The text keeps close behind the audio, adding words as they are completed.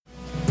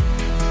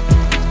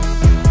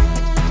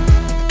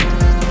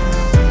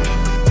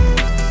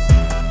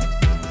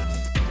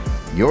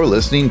You're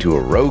listening to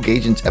a Rogue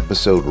Agents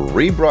episode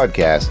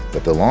rebroadcast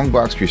that the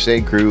Longbox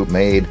Crusade crew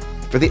made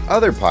for the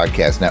other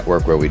podcast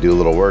network where we do a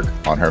little work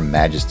on Her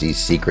Majesty's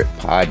Secret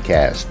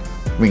Podcast.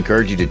 We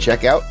encourage you to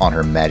check out On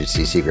Her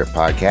Majesty's Secret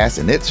Podcast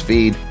and its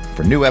feed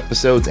for new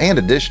episodes and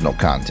additional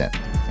content.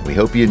 And we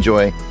hope you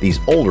enjoy these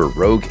older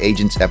Rogue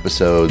Agents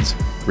episodes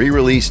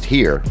re-released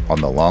here on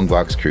the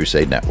Longbox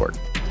Crusade Network.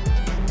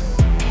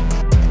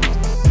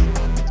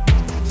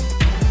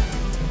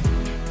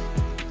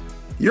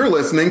 You're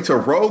listening to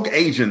Rogue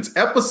Agents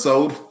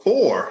Episode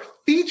 4,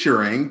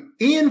 featuring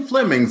Ian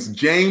Fleming's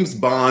James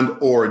Bond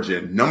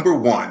Origin, number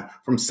 1,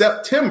 from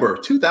September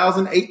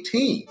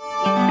 2018.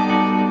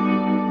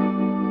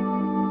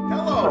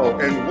 Hello,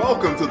 and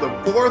welcome to the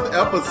 4th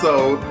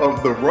episode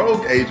of the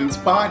Rogue Agents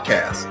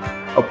Podcast,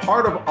 a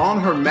part of On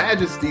Her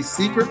Majesty's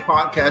Secret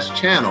Podcast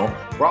channel,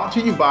 brought to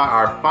you by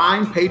our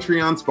fine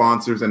Patreon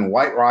sponsors and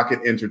White Rocket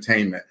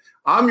Entertainment.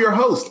 I'm your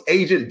host,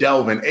 Agent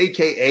Delvin,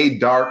 a.k.a.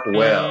 Dark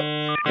Web.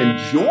 And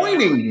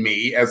joining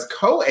me as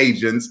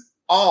co-agents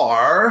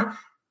are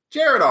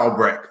Jared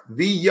Albrecht,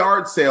 the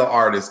yard sale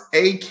artist,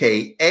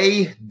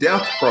 a.k.a.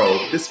 Death Pro.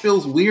 This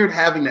feels weird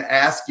having to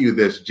ask you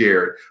this,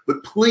 Jared,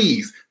 but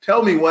please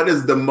tell me what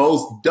is the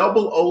most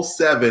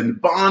 007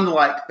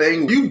 Bond-like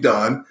thing you've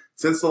done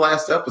since the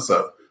last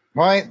episode.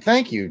 Why,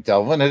 thank you,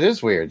 Delvin. It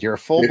is weird. You're a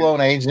full-blown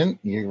agent.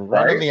 You're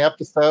running the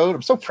episode.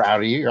 I'm so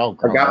proud of you. You're all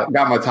grown up.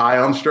 Got my tie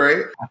on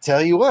straight. I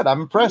tell you what, I'm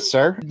impressed,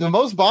 sir. The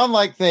most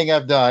Bond-like thing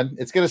I've done,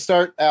 it's going to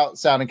start out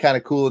sounding kind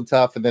of cool and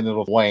tough, and then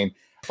it'll wane.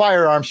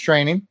 Firearms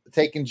training,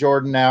 taking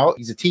Jordan out.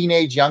 He's a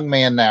teenage young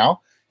man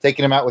now,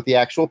 taking him out with the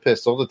actual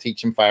pistol to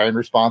teach him firing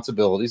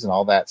responsibilities and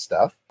all that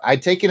stuff.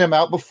 I'd taken him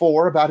out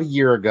before, about a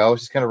year ago,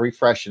 just kind of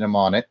refreshing him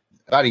on it.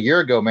 About a year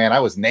ago, man, I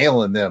was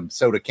nailing them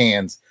soda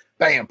cans.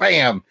 Bam,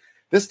 bam.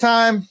 This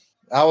time,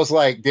 I was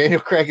like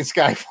Daniel Craig in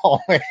Skyfall,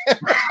 man.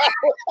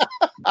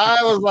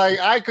 I was like,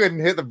 I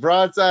couldn't hit the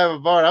broadside of a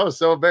barn. I was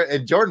so embarrassed.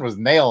 And Jordan was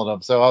nailing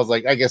them. So I was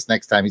like, I guess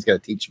next time he's got to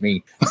teach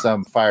me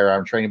some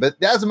firearm training. But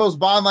that's the most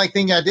Bond-like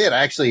thing I did.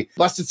 I actually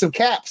busted some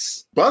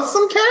caps. Bust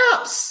some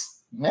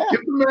caps. Yeah.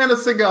 Give the man a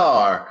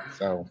cigar.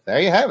 So there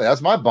you have it.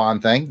 That's my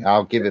Bond thing.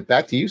 I'll give it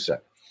back to you,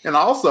 sir. And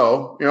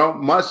also, you know,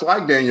 much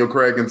like Daniel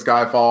Craig in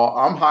Skyfall,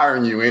 I'm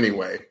hiring you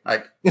anyway.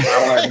 Like, I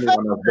don't have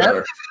anyone else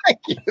better. Thank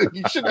you.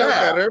 You should know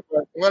better,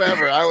 but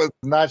whatever. I was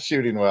not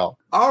shooting well.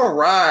 All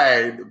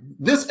right.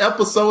 This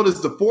episode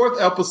is the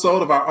 4th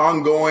episode of our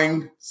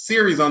ongoing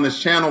series on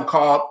this channel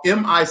called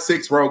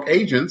MI6 Rogue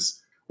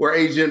Agents, where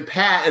Agent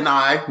Pat and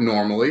I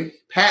normally,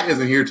 Pat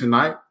isn't here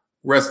tonight.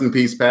 Rest in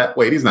peace, Pat.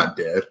 Wait, he's not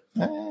dead.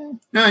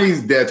 No,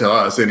 he's dead to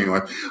us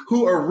anyway.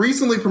 Who are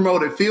recently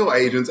promoted field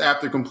agents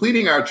after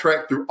completing our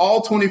trek through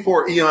all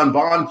 24 Eon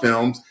Bond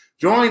films.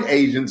 Join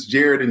agents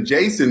Jared and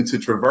Jason to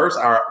traverse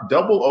our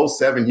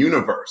 007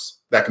 universe.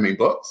 That can mean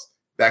books.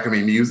 That can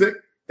mean music.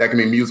 That can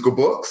mean musical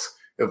books,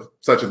 if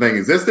such a thing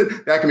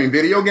existed. That can mean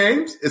video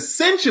games.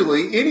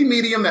 Essentially, any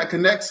medium that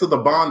connects to the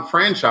Bond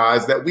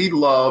franchise that we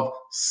love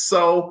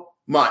so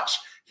much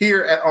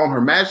here at On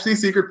Her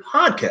Majesty's Secret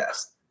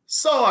Podcast.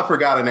 So I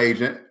forgot an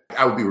agent.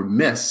 I would be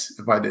remiss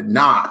if I did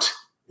not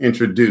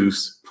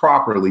introduce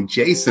properly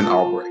Jason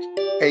Albrecht,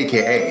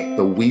 a.k.a.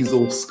 the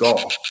Weasel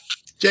Skull.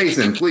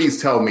 Jason, please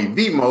tell me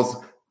the most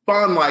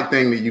Bond-like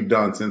thing that you've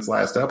done since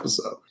last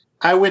episode.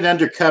 I went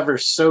undercover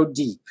so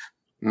deep.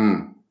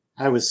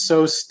 I was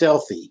so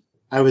stealthy.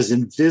 I was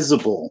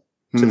invisible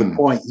to the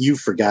point you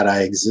forgot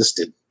I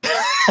existed.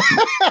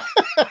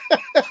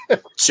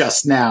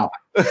 Just now.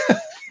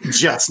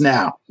 Just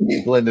now.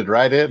 You blended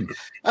right in.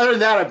 Other than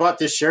that, I bought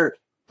this shirt.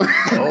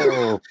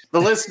 Oh, the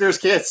listeners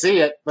can't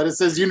see it, but it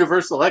says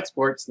Universal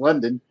Exports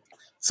London.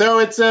 So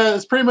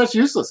it's pretty much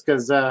useless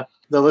because the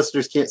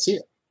listeners can't see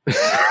it.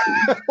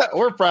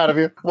 We're proud of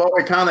you. Well,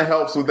 it kind of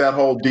helps with that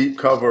whole deep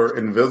cover,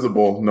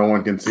 invisible, no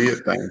one can see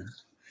it thing.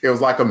 It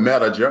was like a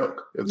meta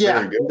joke. It's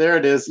very good. There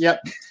it is. Yep.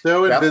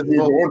 So that's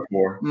invisible. What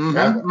you're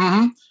going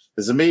for.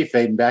 This is me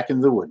fading back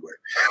into the woodwork.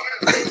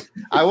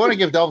 I want to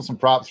give Delvin some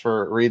props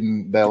for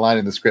reading that line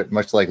in the script,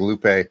 much like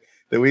Lupe, that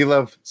we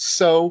love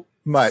so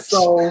much.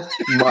 So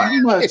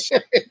much.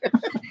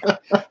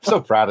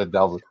 So proud of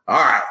Delvin. All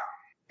right.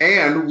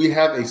 And we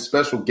have a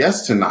special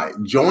guest tonight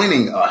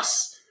joining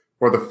us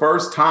for the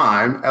first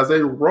time as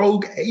a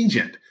rogue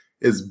agent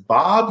is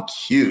Bob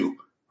Q,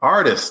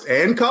 artist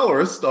and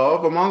colorist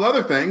of, among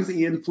other things,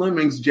 Ian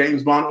Fleming's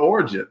James Bond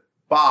Origin.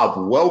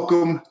 Bob,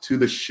 welcome to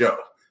the show.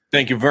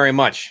 Thank you very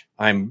much.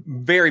 I'm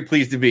very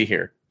pleased to be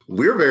here.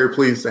 We're very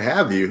pleased to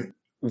have you.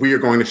 We are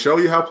going to show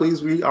you how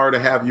pleased we are to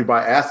have you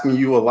by asking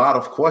you a lot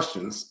of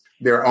questions.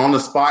 They're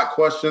on-the-spot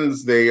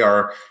questions. They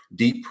are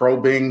deep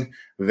probing.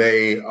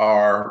 They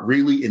are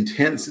really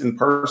intense and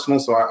personal.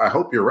 So I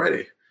hope you're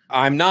ready.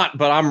 I'm not,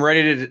 but I'm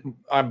ready to.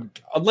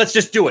 Let's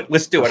just do it.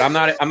 Let's do it. I'm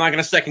not going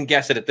to second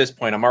guess it at this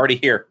point. I'm already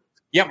here.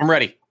 Yep, I'm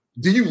ready.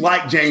 Do you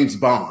like James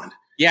Bond?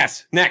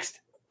 Yes.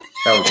 Next.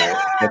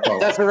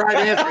 That's the right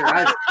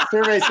answer.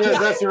 Survey says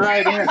that's the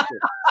right answer.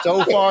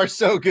 So far,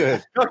 so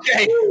good.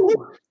 Okay.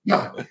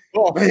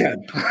 Oh,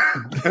 man.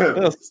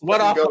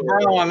 Sweat off the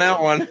brow on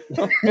that one.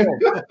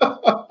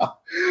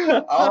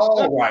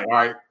 All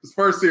right.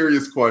 First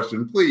serious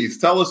question. Please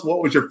tell us,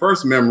 what was your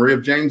first memory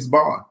of James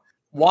Bond?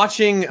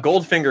 Watching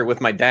Goldfinger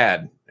with my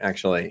dad,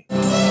 actually.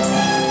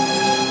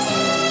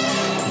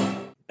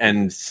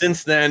 And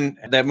since then,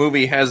 that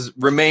movie has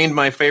remained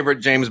my favorite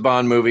James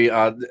Bond movie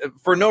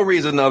for no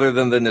reason other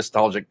than the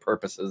nostalgic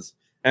purposes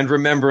and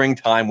remembering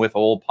time with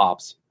old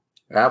Pops.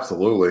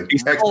 Absolutely.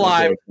 He's still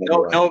alive.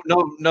 No,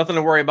 nothing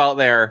to worry about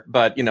there,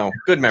 but,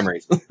 good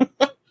memories.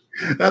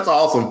 That's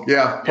awesome.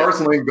 Yeah,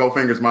 personally,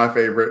 Goldfinger's my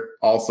favorite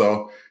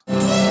also.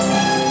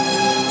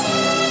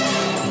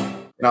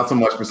 Not so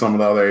much for some of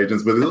the other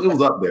agents, but it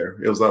was up there.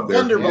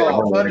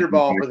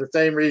 Thunderball for the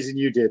same reason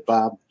you did,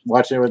 Bob.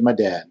 Watching it with my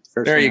dad.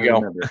 There you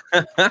go.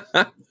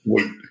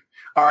 Sweet.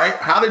 All right.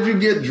 How did you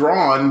get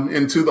drawn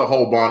into the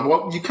whole Bond?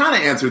 Well, you kind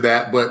of answered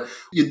that, but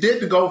you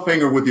did the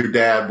Goldfinger with your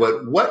dad,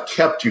 but what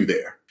kept you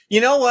there? You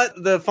know what?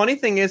 The funny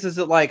thing is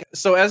that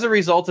so as a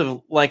result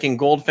of liking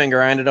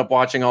Goldfinger, I ended up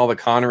watching all the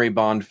Connery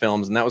Bond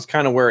films, and that was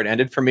kind of where it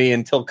ended for me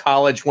until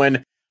college,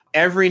 when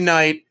every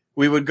night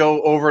we would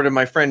go over to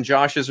my friend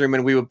Josh's room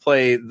and we would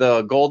play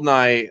the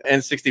GoldenEye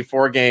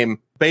N64 game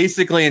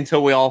basically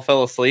until we all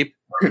fell asleep.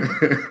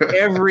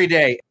 Every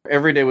day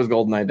was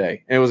GoldenEye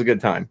day, and it was a good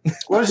time.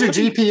 What was your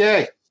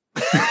GPA?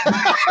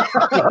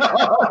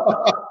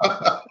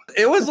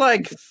 It was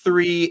like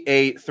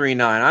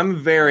 3.839.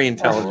 I'm very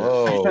intelligent.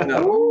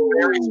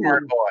 Very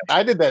smart boy.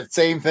 I did that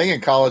same thing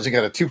in college and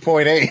got a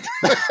 2.8.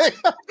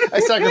 I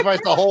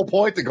sacrificed the whole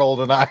point to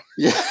GoldenEye.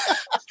 Yeah.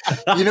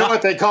 You know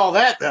what they call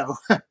that, though?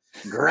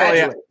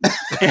 Graduate. Oh,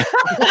 yeah.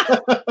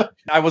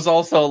 I was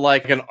also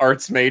like an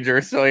arts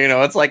major, so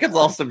it's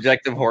all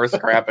subjective horse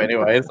crap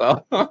anyway.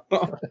 So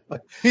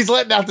he's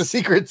letting out the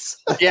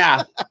secrets.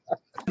 Yeah.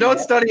 Don't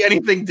study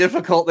anything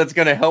difficult that's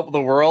going to help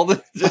the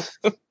world.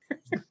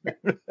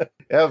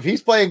 Yeah, if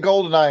he's playing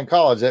GoldenEye in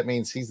college, that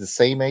means he's the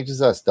same age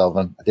as us,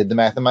 Delvin. I did the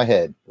math in my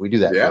head. We do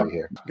that for you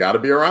here. Got to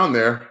be around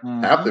there.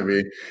 Mm-hmm. Have to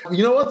be.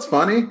 You know what's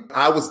funny?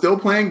 I was still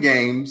playing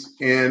games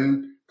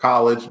in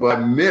college, but I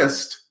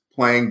missed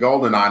playing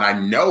GoldenEye. And I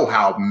know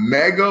how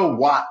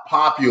megawatt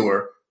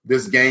popular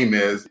this game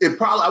is. I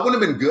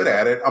wouldn't have been good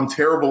at it. I'm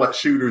terrible at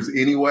shooters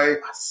anyway.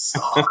 I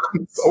suck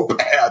so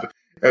bad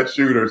at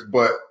shooters,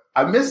 but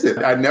I missed it.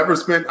 I never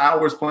spent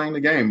hours playing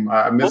the game.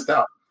 I missed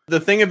out. The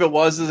thing of it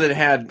was it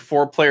had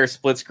 4-player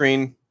split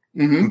screen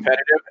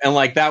competitive, and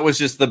that was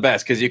just the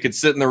best because you could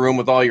sit in the room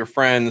with all your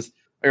friends.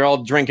 You're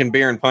all drinking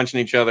beer and punching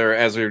each other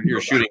as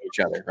you're shooting each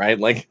other, right?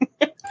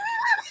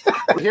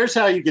 Here's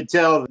how you could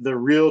tell the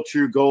real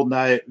true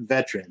GoldenEye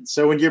veteran.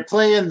 So when you're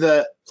playing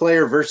the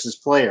player versus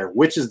player,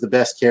 which is the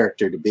best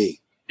character to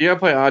be? You gotta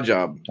play Odd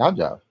Job. Odd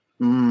Job.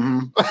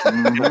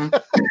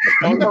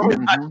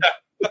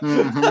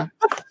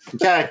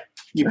 Okay,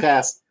 you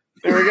pass.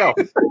 There we go.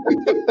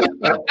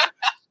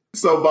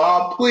 So,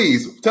 Bob,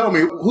 please tell me,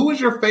 who is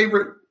your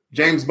favorite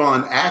James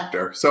Bond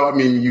actor? So, I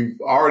mean, you've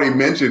already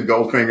mentioned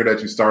Goldfinger that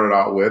you started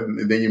out with,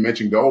 and then you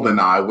mentioned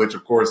GoldenEye, which,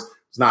 of course,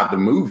 is not the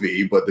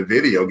movie, but the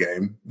video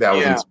game that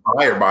was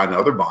inspired by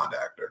another Bond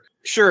actor.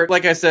 Sure.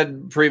 Like I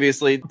said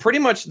previously, pretty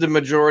much the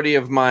majority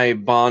of my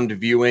Bond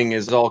viewing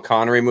is all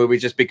Connery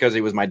movies just because he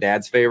was my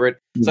dad's favorite.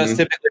 Mm-hmm. So that's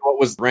typically what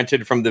was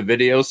rented from the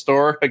video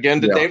store, again,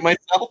 to date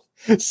myself.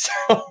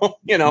 So,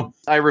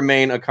 I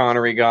remain a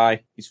Connery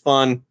guy. He's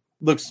fun.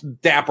 Looks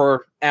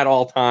dapper at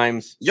all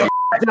times. Yo,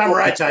 I'm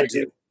right, I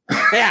do.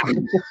 Yeah.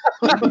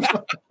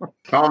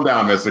 Calm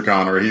down, Mr.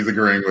 Connery. He's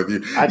agreeing with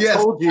you. I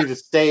told you to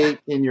stay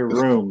in your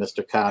room,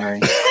 Mr.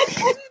 Connery.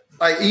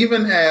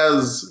 Even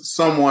as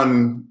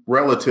someone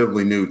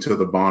relatively new to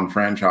the Bond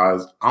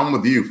franchise, I'm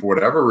with you for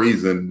whatever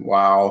reason.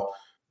 While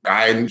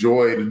I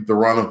enjoyed the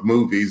run of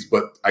movies,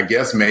 but I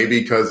guess maybe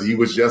because he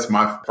was just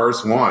my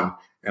first one,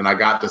 and I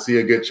got to see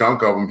a good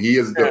chunk of him. He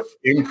is the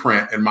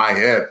imprint in my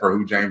head for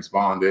who James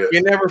Bond is.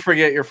 You never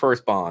forget your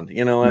first Bond.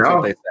 That's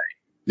what they say.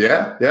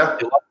 Yeah. You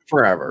love him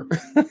forever.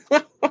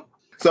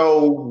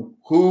 So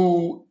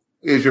who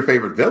is your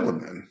favorite villain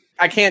then?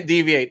 I can't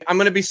deviate. I'm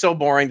going to be so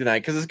boring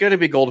tonight because it's going to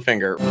be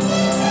Goldfinger.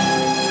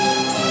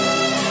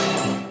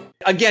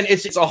 Again,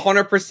 it's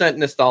 100%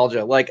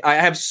 nostalgia. I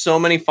have so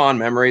many fond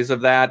memories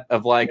of that,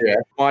 of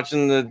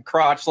watching the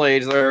crotch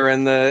laser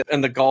and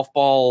the golf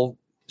ball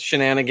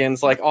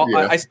shenanigans.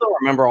 I still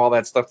remember all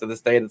that stuff to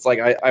this day. It's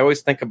I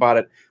always think about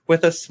it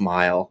with a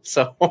smile.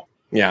 So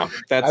yeah,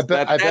 I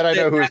bet I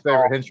know who his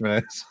favorite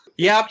henchman is.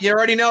 Yep, you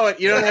already know it.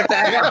 You don't have to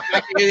ask.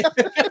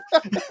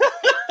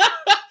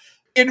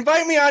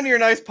 Invite me on your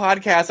nice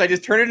podcast. I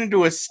just turn it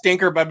into a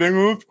stinker by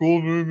being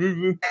school.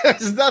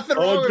 There's nothing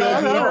wrong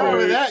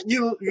with that.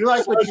 You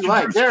like what you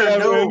like. There's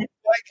no.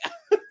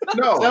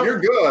 No, you're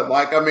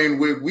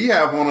good. We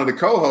have one of the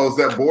co-hosts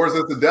that bores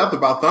us to death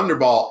about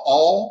Thunderball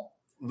all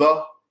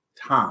the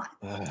time.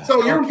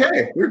 So you're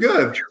okay. You're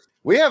good.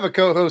 We have a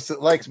co-host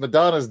that likes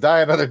Madonna's Die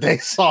Another Day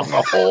song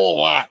a whole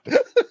lot.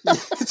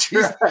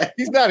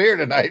 He's not here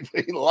tonight,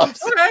 but he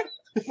loves it.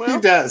 Well,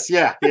 he does.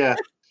 Yeah.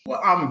 Well,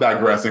 I'm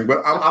digressing,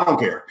 but I don't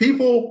care.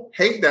 People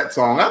hate that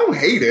song. I don't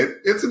hate it.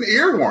 It's an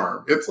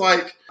earworm. It's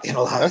like,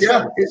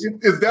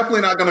 it's definitely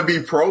not going to be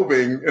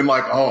probing and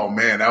like, oh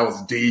man, that was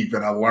deep,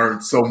 and I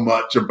learned so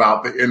much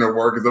about the inner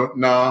workings of.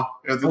 No,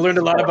 I learned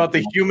a lot about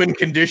the human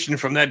condition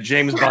from that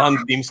James Bond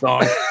theme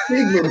song.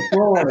 Sigmund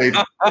Freud.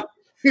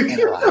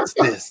 Analyze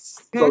this.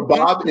 So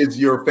Bob is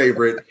your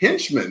favorite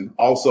henchman,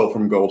 also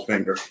from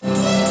Goldfinger.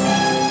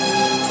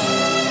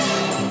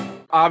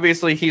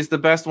 Obviously, he's the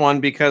best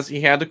one because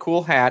he had the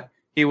cool hat.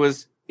 He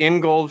was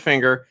in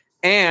Goldfinger,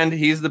 and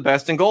he's the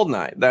best in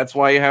Goldeneye. That's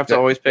why you have to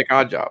always pick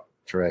Oddjob.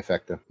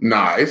 Trifecta.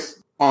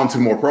 Nice. On to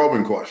more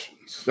probing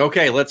questions.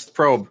 Okay, let's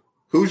probe.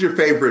 Who's your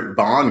favorite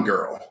Bond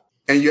girl?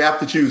 And you have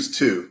to choose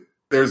two.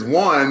 There's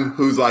one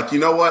who's like, you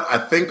know what? I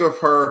think of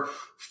her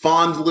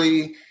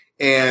fondly,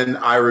 and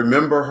I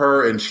remember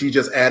her, and she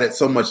just added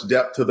so much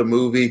depth to the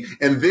movie.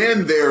 And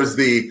then there's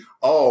the,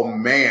 oh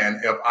man,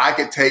 if I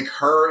could take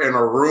her in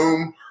a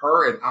room,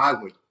 her and I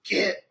would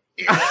get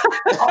it.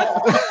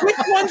 Which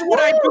ones would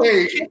I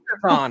do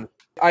on?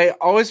 I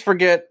always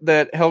forget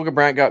that Helga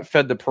Brandt got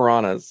fed the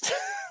piranhas.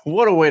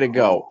 What a way to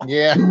go.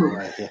 Yeah.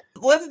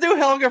 Let's do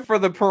Helga for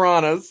the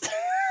piranhas.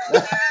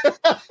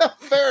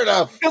 Fair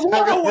enough.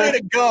 What a way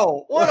to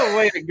go. What a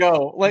way to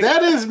go. Like,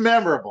 that is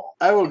memorable.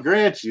 I will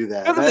grant you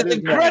that. That is an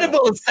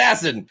incredible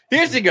assassin.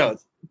 Here she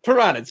goes.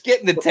 Piranhas, get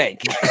in the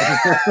tank.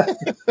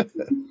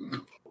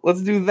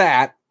 Let's do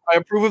that. I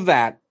approve of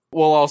that.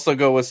 We'll also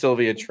go with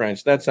Sylvia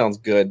Trench. That sounds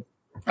good.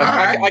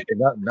 I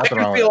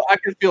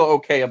could feel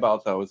okay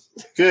about those.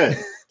 Good.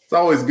 It's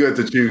always good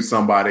to choose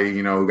somebody,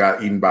 who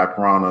got eaten by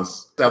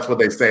piranhas. That's what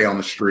they say on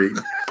the street.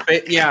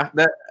 Yeah,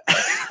 that's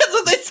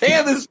what they say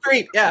on the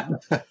street. Yeah.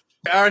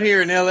 Out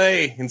here in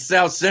LA, in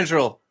South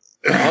Central,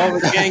 all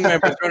the gang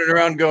members running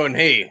around going,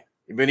 hey,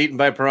 you been eaten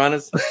by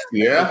piranhas?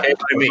 Yeah. Okay,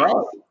 by me.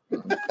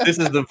 This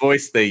is the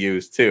voice they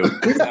use, too.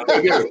 That's how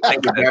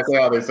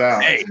they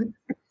sound.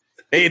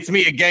 Hey, it's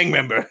me, a gang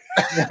member.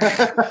 That's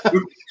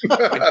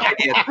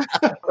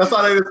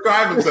how they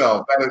describe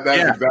themselves. That's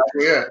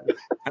exactly it.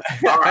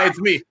 Right. It's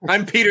me.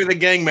 I'm Peter, the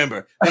gang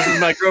member. This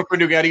is my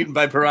girlfriend who got eaten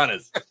by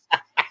piranhas.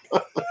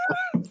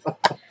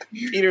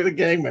 Peter, the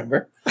gang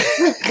member.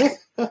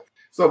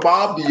 So,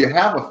 Bob, do you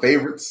have a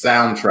favorite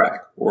soundtrack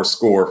or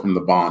score from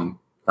the Bond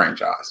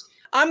franchise?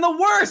 I'm the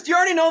worst. You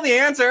already know the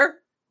answer.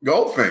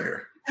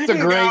 Goldfinger. It's a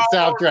great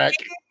soundtrack.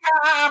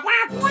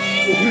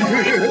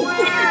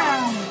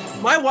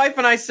 My wife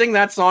and I sing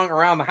that song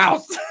around the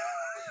house.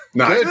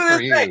 Nice. Good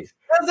for you.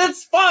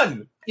 That's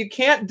fun. You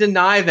can't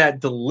deny that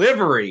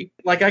delivery.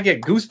 Like, I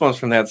get goosebumps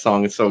from that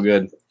song. It's so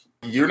good.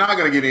 You're not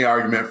going to get any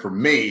argument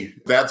from me.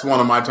 That's one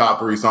of my top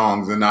 3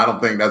 songs, and I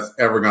don't think that's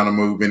ever going to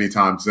move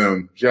anytime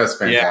soon. Just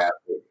fantastic. Yeah.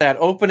 That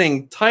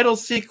opening title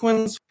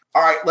sequence.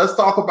 All right, let's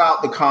talk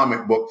about the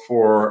comic book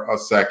for a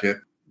second.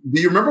 Do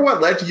you remember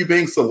what led to you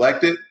being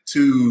selected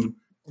to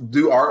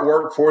do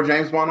artwork for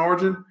James Bond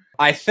Origin?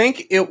 I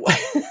think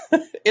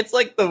it's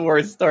like the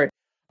worst story.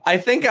 I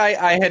think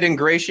I had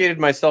ingratiated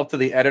myself to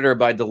the editor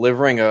by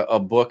delivering a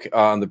book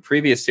on the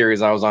previous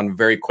series I was on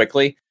very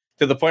quickly,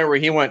 to the point where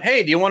he went,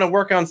 hey, do you want to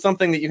work on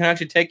something that you can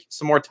actually take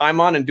some more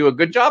time on and do a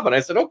good job? And I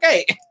said,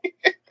 okay.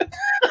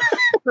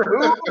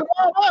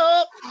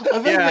 I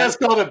think that's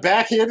called a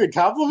backhanded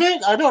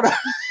compliment. I don't know.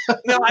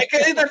 No,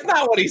 that's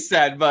not what he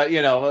said, but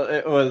it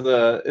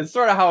was it's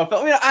sort of how it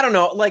felt. I mean, I don't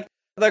know. Like,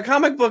 the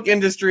comic book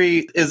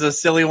industry is a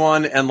silly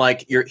one, and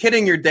like, you're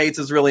hitting your dates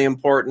is really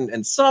important.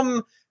 And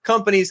some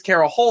companies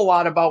care a whole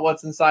lot about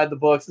what's inside the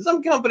books, and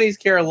some companies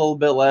care a little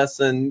bit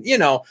less. And,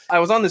 I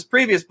was on this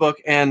previous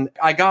book, and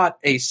I got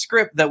a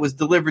script that was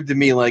delivered to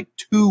me like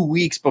 2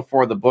 weeks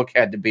before the book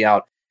had to be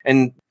out.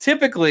 And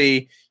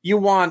typically you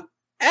want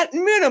at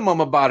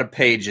minimum about a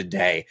page a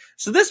day.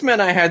 So this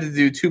meant I had to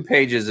do 2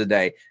 pages a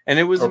day, and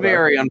it was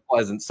very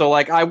unpleasant. So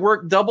like, I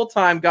worked double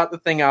time, got the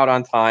thing out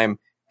on time.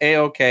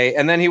 A-okay.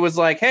 And then he was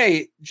like,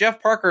 hey,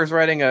 Jeff Parker is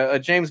writing a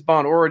James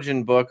Bond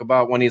origin book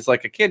about when he's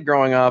like a kid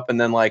growing up. And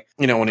then like,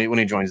 when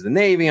he joins the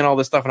Navy and all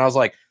this stuff. And I was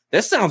like,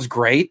 this sounds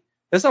great.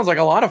 This sounds like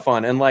a lot of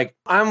fun. And like,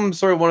 I'm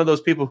sort of one of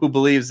those people who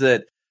believes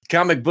that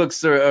comic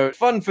books are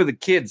fun for the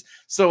kids.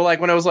 So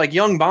like, when I was like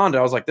young Bond,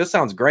 I was like, this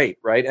sounds great.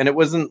 Right. And it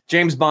wasn't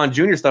James Bond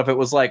Jr. stuff. It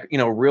was like,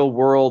 real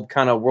world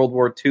kind of World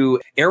War II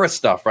era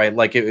stuff. Right.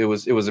 Like it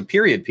was a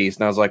period piece.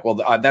 And I was like, well,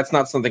 that's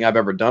not something I've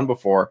ever done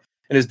before.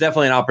 It is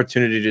definitely an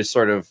opportunity to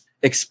sort of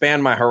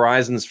expand my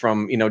horizons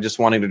from, just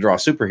wanting to draw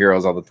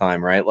superheroes all the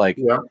time, right? Like,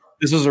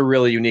 This was a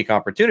really unique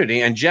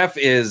opportunity. And Jeff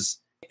is,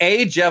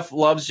 A, Jeff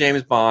loves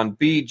James Bond.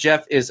 B,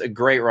 Jeff is a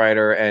great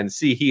writer. And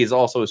C, he is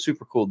also a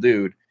super cool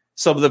dude.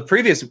 So the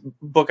previous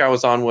book I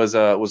was on was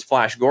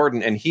Flash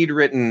Gordon, and he'd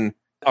written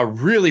a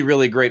really,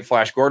 really great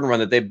Flash Gordon run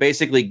that they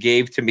basically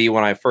gave to me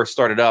when I first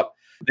started up.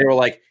 They were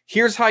like,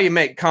 here's how you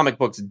make comic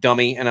books,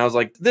 dummy. And I was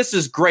like, this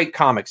is great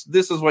comics.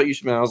 This is what you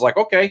should be. And I was like,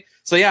 okay.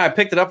 So yeah, I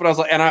picked it up, and I was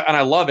like, and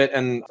I love it.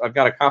 And I've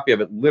got a copy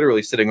of it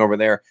literally sitting over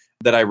there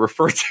that I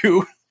refer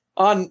to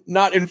on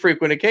not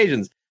infrequent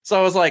occasions. So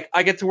I was like,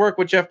 I get to work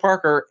with Jeff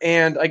Parker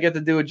and I get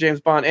to do a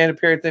James Bond and a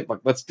period thing. Like,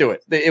 let's do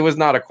it. It was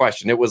not a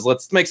question. It was,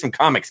 let's make some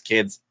comics,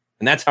 kids.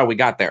 And that's how we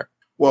got there.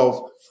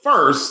 Well,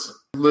 first,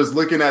 was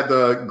looking at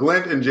the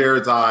glint in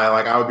Jared's eye.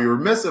 Like, I would be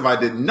remiss if I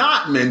did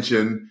not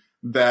mention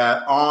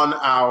that on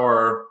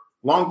our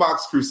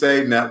Longbox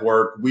Crusade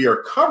Network, we are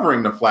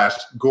covering the Flash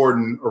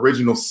Gordon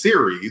original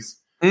series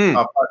of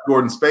Flash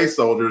Gordon Space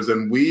Soldiers,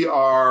 and we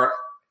are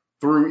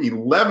through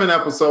 11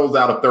 episodes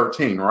out of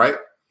 13, right?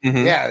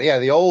 Mm-hmm. Yeah,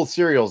 the old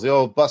serials, the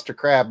old Buster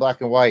Crab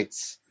black and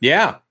whites.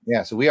 Yeah.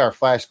 So we are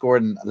Flash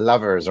Gordon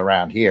lovers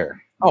around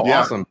here. Oh,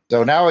 yeah. Awesome.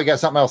 So now we got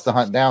something else to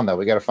hunt down, though.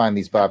 We got to find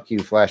these Bob Q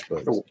Flash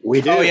books.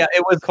 We do. Oh, yeah.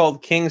 It was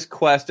called King's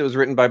Quest. It was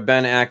written by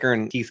Ben Acker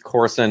and Keith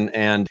Corson.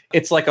 And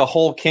it's like a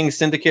whole King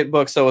Syndicate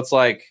book. So it's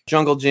like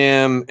Jungle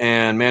Jim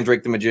and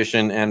Mandrake the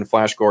Magician and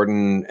Flash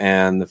Gordon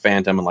and the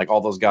Phantom and like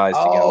all those guys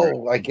together. Oh,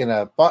 like in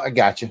a... I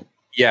got you.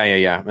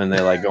 Yeah. And they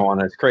like go on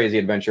a crazy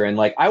adventure. And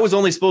like I was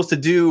only supposed to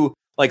do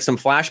like some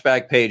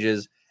flashback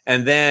pages.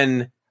 And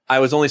then I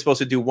was only supposed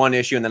to do one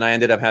issue. And then I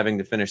ended up having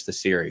to finish the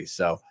series.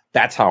 So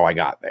that's how I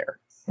got there.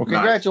 Well,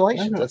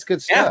 congratulations. Nice. That's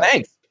good stuff. Yeah,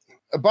 thanks.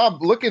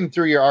 Bob, looking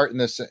through your art in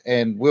this,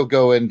 and we'll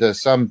go into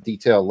some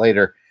detail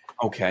later.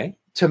 Okay.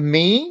 To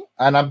me,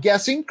 and I'm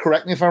guessing,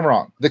 correct me if I'm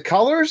wrong, the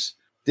colors,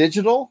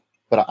 digital,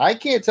 but I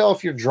can't tell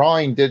if you're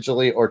drawing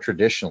digitally or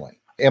traditionally.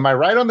 Am I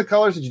right on the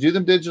colors? Did you do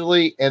them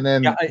digitally? And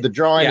then the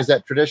drawing, is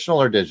that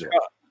traditional or digital?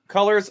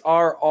 Colors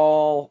are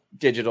all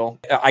digital.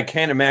 I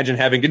can't imagine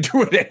having to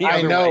do it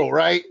any other way.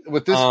 Right?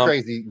 With this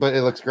crazy, but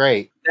it looks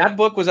great. That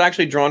book was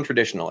actually drawn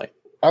traditionally.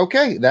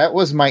 Okay, that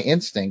was my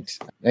instinct,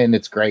 and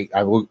it's great.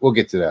 We'll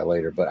get to that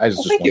later, but I was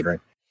just wondering.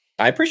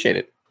 I appreciate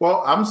it.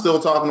 Well, I'm still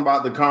talking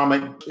about the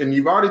comic, and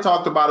you've already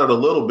talked about it a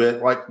little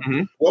bit. Like,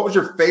 what was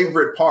your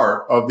favorite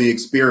part of the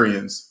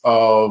experience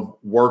of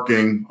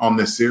working on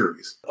this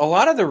series? A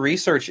lot of the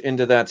research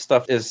into that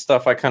stuff is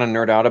stuff I kind of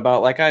nerd out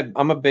about. Like,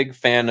 I'm a big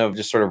fan of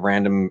just sort of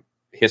random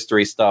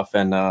history stuff.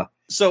 And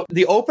so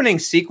the opening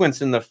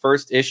sequence in the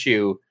first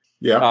issue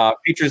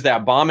features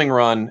that bombing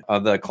run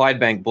of the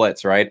Clydebank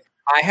Blitz, right?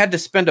 I had to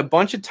spend a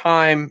bunch of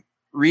time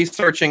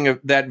researching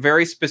that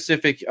very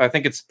specific, I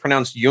think it's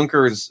pronounced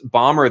Junkers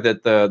bomber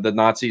that the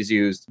Nazis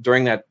used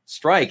during that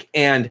strike.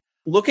 And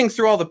looking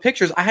through all the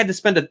pictures, I had to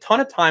spend a ton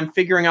of time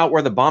figuring out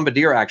where the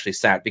bombardier actually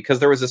sat, because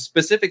there was a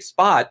specific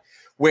spot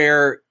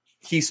where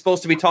he's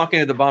supposed to be talking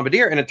to the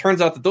bombardier. And it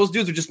turns out that those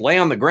dudes would just lay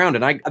on the ground.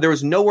 And there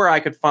was nowhere I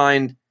could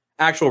find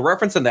actual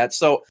reference in that.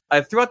 So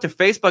I threw out to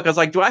Facebook. I was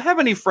like, do I have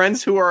any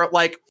friends who are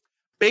like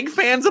big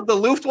fans of the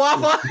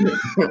Luftwaffe?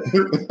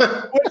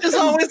 Which is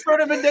always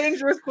sort of a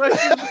dangerous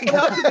question.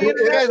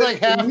 The guy's like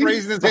half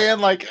raising his hand,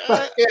 like,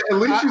 at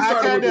least you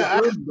started with the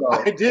quiz, though.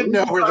 I did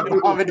know where the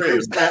bombardier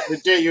sat, the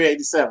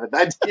Ju-87.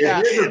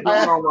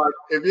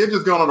 If you're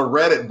just going on a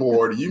Reddit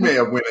board, you may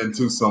have went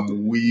into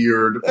some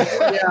weird.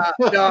 I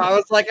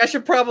was like, I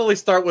should probably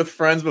start with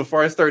friends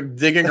before I start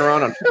digging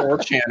around on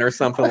 4chan or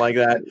something like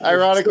that.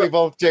 Ironically,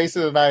 both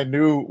Jason and I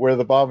knew where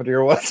the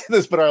bombardier was in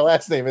this, but our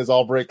last name is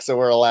Albrecht, so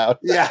we're allowed.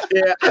 Yeah.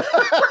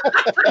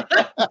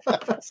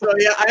 So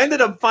I ended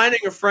up finding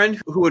a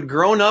friend who had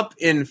grown up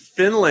in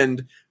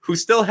Finland who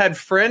still had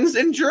friends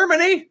in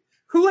Germany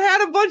who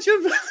had a bunch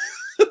of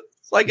so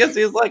I guess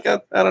he's like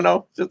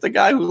just a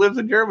guy who lives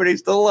in Germany,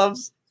 still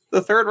loves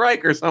the Third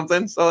Reich or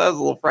something. So that was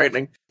a little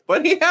frightening,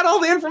 but he had all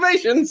the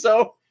information,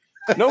 so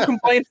no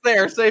complaints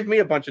there. Saved me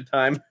a bunch of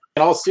time.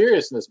 In all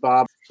seriousness,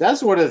 Bob,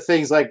 that's one of the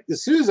things, like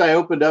as soon as I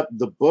opened up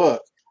the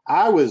book,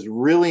 I was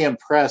really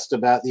impressed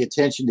about the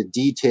attention to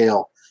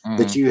detail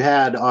that you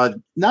had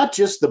on not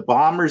just the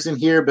bombers in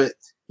here, but,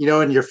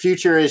 in your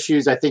future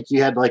issues, I think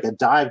you had like a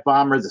dive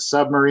bomber, the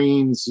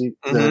submarines,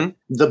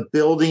 the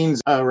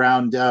buildings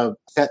around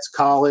Fett's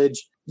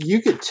College.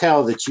 You could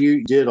tell that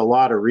you did a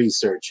lot of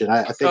research, and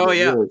I think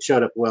it really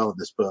showed up well in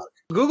this book.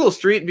 Google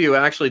Street View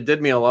actually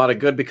did me a lot of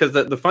good, because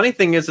the funny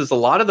thing is a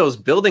lot of those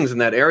buildings in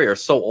that area are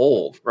so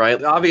old,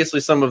 right? Obviously,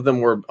 some of them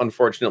were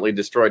unfortunately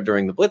destroyed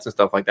during the Blitz and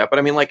stuff like that. But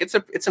I mean, like it's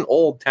an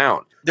old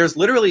town. There's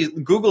literally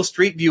Google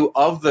Street View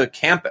of the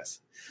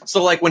campus.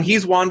 So like when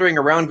he's wandering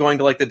around going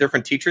to like the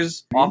different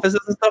teachers'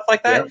 offices and stuff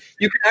like that,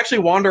 you can actually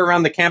wander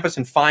around the campus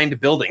and find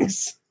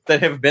buildings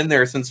that have been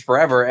there since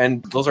forever.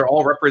 And those are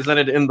all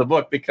represented in the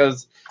book,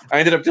 because I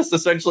ended up just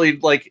essentially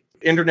like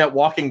internet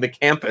walking the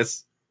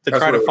campus to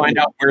try to find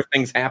out where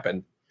things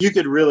happen. You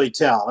could really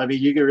tell. I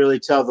mean, you could really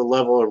tell the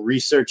level of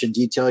research and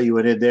detail you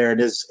went in there.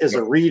 And as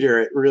a reader,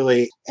 it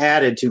really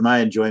added to my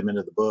enjoyment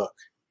of the book.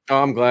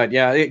 Oh, I'm glad.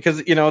 Yeah,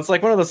 because, it's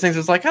like one of those things.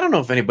 It's like, I don't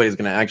know if anybody's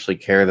going to actually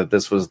care that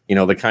this was,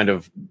 the kind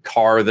of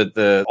car that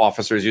the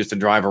officers used to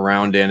drive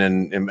around in.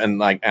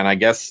 And I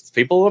guess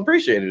people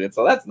appreciated it.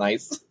 So that's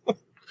nice.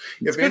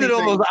 It's good that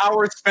all those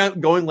hours spent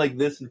going like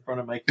this in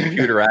front of my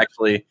computer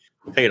actually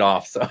paid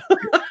off. So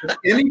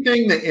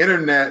anything the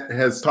internet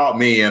has taught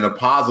me in a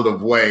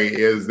positive way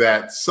is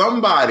that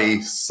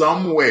somebody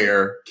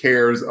somewhere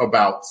cares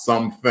about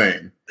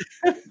something.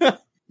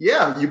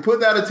 Yeah, you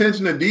put that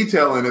attention to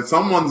detail in it,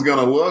 someone's going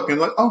to look and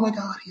like, oh my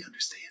God, he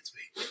understands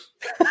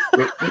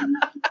me.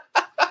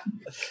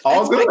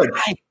 All good.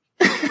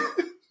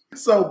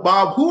 So,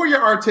 Bob, who are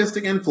your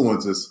artistic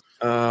influences?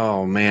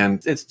 Oh, man.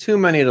 It's too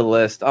many to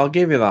list. I'll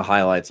give you the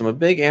highlights. I'm a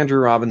big Andrew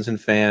Robinson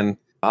fan.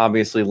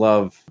 Obviously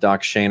love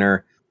Doc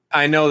Shaner.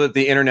 I know that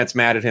the internet's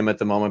mad at him at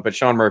the moment, but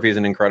Sean Murphy is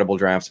an incredible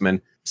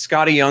draftsman.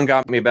 Scotty Young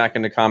got me back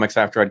into comics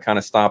after I'd kind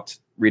of stopped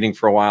reading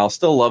for a while.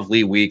 Still love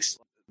Lee Weeks.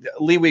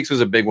 Lee Weeks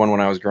was a big one when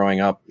I was growing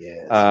up.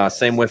 Yes.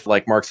 Same with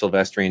like Mark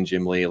Silvestri and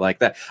Jim Lee, like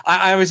that.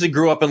 I obviously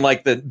grew up in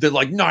like the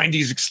like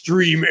 90s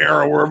extreme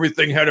era where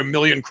everything had a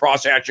million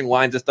cross-hatching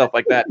lines and stuff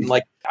like that. And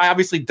like, I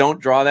obviously don't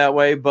draw that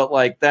way, but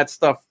like that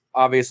stuff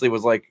obviously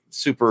was like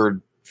super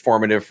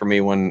formative for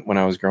me when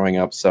I was growing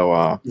up.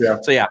 So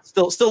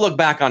still look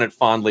back on it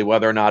fondly.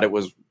 Whether or not it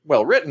was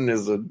well written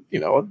is a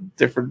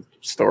different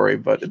story,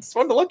 but it's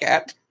fun to look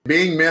at.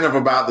 Being men of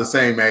about the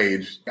same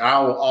age, I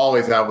will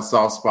always have a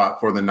soft spot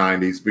for the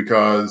 90s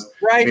because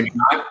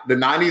the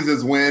 90s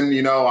is when,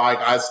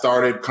 I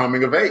started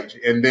coming of age.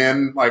 And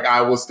then like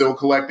I was still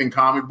collecting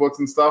comic books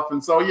and stuff.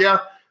 And so,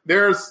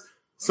 there's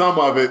some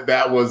of it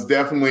that was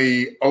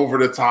definitely over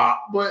the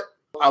top, but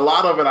a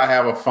lot of it I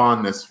have a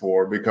fondness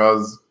for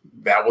because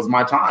that was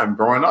my time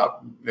growing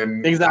up.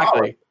 And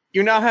exactly.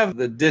 You now have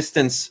the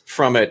distance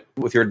from it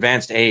with your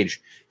advanced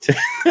age.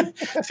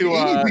 Easy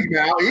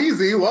now,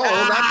 easy. Whoa,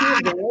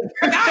 that's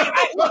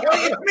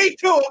it's me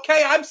too.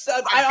 Okay, I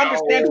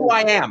understand who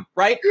I am,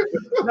 right?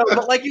 No,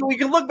 but like we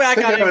can look back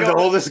on it. I'm the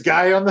oldest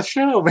guy on the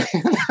show, man.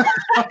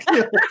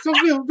 I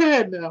feel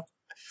bad now.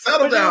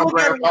 Settle down,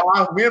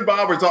 Grandpa. Me and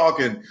Bob are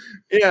talking.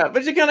 Yeah,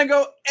 but you kind of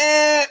go,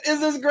 is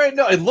this great?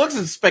 No, it looks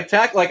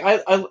spectacular.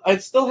 Like I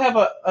still have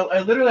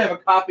I literally have a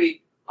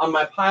copy on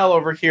my pile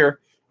over here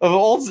of an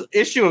old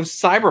issue of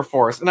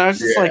Cyberforce, and I was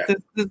just like,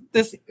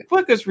 this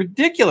book is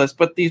ridiculous,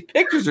 but these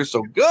pictures are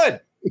so good.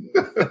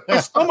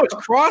 There's so much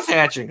cross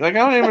hatching. Like I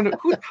don't even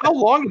know how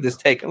long did this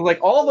take? Like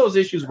all those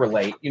issues were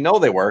late. They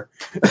were.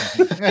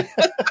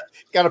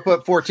 Got to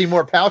put 14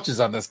 more pouches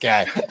on this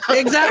guy.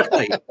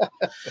 Exactly.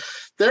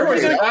 There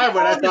was a time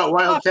when I thought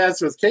Wildcats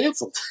was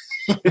canceled.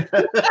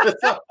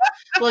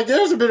 Like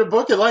there was been a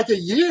book in like a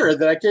year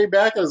that I came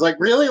back. I was like,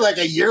 really? Like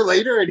a year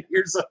later, and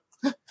here's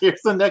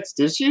the next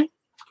issue.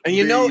 And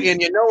you know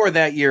where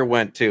that year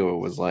went too. It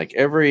was like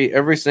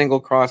every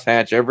single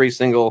crosshatch, every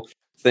single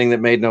thing that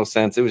made no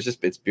sense.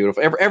 It's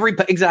beautiful. Every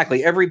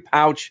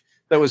pouch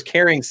that was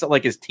carrying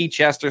like his tea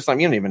chest or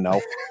something. You don't even know.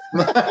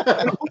 what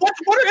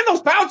are in those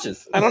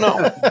pouches? I don't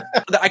know.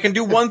 I can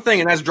do one thing,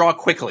 and that's draw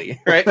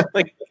quickly, right?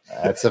 Like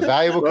that's a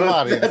valuable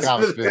commodity in the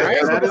comics business.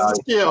 Right? That is a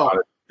skill.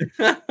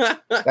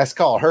 That's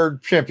called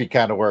Herb Trimpe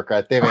kind of work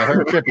right there, man.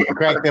 Herb Trimpe can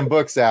crank them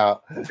books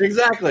out.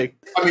 Exactly.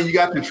 I mean, you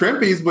got the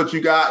Trimpies, but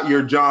you got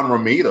your John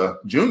Romita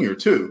Jr.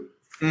 too.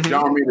 Mm-hmm.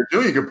 John Romita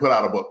Jr. can put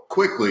out a book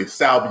quickly.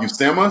 Sal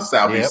Buscema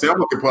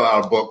can put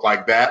out a book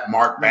like that.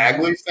 Mark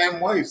Bagley, same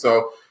way.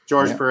 So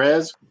George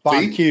Perez,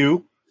 Bob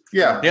Q.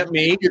 Yeah. Yep,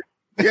 me.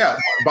 Yeah,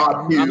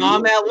 Bob Q. I'm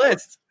on that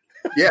list.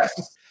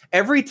 Yes.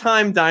 Every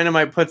time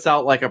Dynamite puts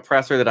out like a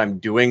presser that I'm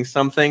doing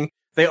something,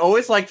 they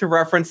always like to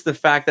reference the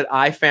fact that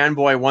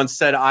iFanboy once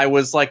said I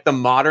was like the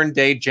modern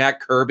day Jack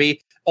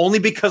Kirby only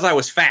because I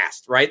was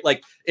fast, right?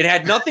 Like it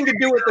had nothing to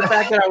do with the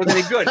fact that I was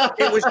any good.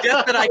 It was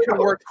just that I could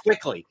work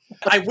quickly.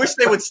 I wish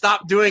they would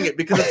stop doing it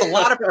because it's a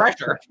lot of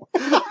pressure.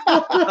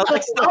 I was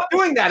like, stop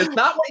doing that. It's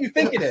not what you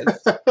think it is.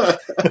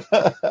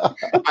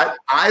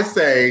 I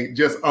say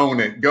just own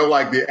it. Go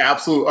like the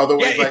absolute other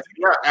way.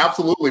 Yeah,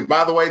 absolutely.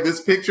 By the way, this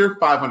picture,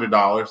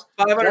 $500.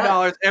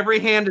 $500. Every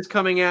hand is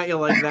coming at you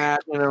like that,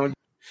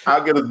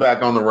 I'll get us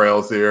back on the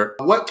rails here.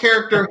 What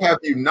character have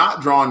you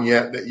not drawn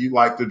yet that you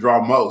like to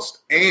draw most?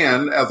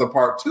 And as a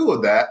part two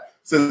of that,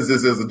 since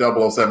this is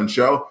a 007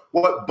 show,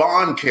 what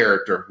Bond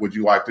character would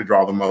you like to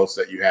draw the most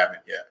that you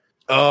haven't yet?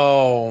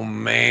 Oh,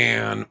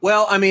 man.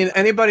 Well, I mean,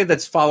 anybody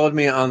that's followed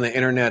me on the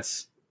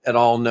internets at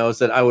all knows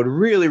that I would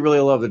really, really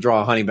love to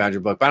draw a Honey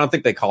Badger book, but I don't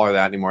think they call her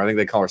that anymore. I think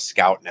they call her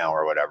Scout now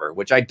or whatever,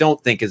 which I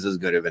don't think is as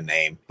good of a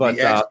name. But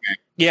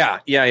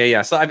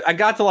yeah. So I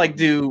got to like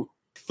do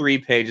 3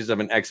 pages of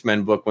an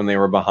X-Men book when they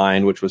were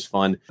behind, which was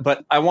fun.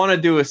 But I want to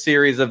do a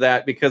series of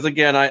that because,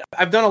 again,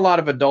 I've done a lot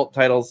of adult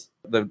titles.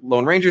 The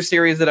Lone Ranger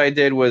series that I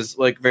did was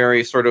like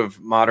very sort of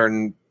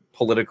modern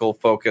political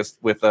focused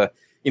with a,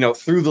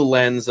 through the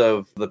lens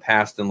of the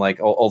past and like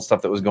old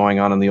stuff that was going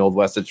on in the Old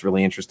West. It's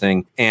really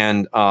interesting.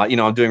 And,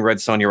 I'm doing Red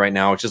Sonja right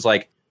now, which is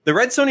like the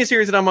Red Sonja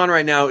series that I'm on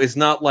right now is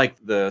not like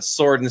the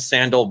sword and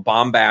sandal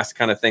bombast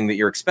kind of thing that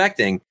you're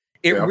expecting.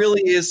 It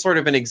really is sort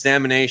of an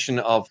examination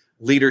of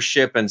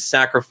leadership and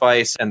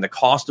sacrifice and the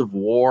cost of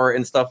war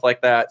and stuff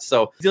like that.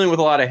 So dealing with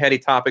a lot of heady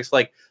topics,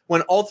 like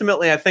when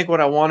ultimately I think what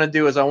I want to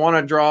do is I want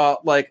to draw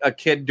like a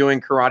kid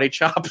doing karate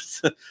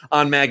chops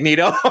on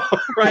Magneto,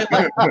 right?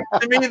 Like,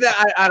 to me,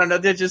 that I don't know.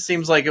 That just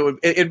seems like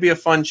it'd be a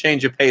fun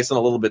change of pace and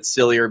a little bit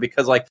sillier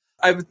because like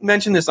I've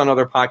mentioned this on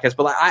other podcasts,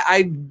 but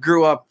I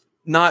grew up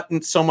not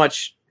so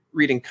much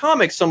reading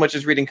comics so much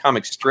as reading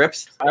comic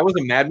strips. I was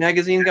a Mad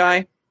Magazine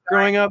guy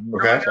growing up.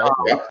 Okay.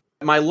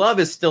 My love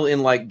is still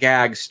in like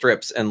gag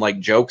strips and like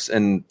jokes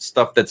and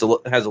stuff that's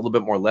has a little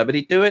bit more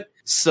levity to it.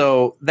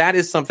 So that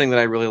is something that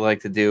I really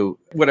like to do,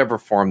 whatever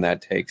form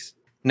that takes.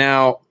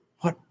 Now,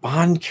 What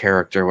Bond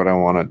character would I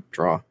want to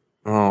draw?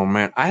 Oh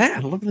man,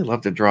 I'd really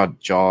love to draw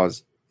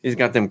Jaws. He's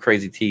got them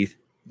crazy teeth.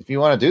 If you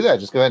want to do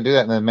that, just go ahead and do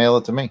that and then mail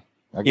it to me.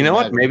 You know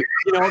what? Maybe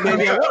I will.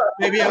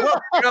 Maybe I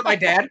will. You're not my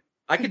dad.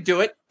 I could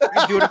do it. I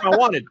could do it if I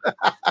wanted.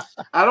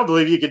 I don't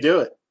believe you could do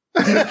it.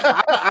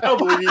 I don't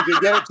believe you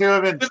could get it to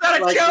him in Is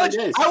that a challenge?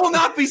 3 days. I will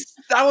not be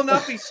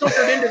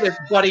suckered into this,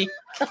 buddy.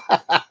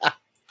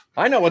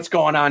 I know what's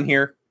going on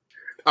here.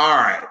 All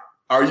right.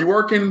 Are you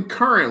working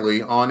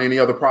currently on any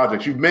other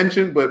projects? You've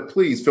mentioned, but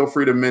please feel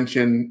free to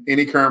mention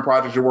any current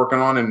projects you're working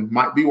on and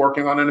might be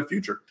working on in the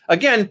future.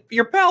 Again,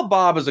 your pal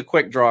Bob is a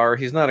quick drawer.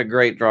 He's not a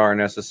great drawer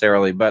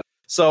necessarily, but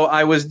so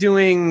I was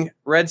doing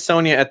Red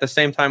Sonja at the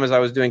same time as I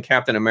was doing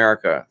Captain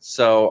America.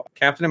 So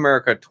Captain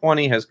America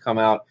 20 has come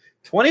out.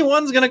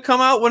 21 is going to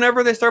come out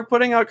whenever they start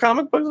putting out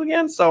comic books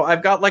again. So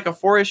I've got like a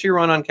 4-issue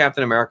run on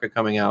Captain America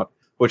coming out,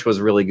 which was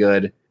really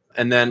good.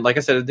 And then, like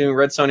I said, I'm doing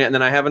Red Sonja. And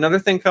then I have another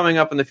thing coming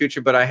up in the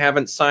future, but I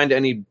haven't signed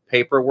any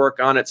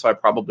paperwork on it, so I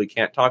probably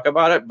can't talk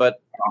about it.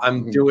 But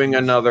I'm doing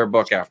another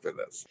book after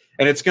this.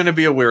 And it's going to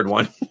be a weird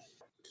one.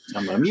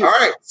 All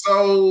right.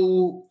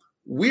 So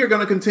we are going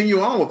to continue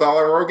on with all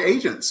our rogue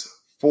agents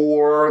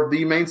for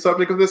the main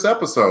subject of this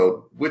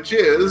episode, which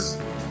is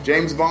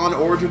James Bond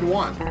Origin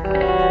 1.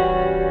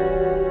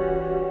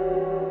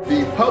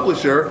 The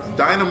publisher,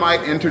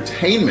 Dynamite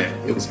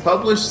Entertainment. It was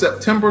published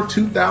September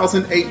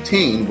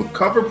 2018 with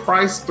cover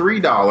price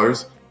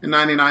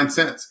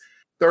 $3.99,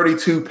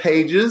 32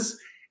 pages,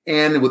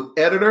 and with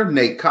editor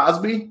Nate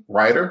Cosby,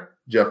 writer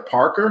Jeff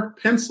Parker,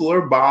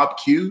 penciler Bob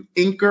Q,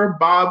 inker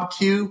Bob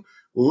Q,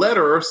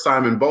 letterer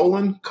Simon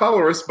Boland,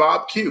 colorist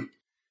Bob Q.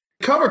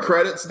 Cover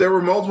credits, there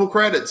were multiple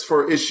credits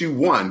for issue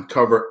 1.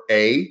 Cover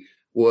A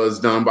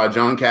was done by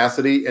John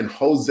Cassidy and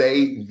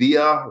Jose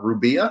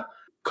Villarrubia.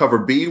 Cover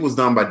B was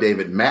done by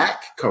David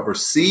Mack. Cover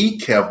C,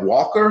 Kev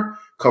Walker.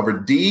 Cover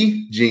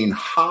D, Gene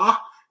Ha.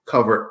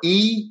 Cover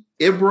E,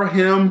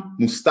 Ibrahim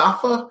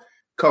Mustafa.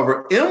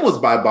 Cover M was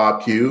by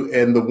Bob Q.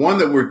 And the one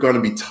that we're going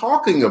to be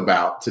talking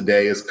about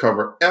today is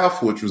cover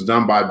F, which was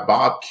done by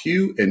Bob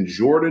Q and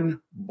Jordan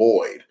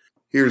Boyd.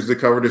 Here's the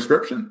cover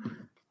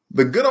description.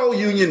 The good old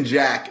Union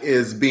Jack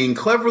is being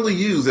cleverly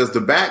used as the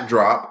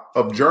backdrop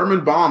of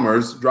German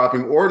bombers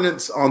dropping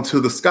ordnance onto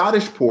the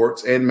Scottish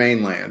ports and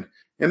mainland.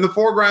 In the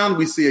foreground,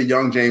 we see a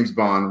young James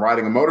Bond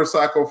riding a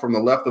motorcycle from the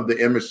left of the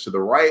image to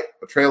the right,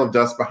 a trail of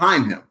dust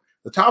behind him.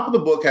 The top of the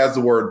book has the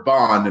word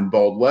Bond in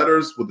bold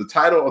letters with the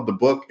title of the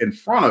book in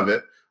front of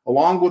it,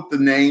 along with the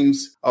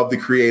names of the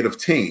creative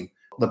team.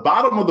 The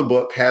bottom of the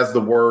book has the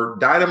word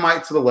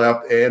Dynamite to the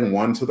left and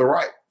 1 to the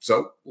right.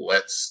 So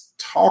let's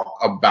talk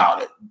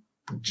about it.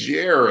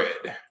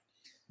 Jared,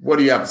 what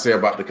do you have to say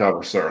about the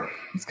cover, sir?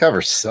 This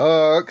cover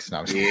sucks. No,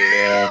 I'm just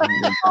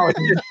Oh, it's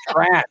just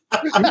trash.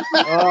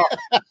 Oh,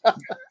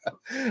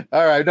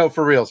 all right, no,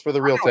 for reals, for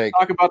the real take.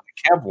 talk about the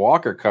Kev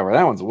Walker cover.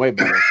 That one's way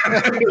better.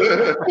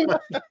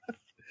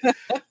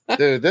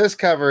 Dude, this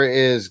cover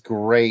is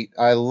great.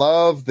 I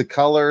love the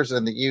colors,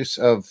 and the use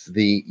of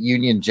the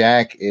Union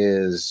Jack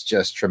is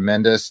just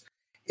tremendous.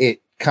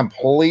 It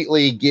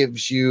completely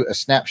gives you a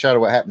snapshot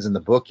of what happens in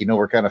the book. You know,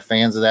 we're kind of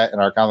fans of that in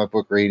our comic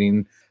book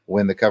reading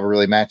when the cover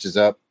really matches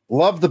up.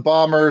 Love the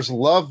bombers,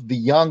 love the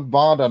young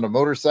Bond on a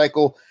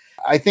motorcycle.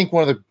 I think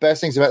one of the best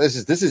things about this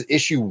is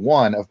issue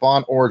 1 of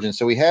Bond Origin.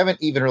 So we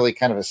haven't even really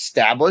kind of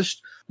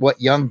established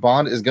what young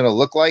Bond is going to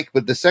look like.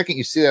 But the second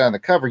you see that on the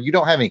cover, you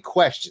don't have any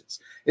questions.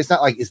 It's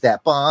not like, is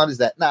that Bond? Is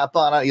that not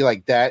Bond? You're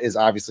like, that is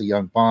obviously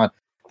young Bond.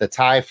 The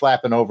tie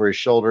flapping over his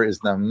shoulder is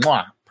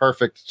the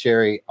perfect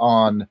cherry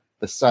on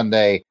the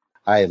sundae.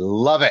 I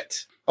love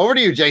it. Over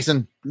to you,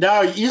 Jason.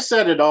 No, you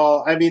said it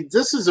all. I mean,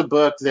 this is a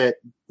book that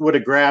would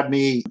have grabbed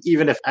me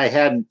even if I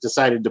hadn't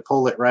decided to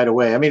pull it right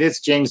away. I mean, it's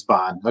James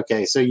Bond.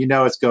 Okay, so you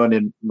know it's going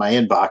in my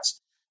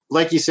inbox.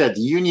 Like you said,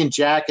 the Union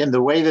Jack and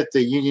the way that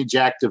the Union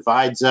Jack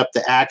divides up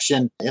the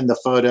action in the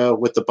photo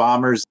with the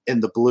bombers in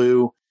the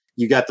blue.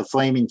 You got the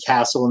flaming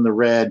castle in the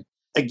red.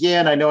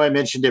 Again, I know I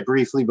mentioned it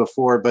briefly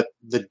before, but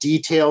the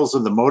details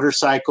of the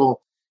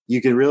motorcycle,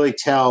 you can really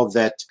tell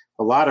that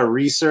a lot of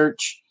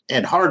research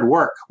and hard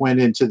work went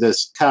into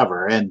this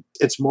cover. And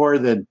it's more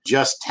than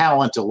just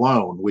talent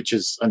alone, which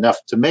is enough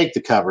to make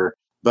the cover.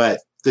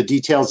 But the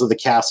details of the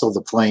castle,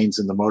 the planes,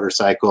 and the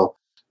motorcycle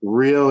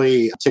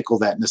really tickle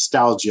that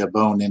nostalgia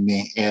bone in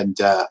me. And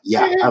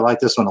I like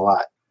this one a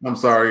lot. I'm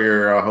sorry,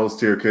 your host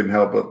here couldn't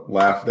help but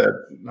laugh at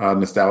that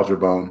nostalgia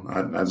bone.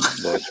 I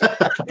love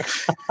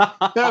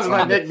That was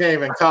my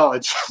nickname in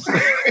college.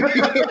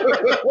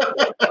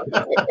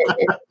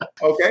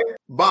 Okay.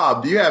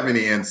 Bob, do you have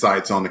any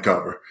insights on the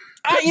cover?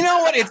 You know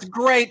what? It's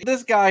great.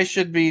 This guy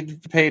should be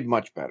paid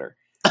much better.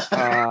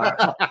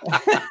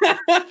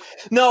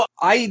 No,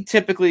 I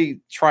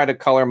typically try to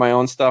color my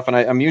own stuff, and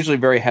I'm usually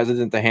very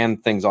hesitant to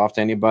hand things off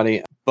to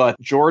anybody.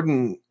 But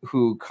Jordan,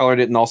 who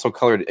colored it and also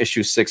colored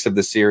issue 6 of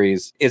the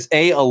series, is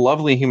a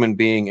lovely human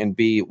being and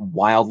B,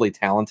 wildly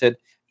talented.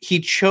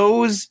 He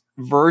chose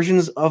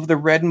versions of the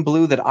red and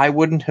blue that I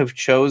wouldn't have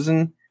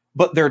chosen,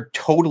 but they're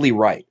totally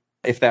right.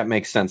 if that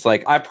makes sense.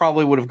 Like, I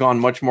probably would have gone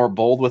much more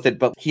bold with it,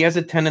 but he has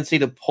a tendency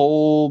to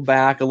pull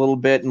back a little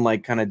bit and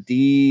like kind of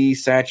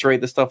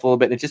desaturate the stuff a little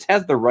bit. And it just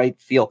has the right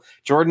feel.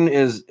 Jordan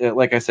is,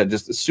 like I said,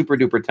 just a super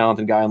duper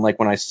talented guy. And like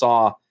when I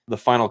saw the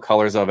final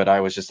colors of it, I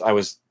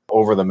was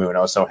over the moon. I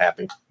was so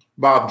happy.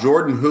 Bob,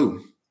 Jordan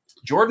who?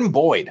 Jordan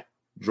Boyd.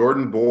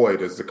 Jordan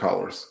Boyd is the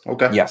colors.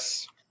 Okay.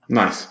 Yes.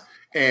 Nice.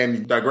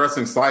 And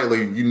digressing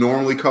slightly, you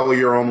normally color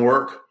your own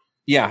work?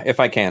 Yeah, if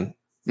I can.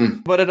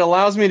 What it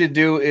allows me to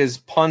do is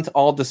punt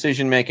all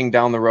decision making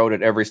down the road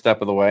at every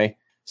step of the way.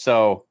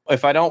 So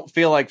if I don't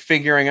feel like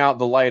figuring out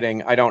the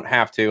lighting, I don't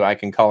have to. I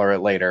can color it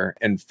later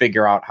and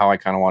figure out how I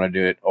kind of want to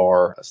do it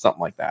or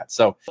something like that.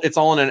 So it's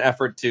all in an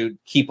effort to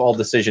keep all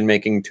decision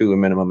making to a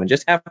minimum and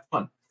just have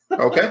fun.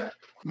 Okay.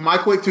 My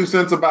quick 2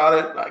 cents about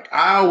it. Like,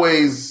 I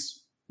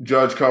always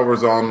judge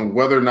covers on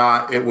whether or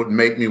not it would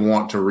make me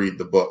want to read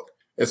the book,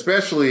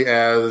 especially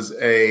as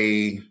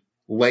a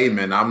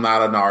layman. I'm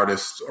not an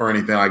artist or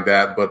anything like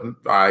that, but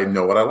I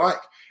know what I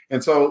like.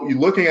 And so you're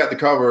looking at the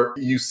cover,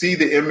 you see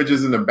the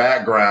images in the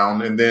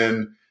background and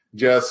then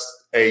just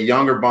a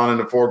younger Bond in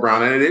the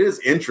foreground. And it is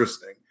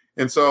interesting.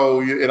 And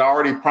so it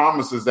already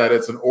promises that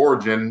it's an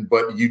origin,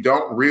 but you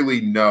don't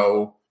really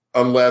know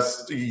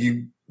unless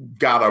you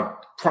got a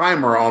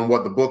primer on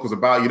what the book was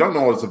about. You don't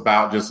know what it's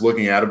about just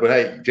looking at it, but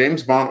hey,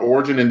 James Bond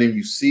origin, and then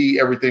you see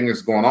everything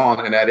that's going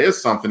on. And that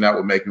is something that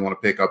would make me want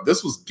to pick up.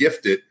 This was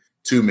gifted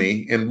to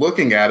me, and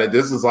looking at it,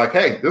 this is like,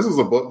 hey, this is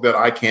a book that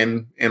I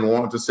can and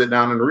want to sit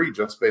down and read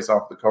just based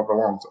off the cover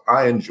alone. So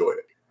I enjoyed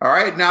it. All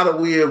right, now that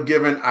we have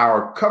given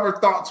our cover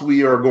thoughts,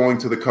 we are going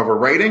to the cover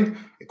rating.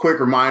 A quick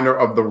reminder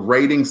of the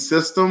rating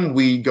system.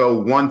 We go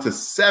 1 to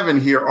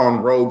 7 here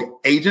on Rogue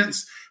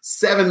Agents.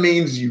 7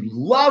 means you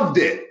loved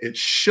it. It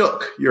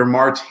shook your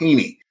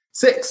martini.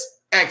 6,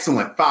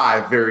 excellent.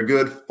 5, very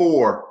good.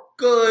 4,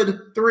 good.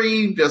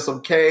 3, just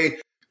okay.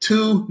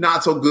 2,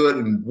 not so good.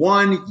 And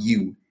 1,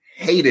 you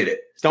hated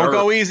it. Don't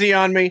go easy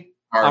on me.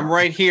 I'm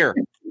right here.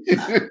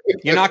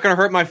 You're not going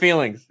to hurt my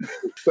feelings.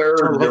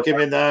 Don't look him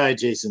in the eye,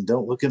 Jason.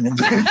 Don't look him in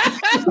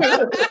the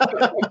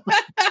eye.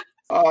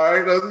 All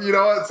right. You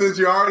know what? Since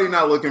you're already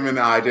not looking him in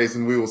the eye,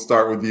 Jason, we will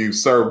start with you.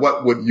 Sir,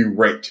 what would you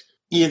rate?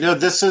 You know,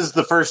 this is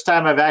the first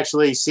time I've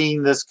actually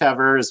seen this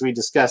cover. As we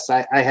discussed,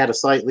 I had a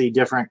slightly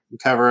different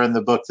cover in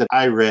the book that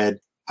I read.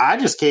 I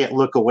just can't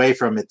look away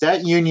from it.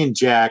 That Union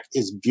Jack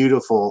is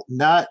beautiful,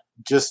 not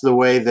just the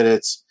way that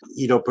it's,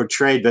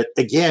 portrayed, but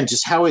again,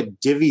 just how it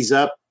divvies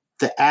up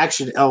the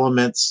action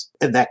elements,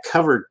 and that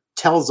cover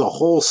tells a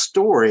whole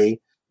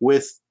story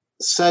with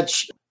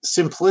such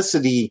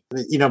simplicity.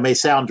 May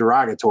sound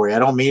derogatory. I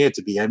don't mean it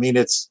to be. I mean,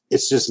 it's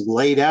just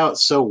laid out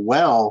so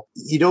well.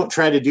 You don't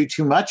try to do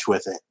too much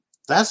with it.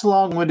 That's a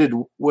long-winded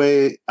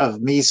way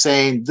of me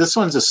saying this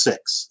one's a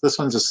 6. This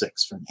one's a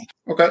 6 for me.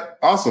 Okay,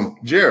 awesome.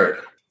 Jared.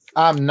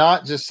 I'm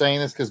not just saying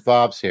this because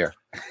Bob's here.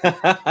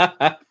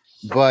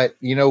 But,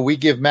 we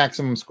give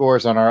maximum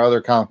scores on our other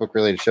comic book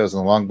related shows in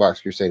the Long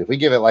Box Crusade. If we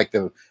give it like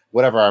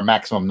whatever our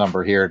maximum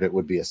number here, that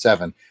would be a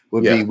 7,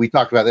 be, we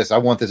talked about this. I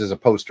want this as a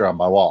poster on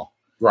my wall.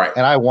 Right.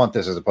 And I want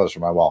this as a poster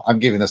on my wall. I'm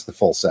giving this the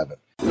full 7.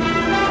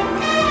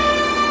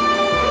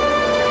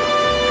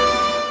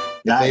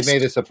 Nice. If they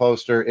made this a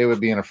poster, it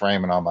would be in a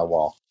frame and on my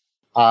wall.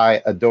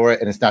 I adore it.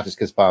 And it's not just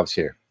because Bob's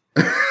here.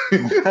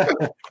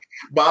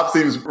 Bob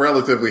seems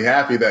relatively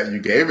happy that you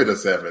gave it a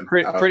 7.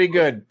 Pretty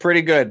good.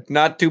 Pretty good.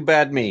 Not too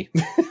bad me.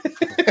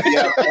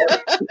 Yeah,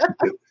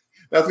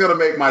 that's going to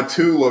make my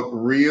 2 look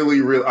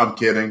really, really... I'm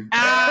kidding.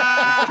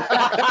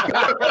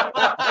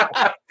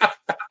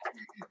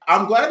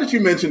 I'm glad that you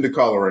mentioned the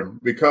coloring,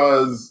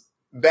 because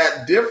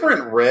that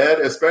different red,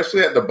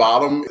 especially at the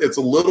bottom, it's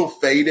a little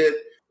faded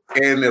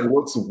and it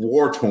looks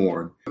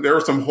war-torn. There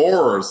are some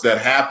horrors that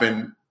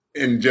happen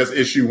in just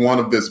issue 1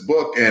 of this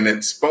book, and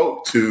it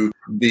spoke to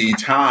the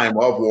time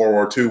of World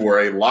War II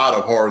where a lot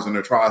of horrors and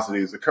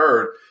atrocities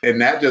occurred.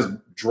 And that just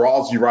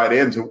draws you right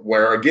into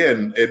where,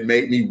 again, it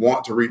made me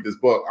want to read this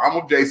book. I'm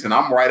with Jason.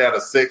 I'm right at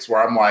a 6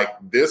 where I'm like,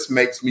 this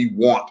makes me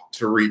want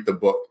to read the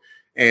book.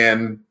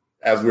 And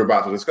as we're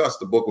about to discuss,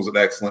 the book was an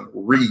excellent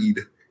read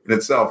in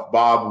itself.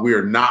 Bob, we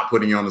are not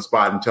putting you on the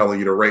spot and telling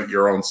you to rate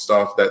your own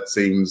stuff. That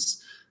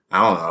seems,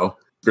 I don't know,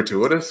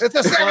 gratuitous. It's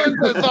a 7,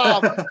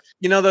 Bob.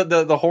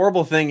 The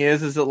horrible thing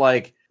is that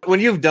like when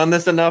you've done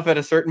this enough at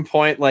a certain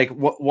point, like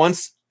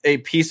once a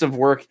piece of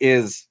work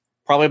is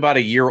probably about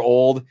a year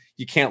old,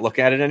 you can't look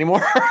at it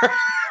anymore.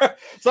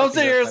 So I'm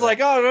sitting here, it's like,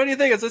 oh, what do you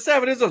think? It's a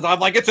 7. I'm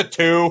like, it's a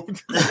 2.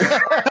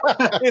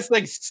 This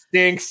thing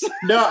stinks.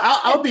 No,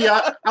 I'll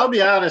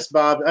be honest,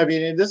 Bob. I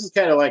mean, this is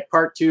kind of like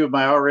part 2 of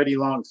my already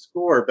long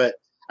score, but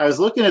I was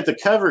looking at the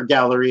cover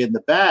gallery in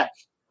the back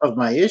of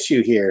my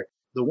issue here.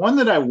 The one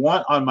that I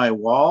want on my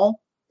wall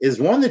is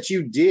one that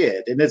you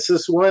did, and it's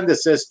this one that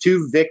says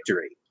 "To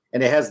Victory,"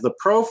 and it has the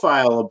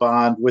profile of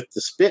Bond with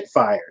the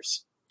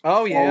Spitfires.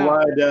 Oh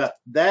yeah,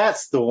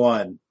 that's the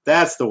one.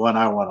 That's the one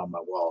I want on my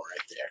wall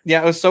right there.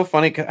 Yeah, it was so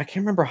funny. I can't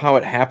remember how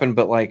it happened,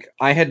 but like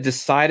I had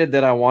decided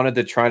that I wanted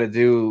to try to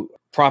do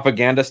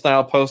propaganda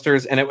style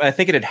posters, and I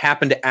think it had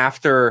happened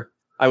after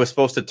I was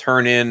supposed to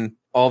turn in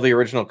all the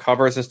original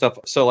covers and stuff.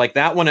 So like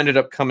that one ended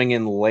up coming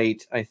in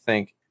late, I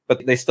think,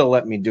 but they still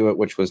let me do it,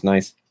 which was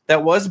nice.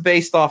 That was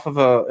based off of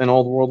an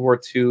old World War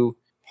II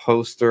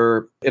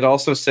poster. It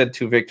also said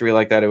 "To Victory"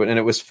 like that, and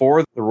it was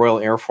for the Royal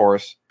Air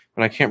Force,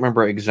 and I can't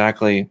remember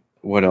exactly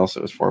what else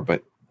it was for,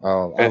 but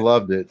I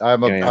loved it.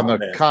 I'm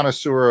a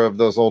connoisseur of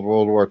those old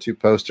World War II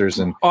posters,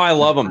 and I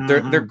love them.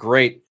 They're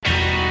great.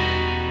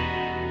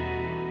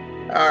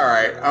 All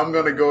right, I'm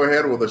going to go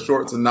ahead with a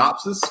short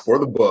synopsis for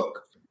the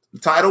book. The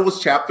title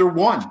was Chapter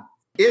 1.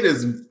 It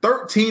is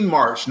 13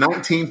 March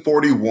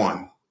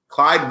 1941,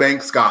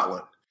 Clydebank,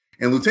 Scotland.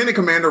 And Lieutenant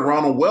Commander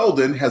Ronald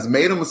Weldon has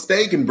made a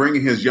mistake in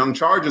bringing his young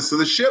charges to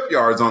the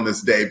shipyards on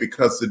this day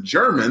because the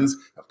Germans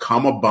have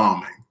come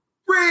a-bombing.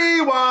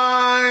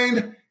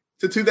 Rewind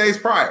to 2 days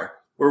prior,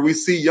 where we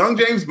see young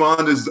James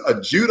Bond as a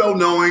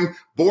judo-knowing,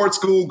 board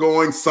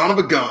school-going son of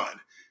a gun.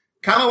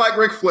 Kind of like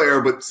Ric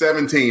Flair, but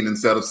 17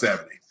 instead of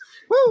 70.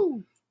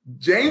 woo!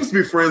 James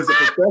befriends a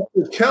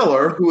Professor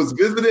Keller who is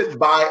visited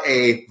by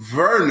a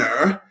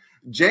Werner.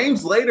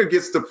 James later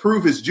gets to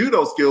prove his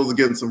judo skills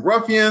against some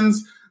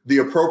ruffians. The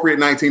appropriate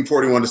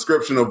 1941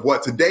 description of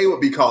what today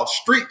would be called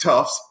street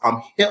toughs.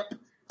 I'm hip.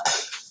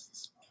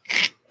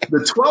 The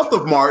 12th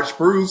of March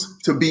proves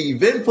to be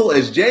eventful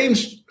as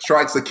James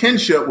strikes a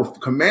kinship with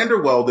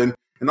Commander Weldon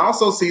and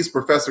also sees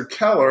Professor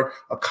Keller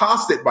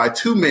accosted by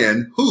two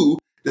men who,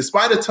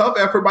 despite a tough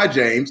effort by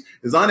James,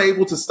 is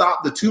unable to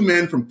stop the two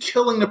men from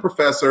killing the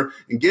professor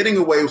and getting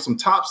away with some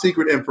top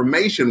secret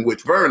information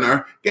which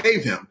Werner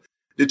gave him.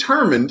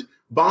 Determined,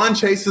 Bond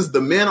chases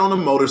the men on a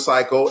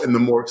motorcycle, and the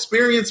more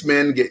experienced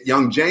men get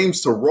young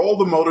James to roll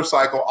the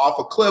motorcycle off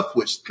a cliff,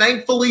 which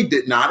thankfully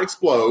did not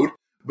explode,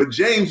 but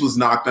James was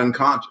knocked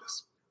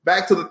unconscious.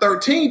 Back to the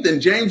 13th,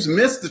 and James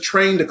missed the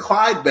train to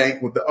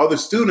Clydebank with the other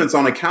students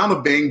on account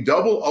of being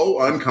 00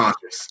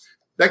 unconscious.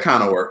 That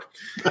kind of worked.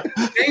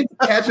 James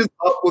catches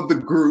up with the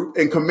group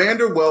and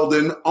Commander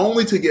Weldon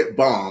only to get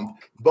bombed.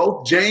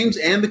 Both James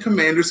and the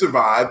commander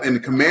survive, and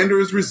the commander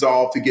is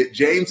resolved to get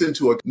James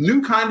into a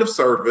new kind of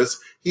service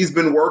he's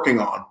been working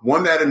on,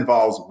 one that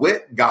involves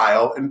wit,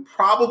 guile, and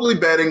probably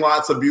betting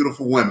lots of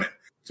beautiful women.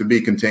 To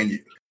be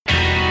continued.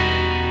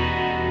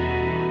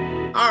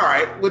 All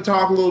right, we'll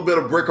talk a little bit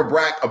of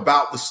bric-a-brac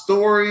about the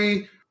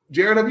story.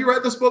 Jared, have you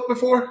read this book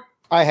before?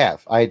 I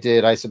have. I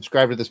did. I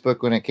subscribed to this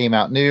book when it came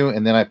out new,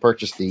 and then I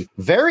purchased the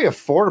very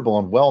affordable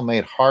and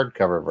well-made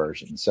hardcover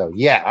version. So,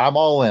 yeah, I'm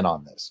all in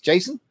on this.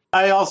 Jason?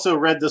 I also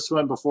read this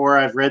one before.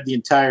 I've read the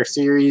entire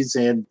series,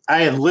 and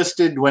I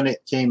enlisted when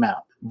it came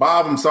out.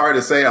 Bob, I'm sorry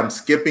to say I'm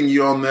skipping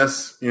you on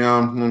this. You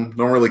know,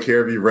 don't really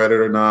care if you read it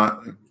or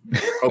not.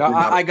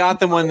 I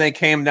got them when they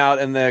came out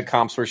and the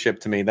comps were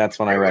shipped to me. That's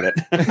when I read it.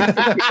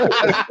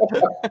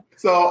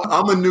 So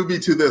I'm a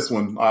newbie to this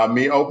one.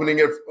 Me opening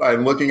it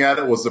and looking at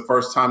it was the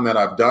first time that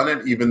I've done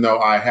it, even though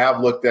I have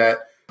looked at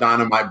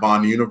Dynamite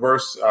Bond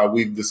Universe.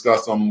 We've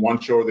discussed on one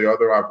show or the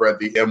other. I've read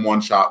the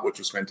M1 shot, which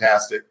was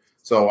fantastic.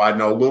 So I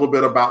know a little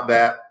bit about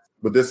that,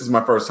 but this is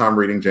my first time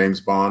reading James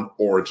Bond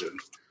Origin.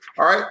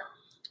 All right.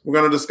 We're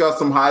going to discuss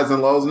some highs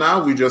and lows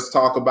now. We just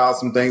talk about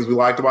some things we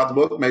liked about the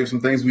book, maybe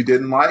some things we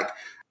didn't like.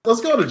 Let's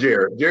go to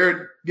Jared.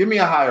 Jared, give me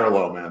a high or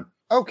low, man.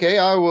 Okay,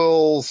 I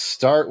will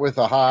start with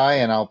a high,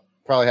 and I'll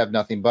probably have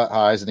nothing but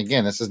highs. And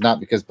again, this is not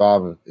because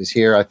Bob is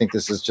here. I think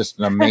this is just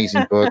an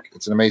amazing book.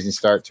 It's an amazing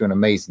start to an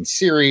amazing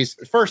series.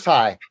 The first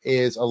high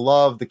is I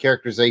love the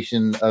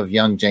characterization of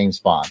young James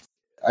Bond.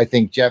 I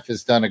think Jeff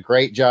has done a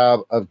great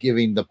job of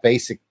giving the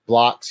basic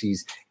blocks.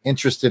 He's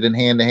interested in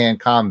hand-to-hand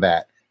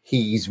combat.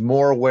 He's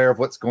more aware of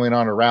what's going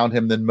on around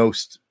him than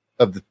most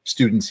of the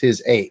students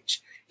his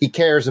age. He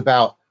cares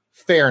about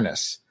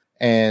fairness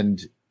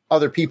and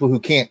other people who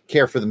can't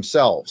care for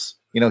themselves.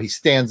 You know, he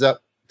stands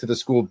up to the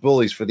school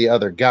bullies for the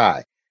other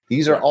guy.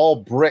 These are all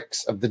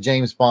bricks of the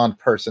James Bond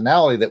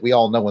personality that we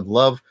all know and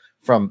love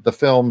from the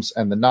films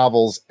and the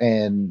novels.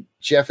 And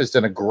Jeff has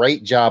done a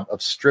great job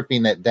of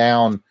stripping that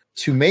down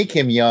to make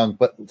him young,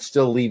 but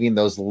still leaving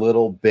those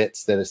little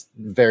bits that is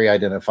very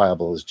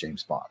identifiable as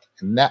James Bond.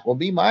 And that will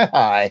be my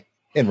high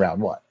in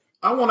round one.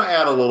 I want to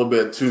add a little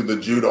bit to the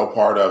judo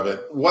part of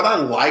it. What I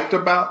liked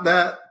about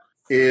that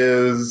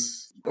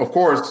is, of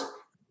course,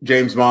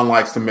 James Bond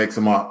likes to mix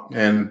them up.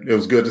 And it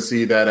was good to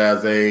see that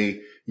as a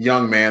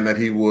young man that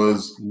he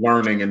was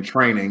learning and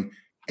training.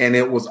 And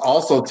it was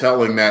also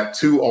telling that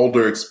two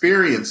older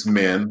experienced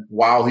men,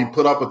 while he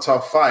put up a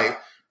tough fight,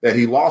 that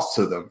he lost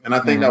to them. And I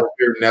think that was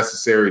very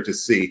necessary to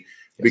see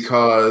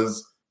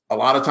because a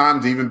lot of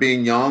times, even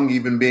being young,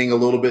 even being a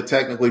little bit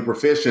technically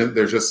proficient,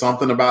 there's just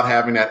something about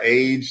having that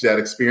age, that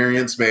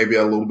experience, maybe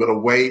a little bit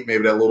of weight,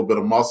 maybe that little bit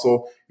of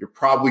muscle. You're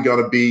probably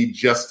going to be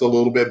just a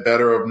little bit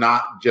better, if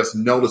not just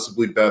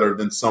noticeably better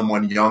than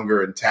someone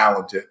younger and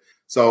talented.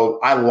 So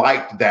I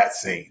liked that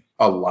scene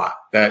a lot.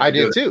 I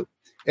did too.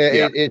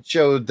 It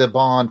showed the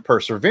Bond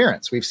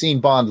perseverance. We've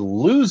seen Bond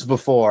lose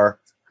before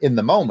in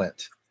the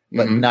moment,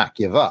 but not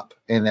give up.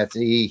 And that's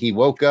he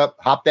woke up,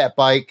 hopped that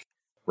bike,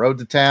 rode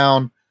to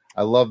town.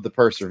 I love the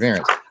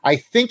perseverance. I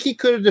think he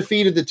could have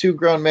defeated the two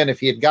grown men if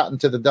he had gotten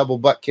to the double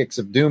butt kicks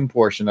of doom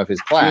portion of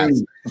his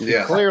class.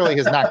 Yeah. Clearly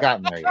has not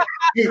gotten there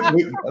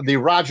yet. The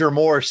Roger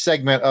Moore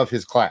segment of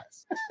his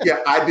class. Yeah,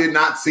 I did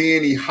not see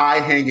any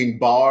high-hanging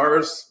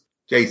bars.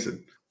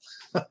 Jason.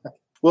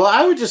 Well,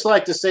 I would just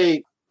like to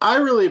say I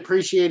really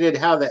appreciated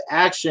how the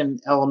action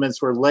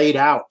elements were laid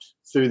out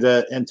through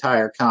the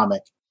entire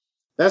comic.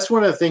 That's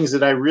one of the things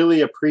that I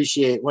really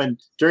appreciate when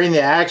during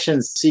the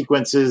action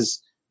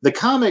sequences, the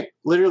comic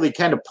literally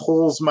kind of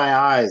pulls my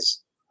eyes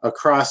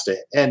across it.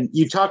 And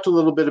you talked a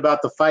little bit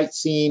about the fight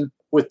scene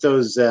with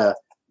those,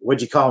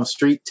 what'd you call them,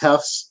 street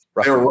toughs?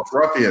 They're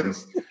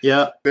ruffians.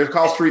 Yeah. They're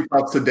called street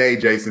toughs today,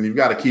 Jason. You've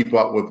got to keep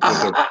up with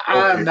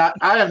I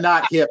am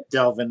not hip,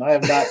 Delvin. I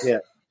am not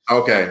hip.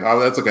 Okay. Oh,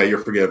 that's okay.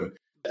 You're forgiven.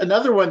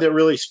 Another one that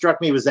really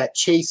struck me was that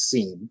chase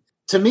scene.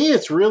 To me,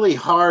 it's really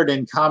hard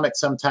in comics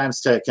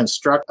sometimes to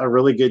construct a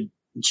really good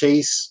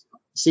chase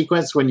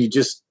sequence when you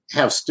just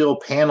have still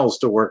panels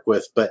to work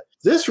with. But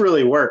this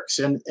really works.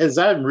 And as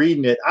I'm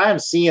reading it, I am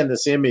seeing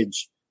this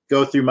image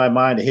go through my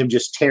mind of him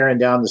just tearing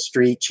down the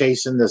street,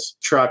 chasing this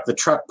truck, the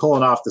truck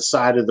pulling off the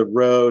side of the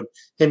road,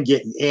 him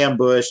getting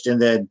ambushed,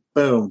 and then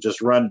boom,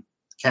 just run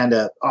kind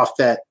of off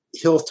that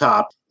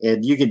hilltop.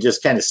 And you can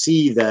just kind of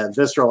see the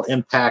visceral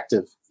impact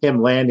of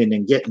him landing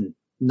and getting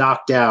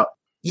knocked out.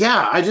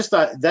 Yeah, I just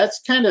thought that's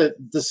kind of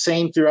the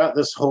same throughout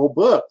this whole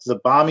book. The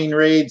bombing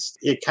raids,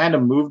 it kind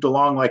of moved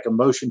along like a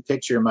motion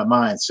picture in my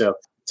mind. So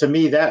to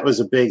me, that was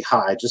a big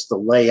high, just the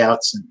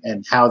layouts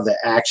and how the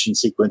action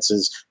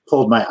sequences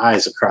pulled my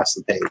eyes across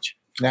the page.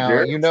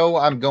 Now, you know,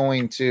 I'm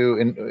going to,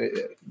 and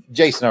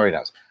Jason already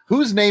knows,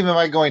 whose name am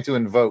I going to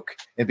invoke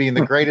in being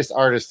the greatest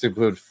artist who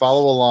would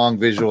follow along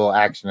visual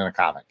action in a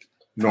comic?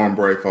 Norm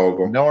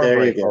Brayfogle. Norm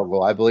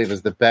Brayfogle, I believe,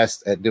 is the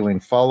best at doing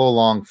follow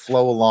along,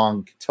 flow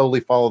along, totally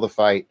follow the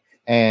fight.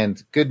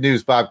 And good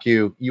news, Bob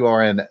Q, you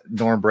are in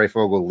Norm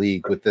Brayfogle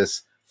league with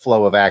this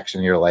flow of action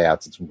in your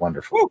layouts. It's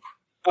wonderful. Woo,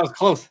 that was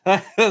close.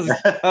 I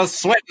was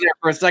sweating there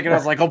for a second. I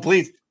was like, oh,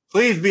 please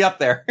be up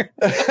there.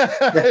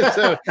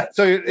 so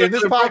in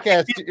this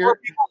podcast, your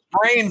people's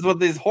brains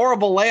with these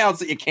horrible layouts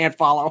that you can't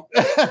follow.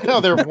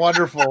 No, they're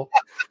wonderful.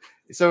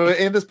 So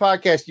in this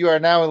podcast, you are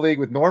now in league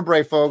with Norm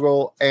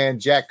Brayfogle and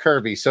Jack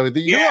Kirby. So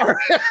you are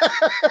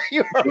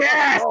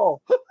yes!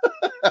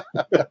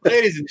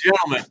 Ladies and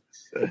gentlemen,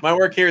 my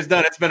work here is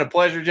done. It's been a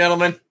pleasure,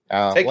 gentlemen.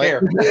 Take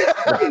care.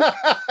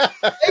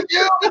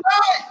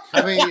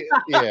 I mean,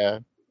 yeah.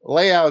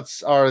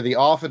 Layouts are the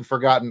often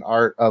forgotten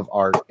art of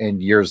art,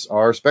 and yours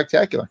are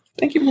spectacular.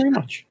 Thank you very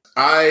much.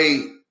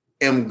 I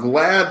am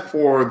glad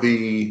for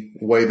the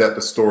way that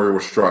the story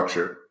was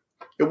structured.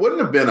 It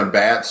wouldn't have been a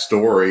bad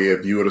story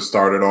if you would have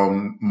started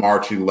on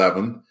March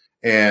 11th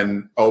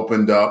and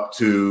opened up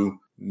to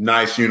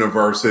nice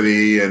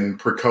university and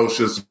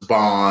precocious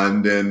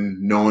Bond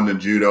and knowing the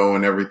judo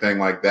and everything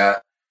like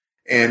that.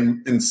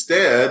 And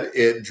instead,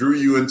 it drew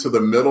you into the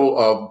middle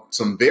of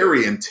some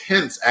very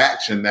intense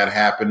action that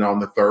happened on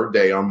the third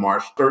day on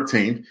March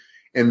 13th.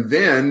 And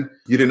then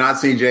you did not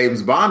see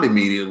James Bond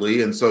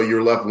immediately. And so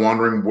you're left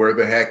wondering, where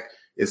the heck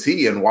is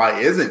he and why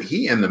isn't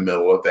he in the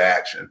middle of the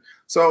action?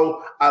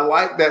 So I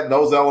like that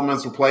those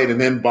elements were played.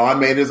 And then Bond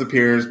made his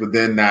appearance, but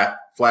then that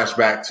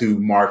flashback to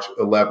March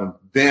 11th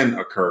then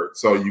occurred.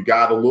 So you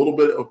got a little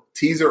bit of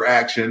teaser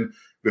action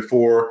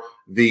before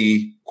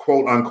the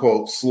quote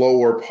unquote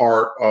slower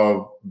part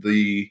of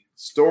the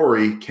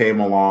story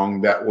came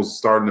along that was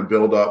starting to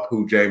build up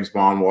who James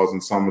Bond was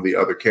and some of the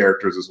other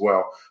characters as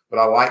well. But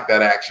I like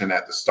that action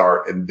at the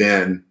start and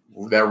then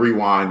that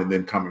rewind and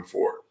then coming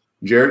forward.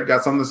 Jared,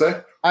 got something to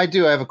say? I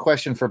do. I have a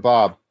question for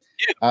Bob.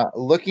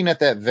 Looking at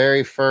that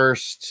very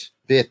first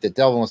bit that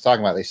Delvin was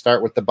talking about, they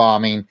start with the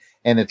bombing,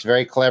 and it's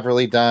very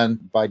cleverly done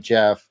by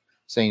Jeff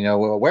saying,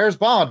 well, where's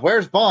Bond?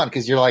 Where's Bond?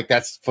 Because you're like,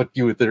 that's what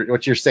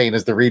you're saying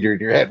as the reader in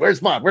your head. Where's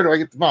Bond? Where do I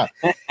get the Bond?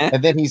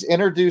 And then he's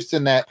introduced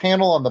in that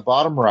panel on the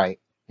bottom right.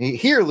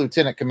 Here,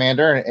 Lieutenant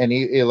Commander, and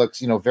he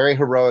looks, very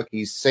heroic.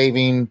 He's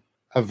saving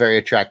a very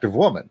attractive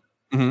woman.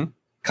 Mm-hmm.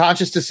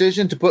 Conscious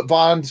decision to put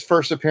Bond's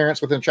first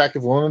appearance with an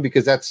attractive woman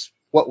because that's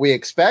what we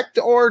expect,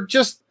 or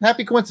just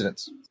happy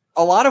coincidence?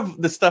 A lot of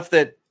the stuff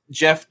that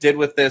Jeff did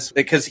with this,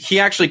 because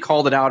he actually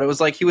called it out. It was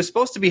like he was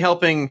supposed to be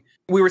helping.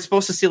 We were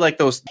supposed to see like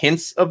those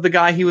hints of the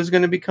guy he was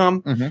going to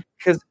become,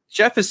 because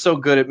Jeff is so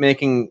good at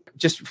making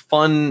just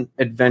fun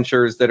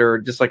adventures that are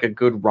just like a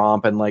good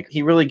romp. And like,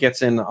 he really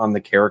gets in on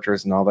the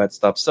characters and all that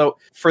stuff. So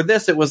for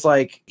this, it was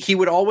like, he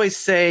would always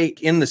say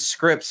in the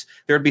scripts,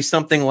 there'd be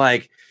something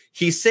like,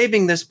 he's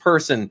saving this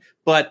person,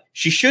 but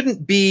she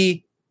shouldn't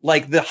be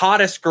like the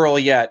hottest girl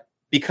yet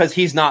because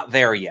he's not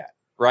there yet.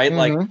 Right.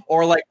 Like,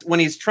 or like when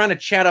he's trying to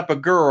chat up a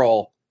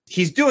girl,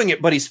 he's doing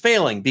it, but he's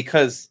failing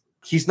because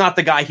he's not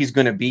the guy he's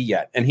going to be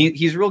yet. And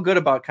he's real good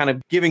about kind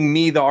of giving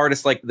me, the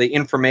artist, like the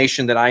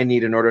information that I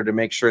need in order to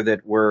make sure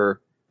that we're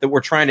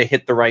trying to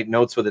hit the right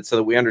notes with it so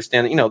that we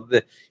understand that,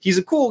 that he's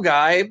a cool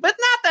guy, but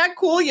not that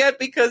cool yet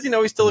because,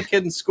 he's still a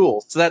kid in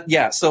school. So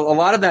so a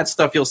lot of that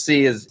stuff you'll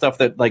see is stuff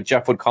that like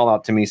Jeff would call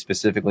out to me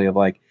specifically of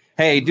like,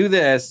 hey, do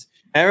this.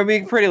 Have her be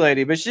a pretty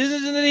lady, but she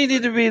doesn't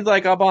need to be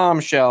like a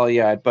bombshell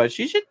yet. But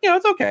she should,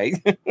 it's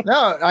okay.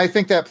 No, I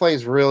think that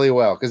plays really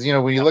well because,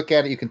 when you look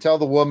at it, you can tell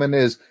the woman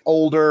is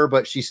older,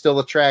 but she's still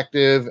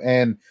attractive.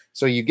 And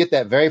so you get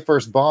that very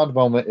first Bond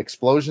moment,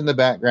 explosion in the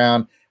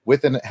background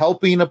with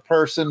helping a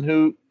person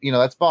who,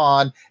 that's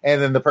Bond.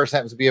 And then the person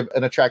happens to be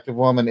an attractive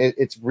woman.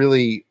 It's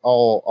really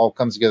all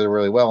comes together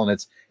really well.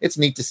 And it's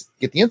neat to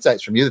get the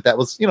insights from you that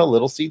was,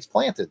 little seeds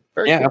planted.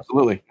 Very cool.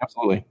 Absolutely.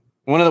 Absolutely.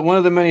 One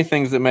of the many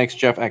things that makes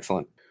Jeff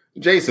excellent.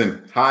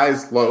 Jason,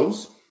 highs,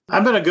 lows?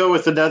 I'm going to go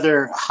with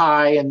another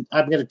high, and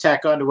I'm going to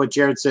tack on to what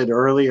Jared said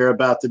earlier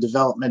about the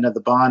development of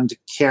the Bond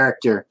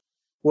character.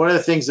 One of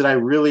the things that I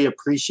really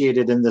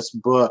appreciated in this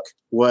book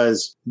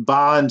was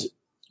Bond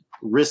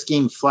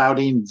risking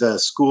flouting the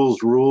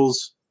school's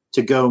rules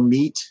to go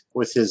meet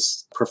with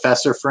his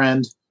professor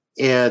friend.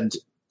 And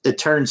it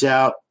turns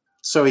out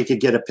so he could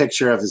get a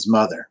picture of his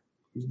mother.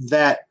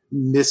 That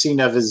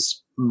missing of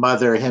his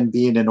mother, him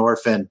being an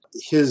orphan,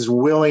 his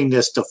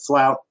willingness to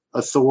flout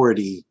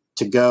authority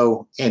to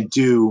go and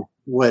do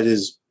what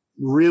is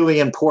really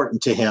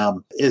important to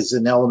him is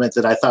an element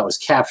that I thought was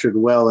captured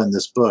well in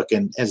this book,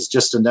 and is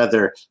just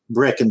another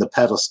brick in the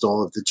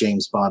pedestal of the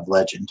James Bond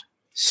legend.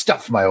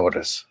 Stuff my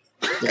orders.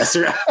 Yes,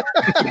 sir.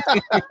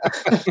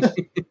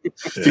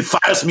 If he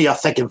fires me, I'll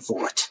thank him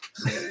for it.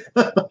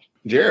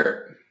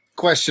 Jared.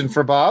 Question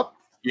for Bob.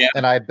 Yeah.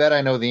 And I bet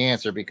I know the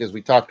answer because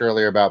we talked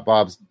earlier about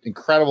Bob's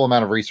incredible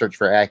amount of research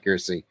for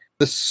accuracy.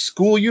 The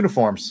school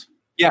uniforms.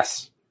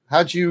 Yes.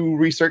 How'd you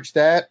research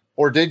that?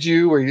 Or did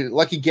you? Were you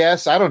lucky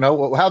guess? I don't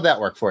know. How'd that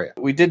work for you?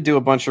 We did do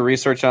a bunch of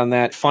research on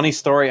that. Funny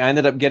story. I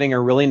ended up getting a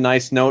really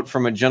nice note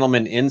from a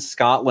gentleman in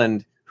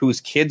Scotland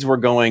whose kids were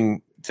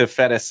going to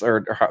Fetis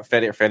or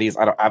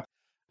Fetis.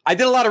 I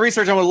did a lot of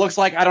research on what it looks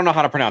like. I don't know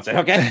how to pronounce it.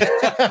 Okay.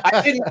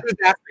 I didn't do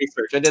that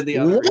research. I did the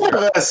other. One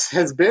of us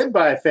has been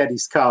by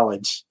Fettes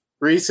College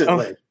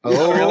recently.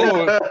 Oh,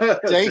 really?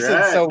 Jason's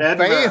right. so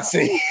Edinburgh.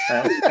 fancy.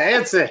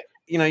 Fancy.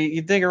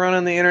 You dig around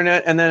on the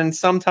internet, and then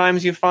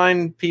sometimes you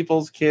find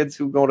people's kids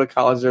who go to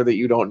college there that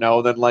you don't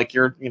know. That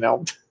you're, I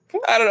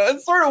don't know.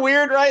 It's sort of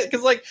weird, right?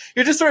 Because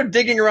you're just sort of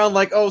digging around,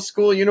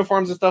 school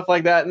uniforms and stuff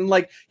like that, and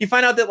you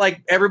find out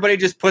that everybody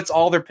just puts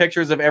all their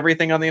pictures of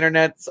everything on the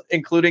internet,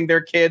 including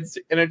their kids,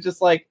 and it's just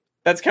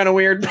that's kind of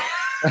weird.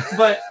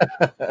 but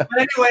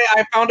anyway,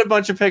 I found a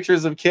bunch of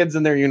pictures of kids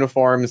in their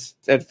uniforms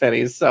at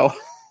Fettes, so.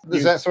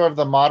 Is that sort of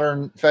the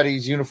modern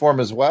Fettes uniform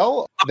as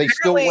well? They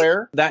still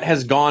wear? That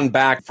has gone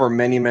back for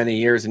many, many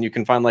years, and you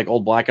can find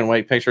old black and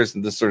white pictures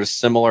and this sort of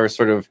similar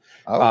sort of,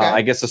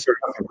 I guess a sort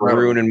of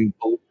maroon and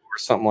blue or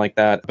something like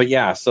that. But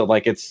yeah, so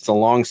it's a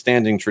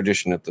long-standing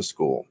tradition at the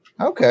school.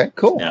 Okay,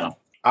 cool. Yeah.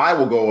 I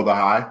will go with a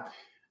high,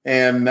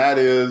 and that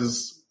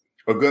is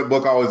a good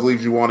book always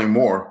leaves you wanting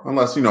more,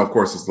 unless, of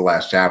course, it's the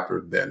last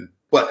chapter then.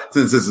 But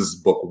since this is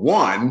book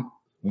one,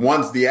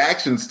 once the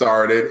action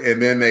started and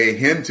then they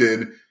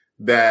hinted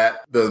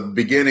that the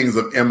beginnings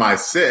of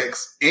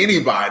MI6,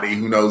 anybody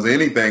who knows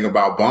anything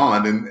about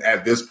Bond, and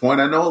at this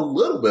point I know a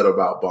little bit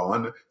about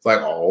Bond, it's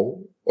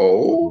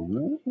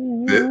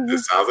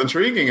this sounds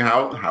intriguing.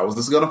 How is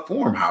this going to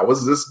form? How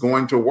is this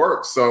going to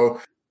work? So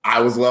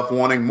I was left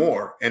wanting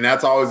more, and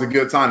that's always a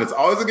good sign. It's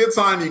always a good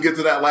sign you get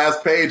to that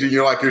last page and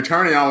you're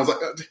turning on. I was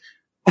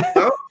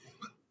oh,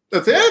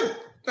 that's it?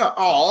 And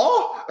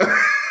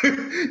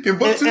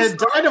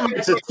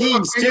Dynamite's a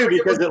tease too,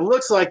 because it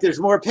looks like there's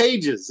more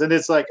pages, and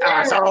it's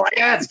it's all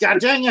ads. God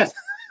dang it!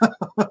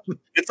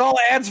 It's all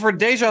ads for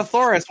Deja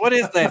Thoris. What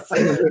is this?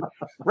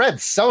 Red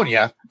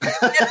Sonja.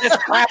 Get this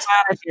crap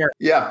out of here.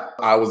 Yeah,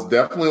 I was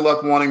definitely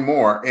left wanting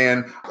more,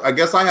 and I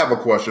guess I have a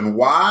question.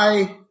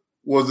 Why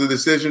was the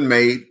decision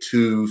made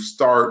to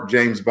start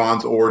James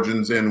Bond's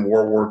origins in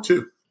World War II?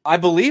 I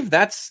believe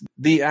that's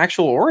the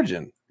actual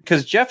origin.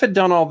 Because Jeff had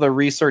done all the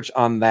research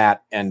on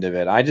that end of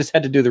it. I just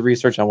had to do the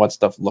research on what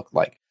stuff looked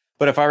like.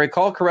 But if I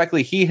recall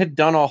correctly, he had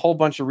done a whole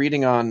bunch of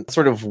reading on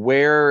sort of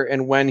where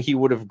and when he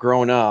would have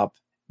grown up.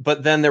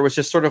 But then there was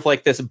just sort of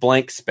this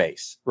blank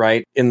space,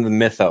 right, in the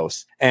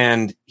mythos.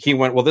 And he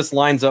went, well, this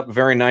lines up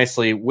very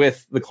nicely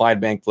with the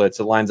Clydebank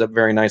Blitz. It lines up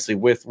very nicely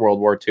with World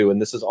War II.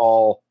 And this is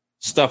all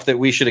stuff that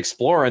we should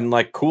explore. And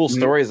cool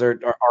stories are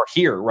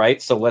here,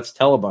 right? So let's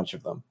tell a bunch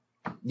of them.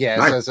 Yes,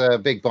 nice. As a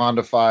big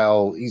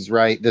Bondophile, he's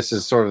right. This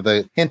is sort of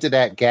the hinted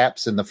at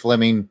gaps in the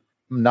Fleming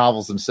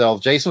novels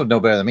themselves. Jason would know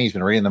better than me. He's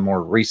been reading them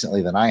more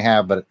recently than I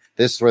have, but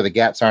this is where the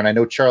gaps are. And I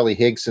know Charlie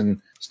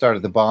Higson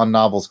started the Bond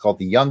novels called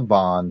The Young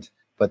Bond,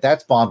 but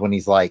that's Bond when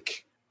he's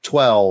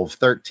 12,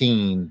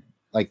 13,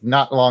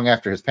 not long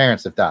after his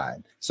parents have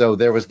died. So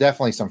there was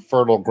definitely some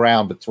fertile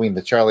ground between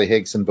the Charlie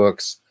Higson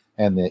books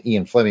and the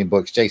Ian Fleming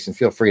books. Jason,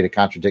 feel free to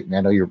contradict me.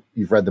 I know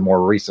you've read them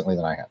more recently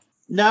than I have.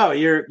 No,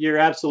 you're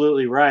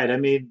absolutely right. I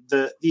mean,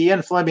 the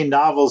Ian Fleming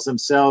novels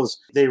themselves,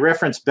 they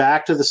reference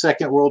back to the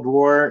Second World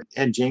War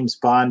and James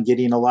Bond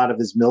getting a lot of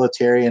his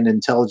military and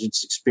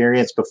intelligence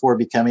experience before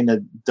becoming a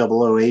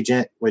 00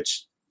 agent,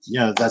 which,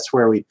 that's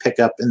where we pick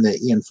up in the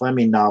Ian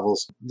Fleming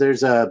novels.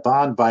 There's a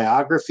Bond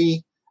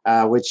biography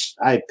which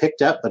I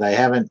picked up, but I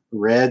haven't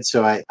read.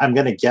 So I'm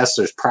going to guess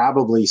there's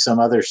probably some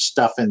other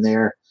stuff in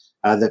there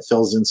that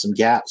fills in some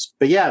gaps.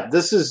 But yeah,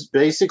 this is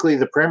basically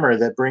the primer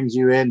that brings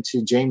you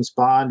into James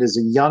Bond as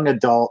a young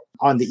adult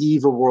on the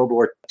eve of World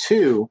War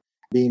II,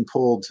 being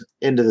pulled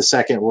into the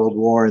Second World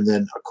War. And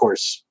then, of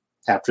course,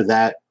 after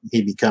that,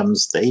 he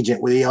becomes the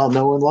agent we all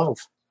know and love.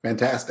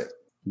 Fantastic.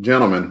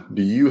 Gentlemen,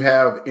 do you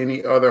have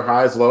any other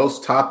highs, lows,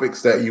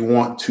 topics that you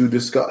want to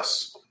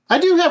discuss? I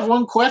do have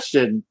one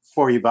question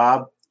for you,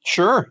 Bob.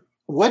 Sure.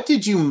 What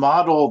did you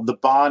model the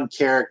Bond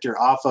character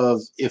off of,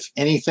 if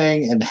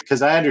anything? And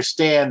because I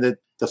understand that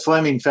the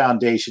Fleming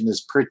Foundation is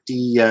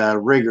pretty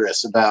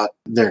rigorous about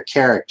their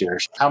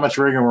characters. How much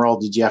rigmarole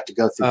did you have to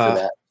go through for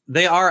that?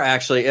 They are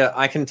actually.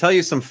 I can tell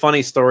you some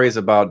funny stories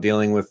about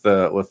dealing with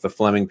the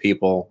Fleming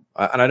people,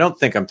 and I don't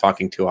think I'm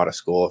talking too out of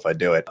school if I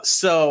do it.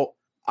 So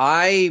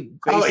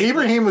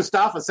Ibrahim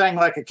Mustafa sang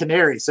like a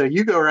canary, so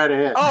you go right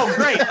ahead. Oh,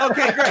 great.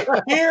 Okay,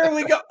 great. Here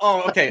we go.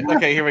 Oh, okay,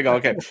 here we go.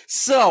 Okay.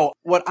 So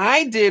what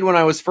I did when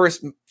I was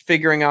first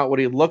figuring out what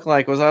he looked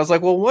like was I was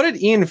like, well, what did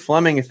Ian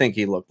Fleming think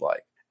he looked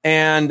like?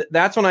 And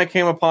that's when I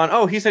came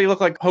upon, he said he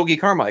looked like Hoagie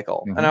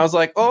Carmichael. Mm-hmm. And I was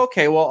like,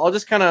 okay, well, I'll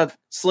just kind of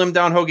slim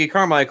down Hoagie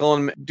Carmichael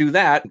and do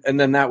that. And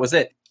then that was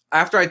it.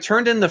 After I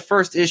turned in the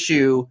first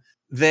issue,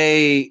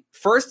 they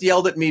first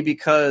yelled at me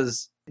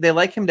because they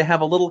like him to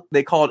have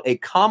they call it a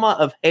comma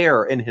of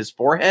hair in his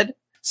forehead.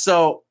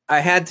 So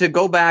I had to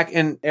go back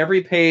in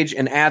every page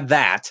and add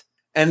that.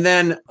 And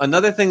then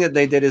another thing that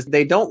they did is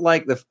they don't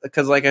like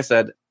because like I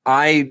said,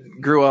 I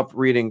grew up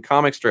reading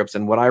comic strips,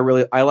 and what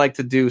I like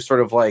to do sort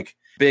of like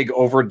big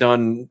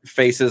overdone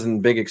faces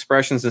and big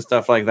expressions and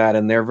stuff like that.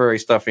 And they're very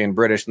stuffy and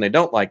British, and they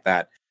don't like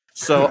that.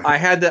 So I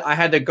had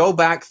to go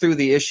back through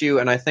the issue,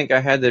 and I think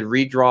I had to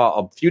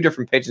redraw a few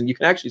different pages. And you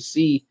can actually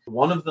see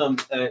one of them.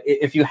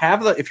 If you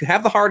have the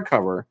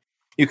hardcover,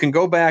 you can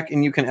go back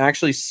and you can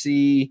actually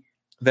see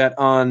that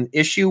on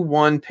issue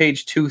 1,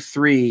 page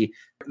 2-3,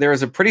 there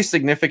is a pretty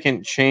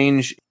significant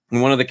change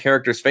in one of the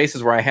characters'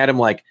 faces where I had him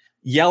like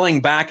yelling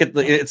back at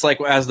it's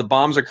like as the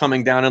bombs are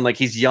coming down and like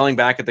he's yelling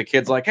back at the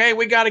kids like, hey,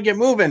 we got to get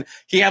moving.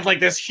 He had like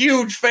this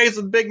huge face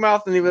with big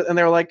mouth, and they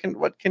were like,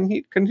 can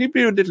he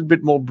be a little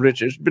bit more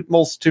British, a bit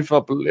more stiff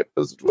upper lip,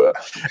 as it were.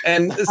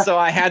 And so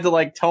I had to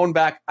like tone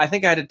back. I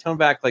think I had to tone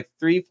back like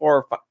 3,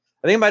 4, 5.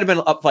 I think it might have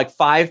been up like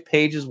 5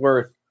 pages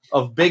worth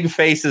of big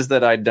faces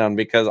that I'd done,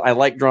 because I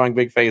like drawing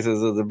big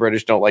faces, and the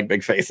British don't like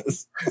big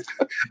faces.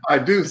 I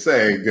do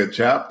say, good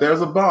chap,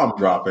 there's a bomb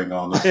dropping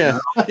on us. Yeah,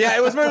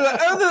 it was very like,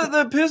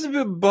 the piss of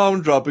a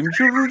bomb dropping.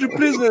 Would you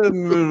please in the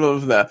middle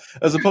of that,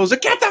 as opposed to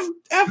get the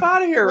F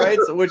out of here, right?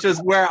 So, which is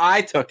where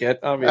I took it,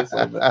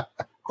 obviously. But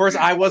of course,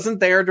 I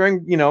wasn't there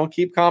during,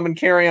 keep calm and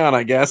carry on,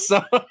 I guess.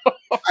 So.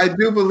 I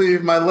do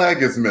believe my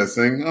leg is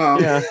missing.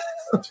 Yeah.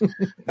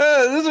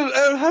 This is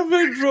how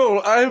very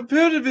droll. I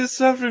appear to be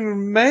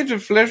suffering major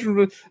flesh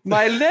wound.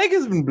 My leg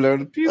has been blown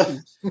to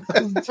pieces.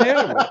 It's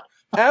terrible.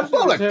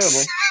 Absolutely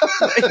terrible.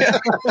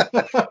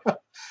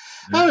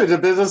 It's a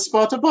bit of a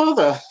spot of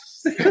bother.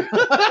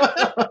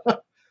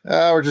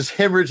 We're just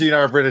hemorrhaging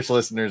our British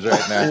listeners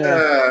right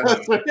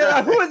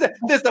now. Who is it?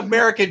 This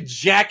American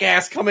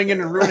jackass coming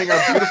in and ruining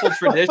our beautiful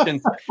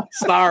traditions.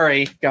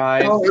 Sorry,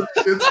 guys.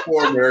 It's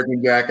 4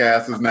 American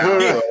jackasses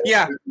now.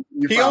 Yeah.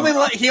 He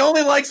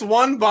only likes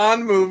one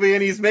Bond movie,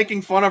 and he's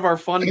making fun of our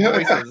fun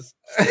voices.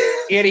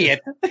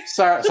 Idiot.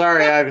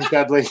 Sorry, Ivan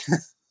Dudley.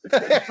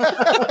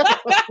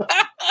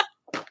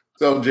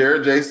 So,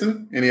 Jared,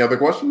 Jason, any other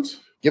questions?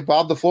 Give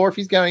Bob the floor if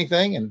he's got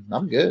anything, and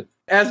I'm good.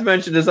 As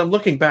mentioned, as I'm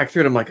looking back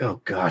through it, I'm like, oh,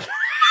 God.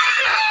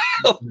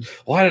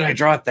 Why did I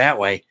draw it that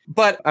way?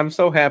 But I'm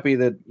so happy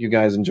that you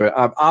guys enjoy it.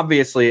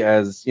 Obviously,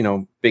 as,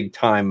 big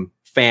time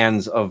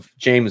fans of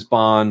James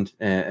Bond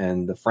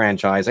and the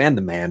franchise and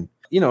the man,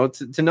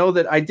 to know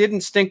that I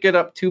didn't stink it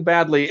up too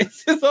badly.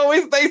 It's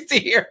always nice to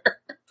hear.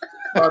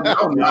 No,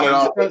 not at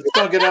all.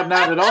 Stunk it up,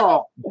 not at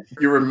all.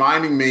 You're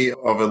reminding me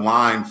of a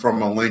line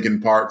from a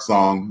Linkin Park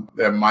song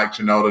that Mike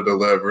Shinoda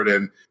delivered,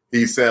 and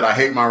he said, "I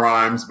hate my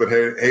rhymes, but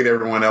hate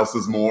everyone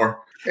else's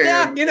more." And,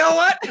 yeah, you know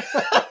what?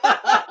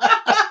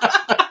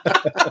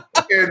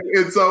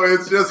 and so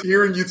it's just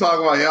hearing you talk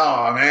about,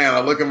 oh man, I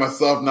look at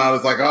myself now,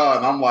 it's like,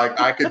 and I'm like,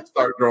 I could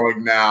start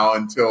drawing now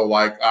until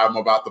like I'm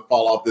about to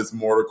fall off this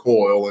mortar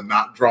coil and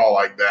not draw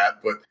like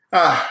that. But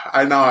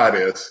I know how it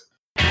is.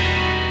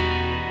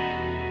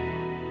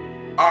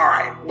 All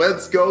right,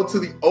 let's go to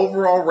the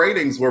overall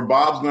ratings, where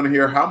Bob's going to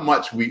hear how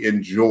much we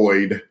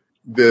enjoyed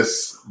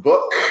this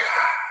book.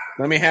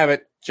 Let me have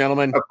it,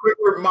 gentlemen. A quick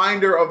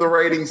reminder of the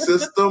rating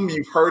system.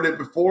 You've heard it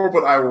before,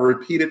 but I will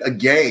repeat it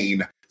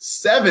again.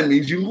 7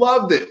 means you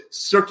loved it.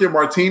 Circular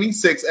Martini,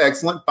 6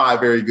 excellent, 5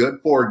 very good,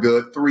 4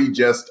 good, 3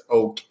 just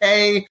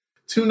okay,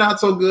 2 not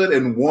so good,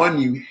 and 1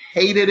 you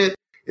hated it.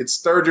 It's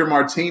Sturgeon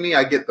Martini.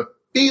 I get the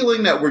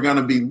feeling that we're going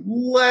to be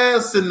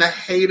less in the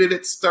hated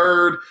it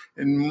stirred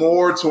and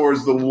more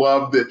towards the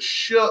love that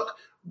shook.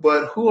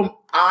 But who am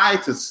I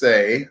to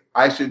say?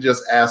 I should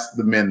just ask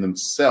the men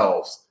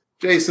themselves.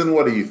 Jason,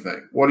 what do you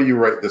think? What do you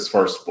rate this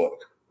first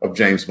book of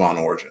James Bond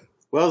Origin?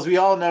 Well, as we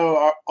all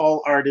know,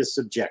 all art is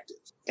subjective.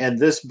 And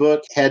this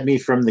book had me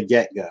from the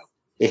get-go.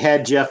 It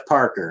had Jeff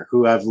Parker,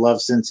 who I've loved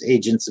since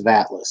Agents of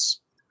Atlas.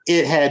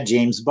 It had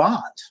James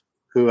Bond,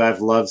 who I've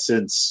loved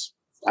since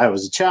I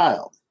was a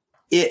child.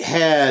 It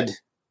had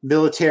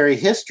military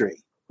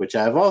history, which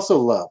I've also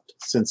loved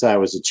since I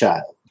was a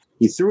child.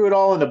 He threw it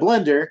all in a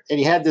blender, and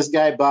he had this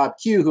guy, Bob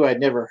Q, who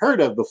I'd never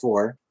heard of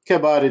before,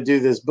 come out and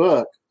do this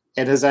book.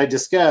 And as I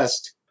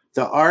discussed,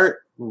 the art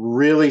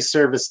really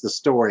serviced the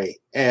story.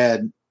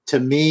 And to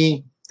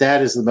me,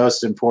 that is the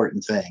most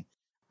important thing.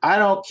 I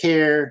don't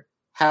care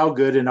how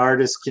good an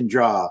artist can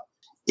draw.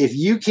 If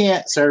you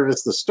can't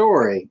service the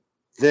story,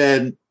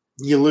 then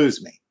you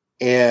lose me.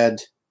 And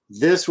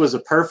this was a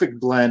perfect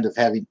blend of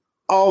having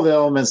all the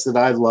elements that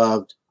I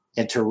loved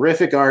and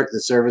terrific art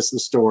that serviced the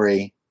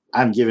story.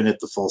 I'm giving it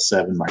the full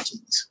 7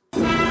 martinis.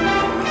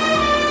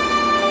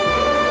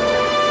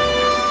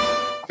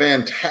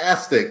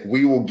 Fantastic.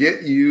 We will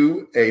get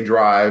you a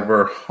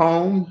driver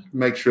home.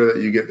 Make sure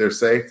that you get there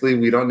safely.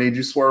 We don't need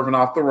you swerving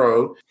off the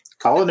road.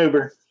 Call an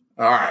Uber.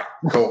 All right,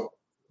 cool.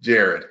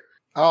 Jared.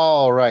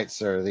 All right,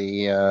 sir.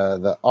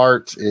 The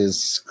art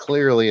is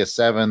clearly a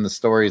 7. The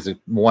story is a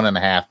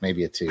 1.5,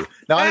 maybe a 2.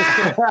 No, I'm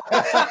just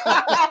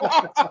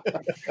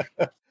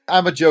kidding.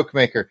 I'm a joke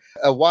maker.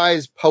 A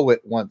wise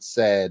poet once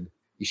said,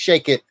 "You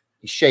shake it,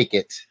 you shake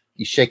it,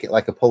 you shake it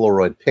like a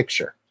Polaroid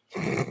picture."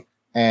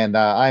 And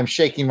I'm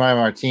shaking my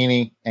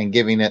martini and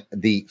giving it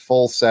the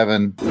full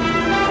 7.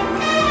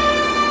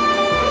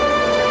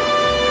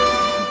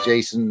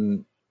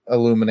 Jason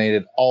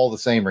illuminated all the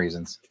same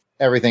reasons.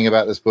 Everything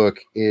about this book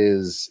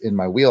is in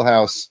my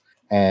wheelhouse,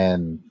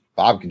 and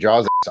Bob can draw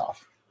his ass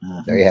off.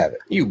 There you have it.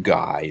 You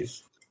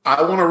guys.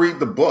 I want to read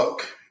the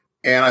book,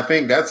 and I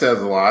think that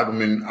says a lot. I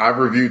mean, I've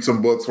reviewed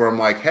some books where I'm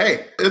like,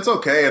 hey, it's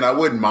okay, and I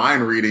wouldn't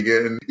mind reading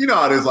it. And you know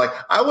how it is, like,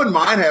 I wouldn't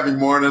mind having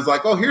more, and it's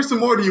like, oh, here's some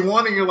more. Do you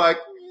want it? And you're like,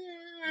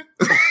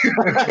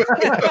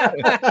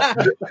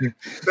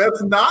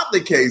 that's not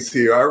the case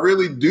here. I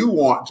really do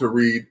want to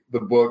read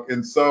the book.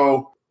 And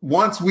so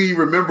once we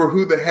remember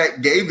who the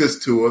heck gave this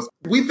to us,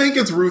 we think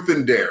it's Ruth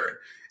and Darren.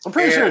 I'm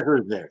pretty sure it's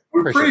Ruth and Darren.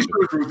 We're pretty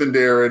sure it's Ruth and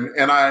Darren.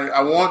 And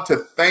I want to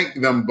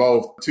thank them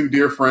both, 2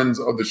 dear friends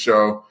of the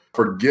show,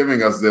 for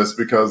giving us this,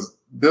 because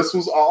this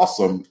was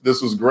awesome.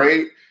 This was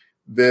great.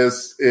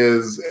 This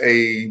is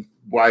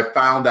what I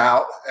found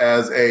out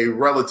as a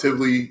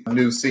relatively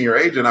new senior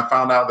agent. I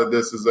found out that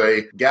this is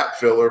a gap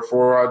filler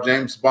for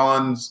James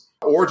Bond's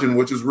origin,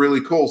 which is really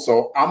cool.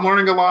 So I'm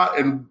learning a lot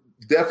and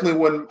definitely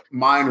wouldn't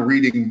mind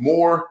reading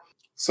more.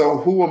 So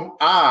who am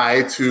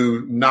I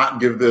to not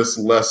give this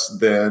less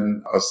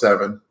than a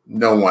 7?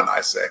 No one,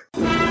 I say.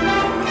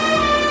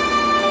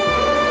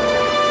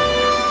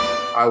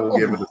 I will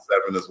give it a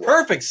 7 as well.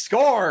 Perfect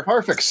score.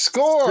 Perfect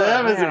score.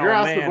 7's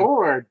across the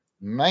board.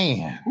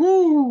 Man.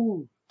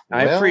 Woo.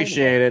 I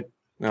appreciate it.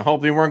 I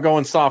hope you weren't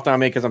going soft on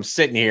me because I'm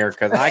sitting here,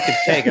 because I could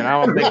take it.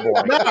 I'm a big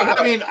boy. No,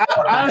 I mean,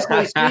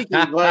 honestly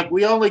speaking, like,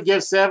 we only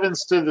give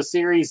 7s to the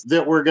series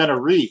that we're going to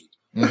read.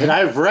 Mm-hmm. And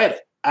I've read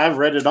it. I've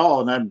read it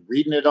all, and I'm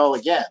reading it all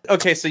again.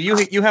 Okay, so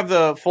you have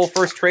the full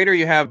first trade, or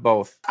you have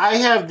both? I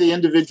have the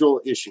individual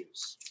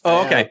issues.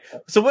 Oh, okay.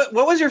 So what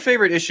was your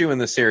favorite issue in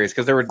the series?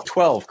 Because there were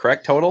 12,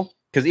 correct, total?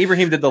 Because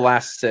Ibrahim did the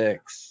last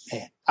 6.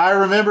 I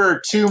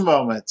remember 2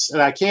 moments,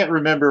 and I can't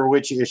remember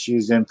which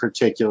issues in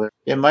particular.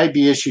 It might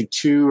be issue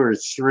 2 or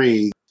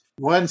 3.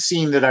 One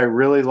scene that I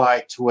really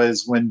liked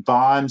was when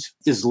Bond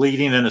is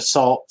leading an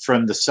assault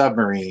from the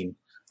submarine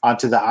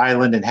onto the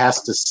island and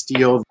has to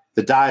steal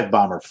the dive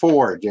bomber.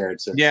 4,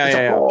 Jared said.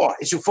 Yeah. 4.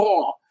 Issue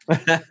 4.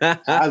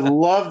 I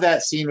love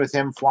that scene with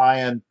him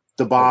flying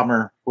the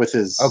bomber with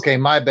his... Okay,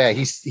 my bad.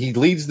 He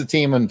leads the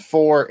team in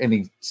 4, and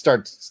he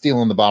starts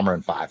stealing the bomber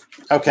in 5.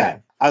 Okay.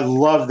 I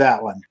love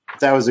that one.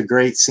 That was a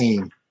great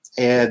scene.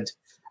 And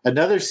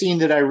another scene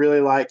that I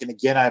really like, and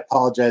again, I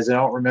apologize, I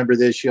don't remember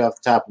the issue off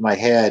the top of my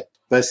head,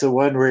 but it's the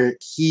one where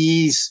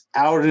he's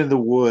out in the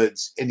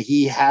woods and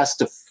he has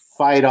to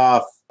fight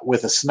off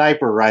with a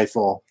sniper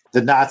rifle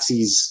the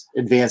Nazis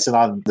advancing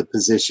on the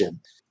position.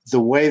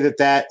 The way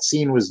that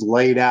scene was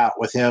laid out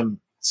with him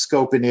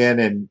scoping in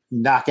and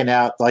knocking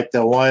out, like,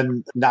 the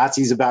one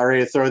Nazi's about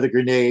ready to throw the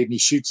grenade, and he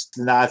shoots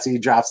the Nazi,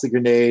 drops the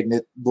grenade, and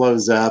it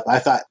blows up. I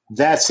thought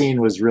that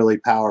scene was really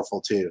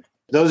powerful too.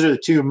 Those are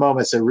the 2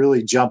 moments that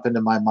really jump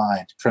into my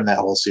mind from that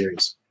whole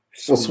series.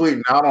 Well, sweet.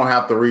 Now I don't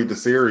have to read the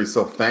series,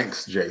 so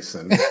thanks,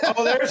 Jason.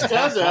 Oh, there's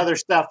tons of other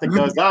stuff that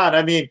goes on.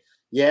 I mean,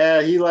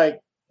 yeah, he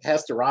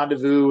has to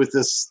rendezvous with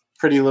this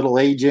pretty little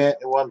agent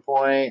at one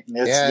point.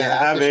 And six,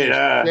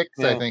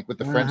 I think, with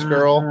the French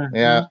girl.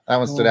 Yeah, that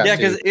one stood out. Yeah,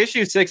 because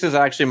issue 6 is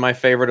actually my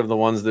favorite of the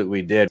ones that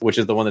we did, which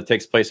is the one that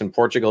takes place in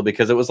Portugal,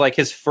 because it was like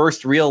his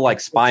first real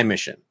spy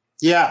mission.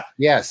 Yeah.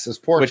 Yes, it's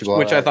Portugal.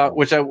 Which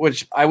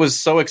I was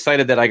so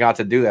excited that I got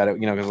to do that.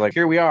 Because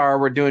here we are,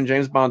 we're doing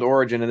James Bond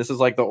origin, and this is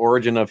like the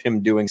origin of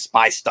him doing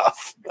spy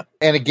stuff.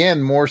 And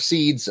again, more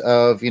seeds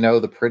of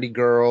the pretty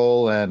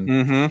girl,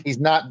 and he's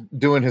not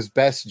doing his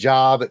best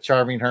job at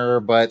charming her,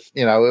 but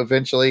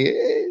eventually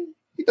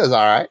he does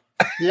all right.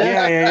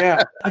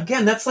 Yeah.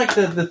 Again, that's like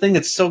the thing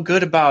that's so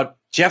good about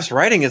Jeff's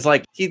writing is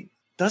like, he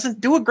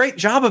doesn't do a great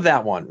job of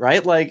that one,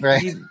 right? Like,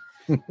 Right.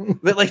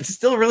 but like, it's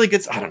still really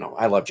good. I don't know.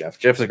 I love Jeff.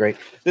 Jeff's a great.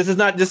 This is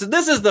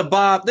the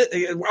Bob.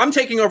 I'm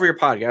taking over your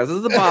podcast. This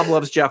is the Bob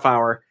Loves Jeff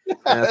Hour.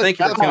 Thank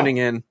you for tuning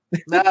in.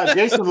 No,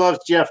 Jason loves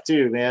Jeff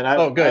too, man.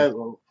 Good.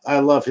 I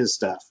love his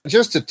stuff.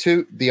 Just to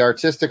toot the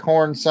artistic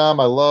horn some,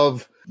 I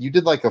love you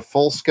did like a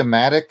full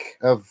schematic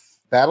of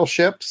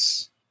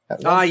battleships.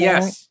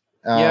 Yes.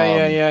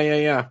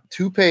 Yeah.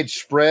 2-page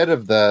spread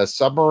of the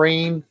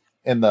submarine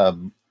in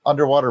the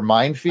underwater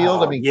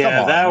minefield. Oh, I mean, yeah,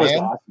 come on, that was man.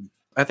 awesome.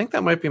 I think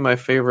that might be my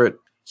favorite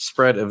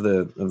spread of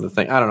the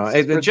thing. I don't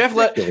know.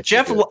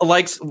 Jeff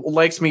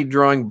likes me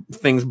drawing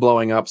things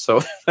blowing up,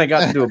 so I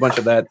got to do a bunch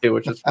of that too,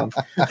 which is fun.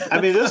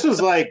 I mean, this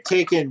was like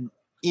taking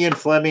Ian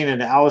Fleming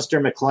and Alistair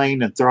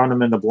MacLean and throwing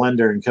them in the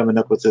blender and coming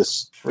up with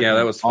this. Yeah,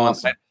 that was fun.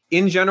 Awesome.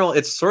 In general,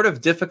 it's sort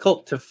of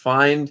difficult to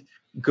find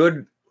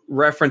good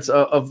reference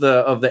of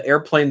the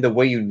airplane the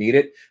way you need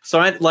it. So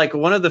I like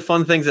one of the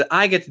fun things that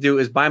I get to do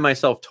is buy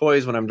myself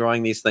toys when I'm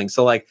drawing these things.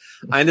 So like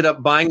I ended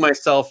up buying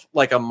myself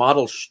like a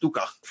model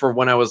Stuka for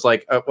when I was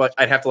like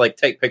I'd have to like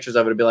take pictures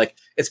of it and be like,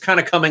 it's kind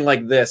of coming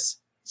like this,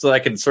 so that I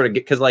can sort of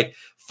get, because like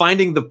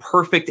finding the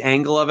perfect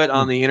angle of it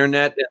on the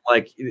internet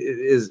like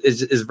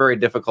is very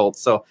difficult.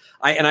 So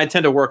I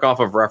tend to work off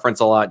of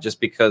reference a lot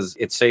just because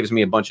it saves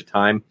me a bunch of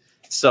time.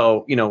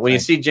 So, you know, when you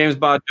see James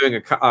Bond doing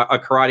a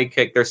karate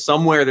kick, there's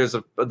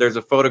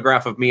a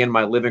photograph of me in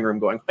my living room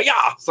going,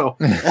 yeah. So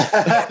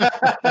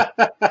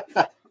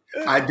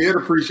I did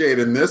appreciate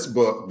in this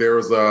book, there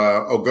was a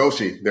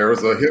Ogoshi. There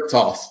was a hip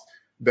toss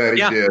that he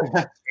did.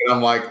 And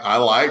I'm like, I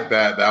like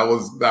that. That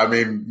was, I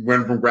mean,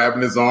 went from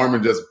grabbing his arm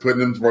and just putting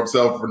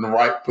himself in the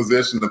right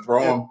position to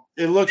throw him.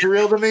 It looked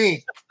real to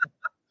me.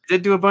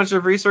 Did do a bunch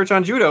of research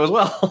on judo as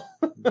well.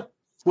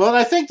 Well, and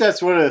I think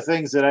that's one of the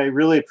things that I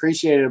really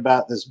appreciated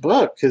about this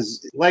book,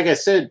 because like I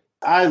said,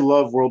 I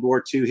love World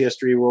War II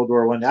history, World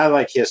War I. I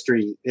like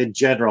history in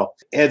general.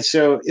 And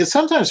so it's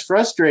sometimes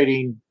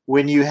frustrating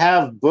when you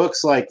have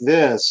books like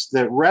this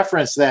that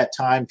reference that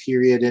time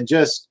period and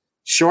just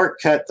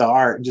shortcut the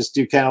art and just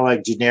do kind of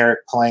like generic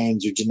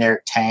planes or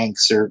generic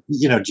tanks or,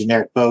 you know,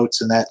 generic boats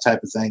and that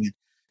type of thing.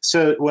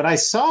 So when I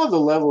saw the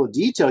level of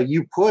detail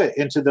you put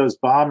into those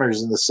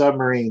bombers and the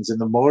submarines and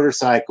the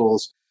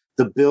motorcycles,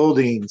 the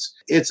buildings,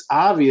 it's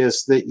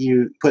obvious that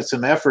you put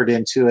some effort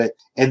into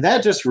it. And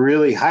that just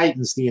really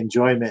heightens the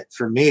enjoyment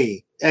for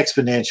me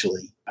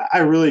exponentially. I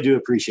really do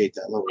appreciate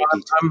that level of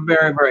detail. I'm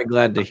very, very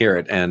glad to hear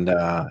it. And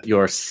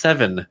your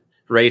 7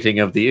 rating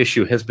of the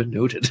issue has been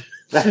noted.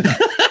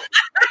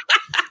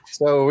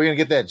 So are we going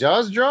to get that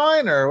Jaws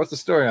drawing, or what's the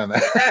story on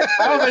that?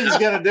 I don't think he's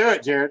going to do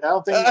it, Jared. I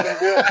don't think he's going to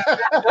do it.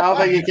 I don't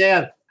think he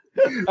can.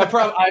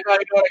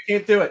 I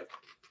can't do it.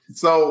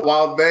 So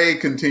while they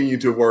continue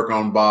to work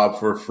on Bob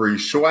for free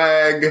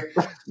swag,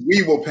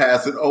 we will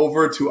pass it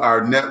over to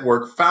our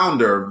network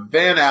founder,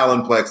 Van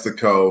Allen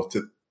Plexico,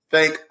 to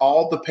thank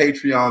all the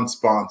Patreon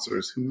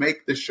sponsors who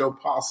make this show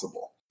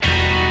possible.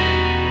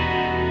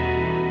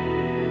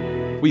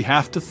 We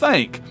have to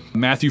thank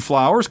Matthew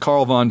Flowers,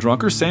 Carl Von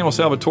Drunker, Samuel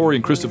Salvatore,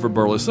 and Christopher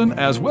Burleson,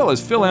 as well as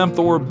Phil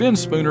Amthor, Ben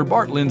Spooner,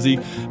 Bart Lindsay,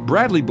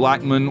 Bradley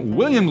Blackman,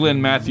 William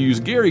Glenn Matthews,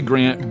 Gary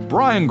Grant,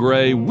 Brian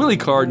Gray, Willie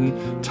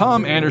Carden,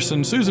 Tom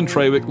Anderson, Susan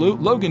Trawick,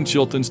 Logan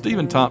Chilton,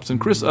 Stephen Thompson,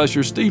 Chris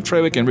Usher, Steve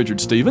Trawick, and Richard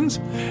Stevens.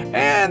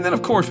 And then,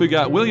 of course, we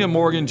got William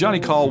Morgan,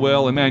 Johnny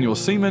Caldwell, Emmanuel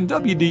Seaman,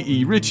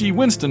 W.D.E. Ritchie,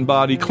 Winston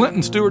Body,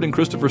 Clinton Stewart, and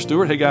Christopher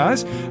Stewart. Hey,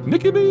 guys.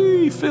 Mickey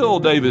B., Phil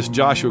Davis,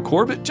 Joshua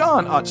Corbett,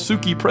 John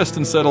Otsuki,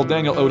 Preston Settle,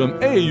 Daniel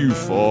Odom, A.U.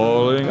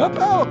 Falling Up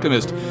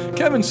Alchemist,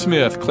 Kevin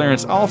Smith,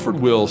 Clarence Alford,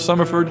 Will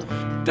Summerford,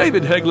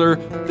 David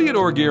Hegler,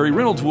 Theodore Gary,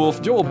 Reynolds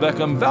Wolfe, Joel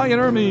Beckham,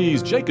 Valiant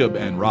Hermes, Jacob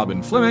and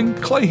Robin Fleming,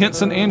 Clay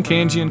Henson, Ann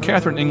Kanjian,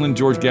 Catherine England,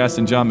 George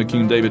Gaston, John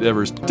McCune, David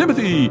Evers,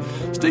 Timothy,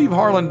 Steve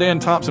Harlan, Dan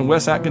Thompson,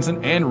 Wes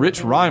Atkinson, and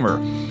Rich Reimer.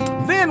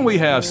 Then we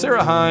have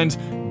Sarah Hines,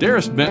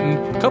 Darius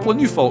Benton, a couple of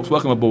new folks,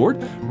 welcome aboard.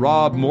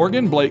 Rob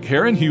Morgan, Blake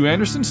Herron, Hugh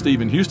Anderson,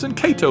 Stephen Houston,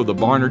 Cato the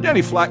Barner,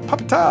 Danny Flack,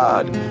 Papa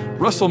Todd,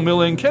 Russell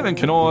Milling, Kevin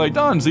Kenoy,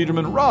 Don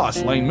Zederman,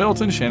 Ross, Lane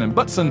Middleton, Shannon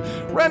Butson,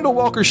 Randall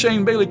Walker,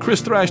 Shane Bailey,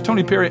 Chris Thrash,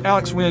 Tony Perry,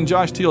 Alex Wynn,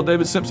 Josh Teal,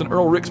 David Simpson,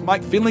 Earl Ricks,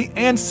 Mike Finley,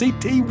 and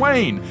C.T.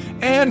 Wayne.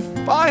 And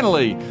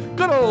finally,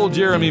 good old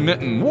Jeremy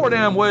Minton,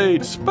 Wardam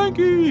Wade,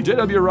 Spanky,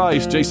 J.W.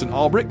 Rice, Jason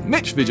Albrick,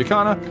 Nick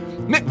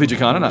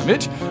Vigicana, not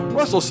Mitch,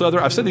 Russell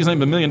Souther, I've said these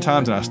names a million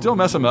times and I still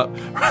mess them up,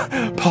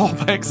 Paul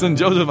Bankson,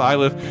 Joseph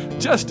Iliff,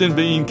 Justin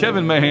Bean,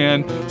 Kevin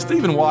Mahan,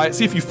 Stephen White.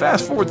 See, if you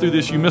fast forward through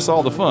this, you miss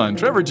all the fun.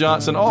 Trevor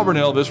Johnson, Auburn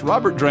Elvis,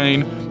 Robert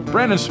Drain,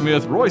 Brandon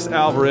Smith, Royce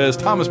Alvarez,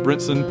 Thomas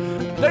Brinson,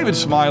 David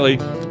Smiley,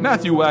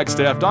 Matthew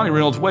Wagstaff, Donnie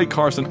Reynolds, Wade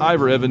Carson,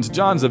 Ivor Evans,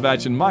 John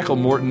Zavachin, Michael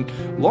Morton,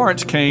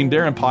 Lawrence Kane,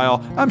 Darren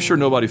Pyle. I'm sure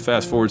nobody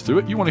fast forwards through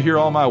it. You want to hear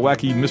all my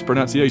wacky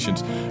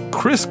mispronunciations.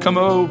 Chris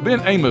Camo,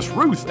 Ben Amos,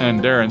 Ruth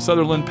and Darren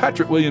Sutherland,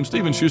 Patrick Williams,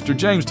 Stephen Schuster,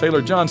 James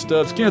Taylor, John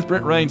Stubbs, Kenneth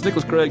Brent Raines,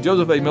 Nicholas Craig,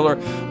 Joseph A. Miller,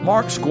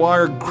 Mark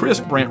Squire, Chris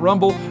Brant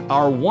Rumble,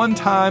 our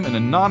one-time and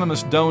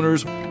anonymous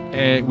donors,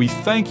 And we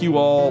thank you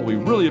all. We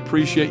really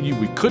appreciate you.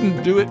 We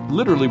couldn't do it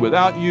literally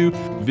without you.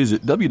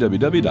 Visit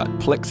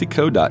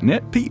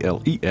www.plexico.net,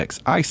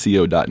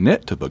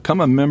 plexico.net, to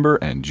become a member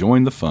and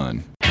join the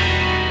fun.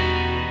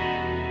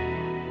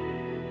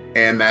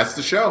 And that's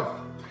the show.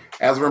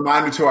 As a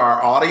reminder to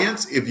our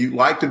audience, if you'd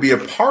like to be a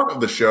part of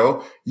the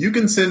show, you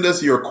can send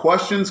us your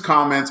questions,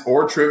 comments,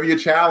 or trivia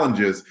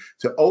challenges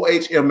to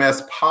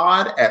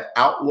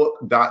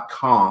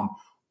ohmspod@outlook.com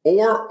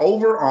or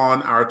over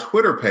on our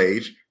Twitter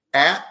page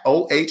at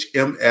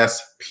ohmspod.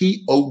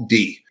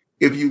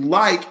 If you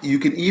like, you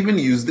can even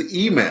use the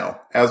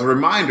email. As a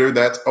reminder,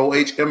 that's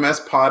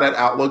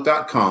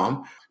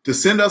ohmspod@outlook.com to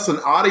send us an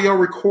audio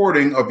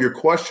recording of your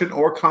question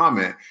or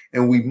comment,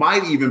 and we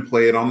might even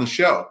play it on the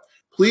show.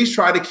 Please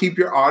try to keep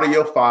your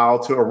audio file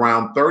to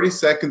around 30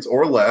 seconds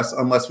or less,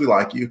 unless we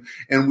like you,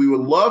 and we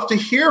would love to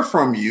hear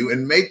from you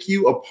and make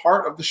you a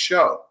part of the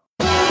show.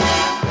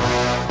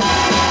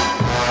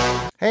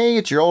 Hey,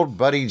 it's your old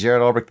buddy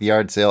Jared Albrecht, the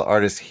yard sale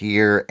artist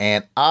here,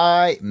 and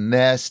I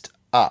messed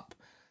up.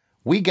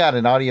 We got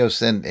an audio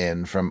sent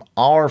in from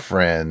our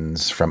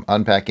friends from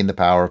Unpacking the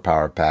Power of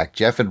Power Pack.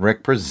 Jeff and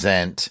Rick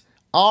present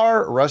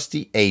Our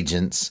Rusty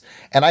Agents,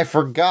 and I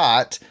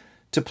forgot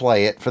to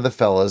play it for the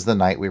fellas the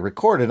night we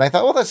recorded. And I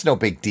thought, well, that's no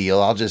big deal.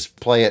 I'll just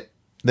play it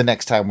the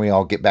next time we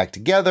all get back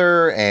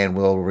together and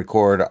we'll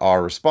record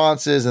our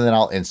responses and then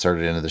I'll insert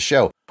it into the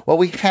show. Well,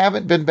 we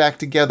haven't been back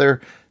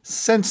together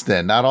since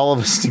then, not all of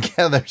us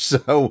together.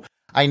 So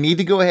I need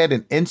to go ahead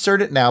and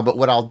insert it now. But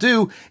what I'll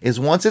do is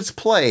once it's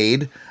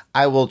played,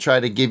 I will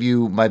try to give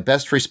you my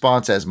best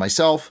response as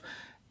myself,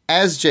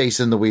 as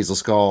Jason the Weasel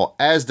Skull,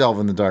 as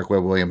Delvin the Dark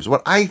Web Williams,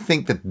 what I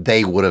think that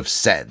they would have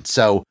said.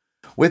 So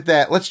with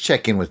that, let's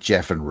check in with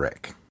Jeff and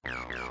Rick.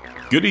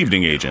 Good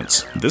evening,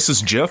 agents. This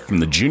is Jeff from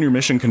the Junior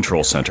Mission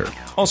Control Center,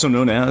 also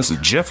known as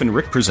Jeff and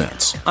Rick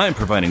Presents. I am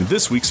providing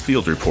this week's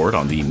field report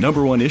on the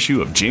 #1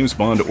 issue of James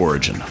Bond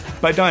Origin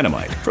by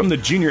Dynamite from the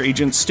junior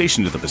agents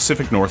stationed to the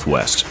Pacific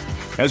Northwest.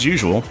 As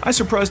usual, I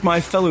surprised my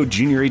fellow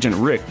junior agent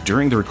Rick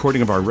during the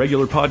recording of our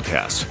regular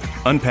podcast,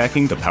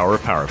 Unpacking the Power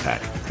of Power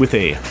Pack, with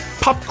a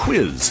pop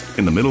quiz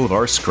in the middle of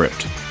our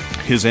script.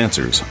 His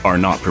answers are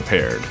not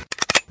prepared.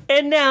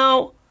 And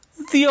now,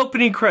 the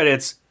opening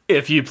credits,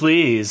 if you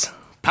please.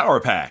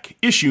 Power Pack,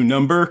 issue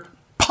number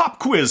Pop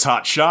Quiz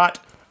Hotshot.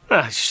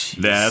 Ah, jeez.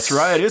 That's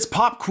right, it's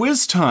pop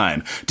quiz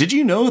time. Did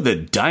you know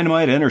that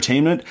Dynamite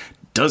Entertainment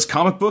does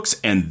comic books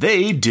and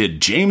they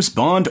did James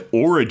Bond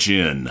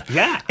Origin?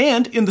 Yeah.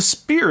 And in the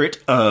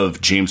spirit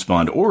of James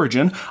Bond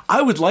Origin,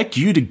 I would like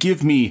you to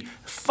give me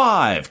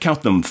 5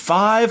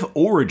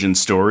 origin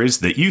stories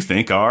that you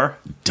think are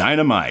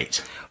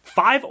dynamite.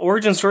 5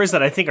 origin stories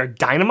that I think are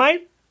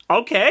dynamite?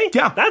 Okay.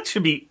 Yeah. That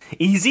should be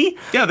easy.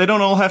 Yeah, they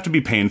don't all have to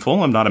be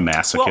painful. I'm not a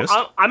masochist.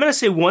 Well, I'm going to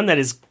say one that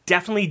is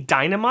definitely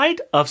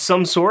dynamite of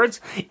some sorts.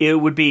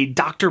 It would be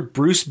Dr.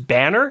 Bruce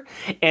Banner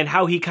and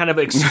how he kind of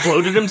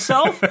exploded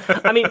himself.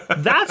 I mean,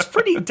 that's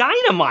pretty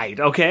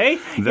dynamite, okay?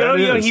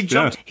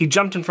 He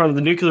jumped in front of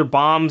the nuclear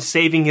bomb,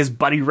 saving his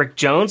buddy Rick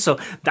Jones. So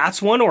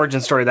that's one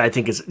origin story that I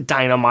think is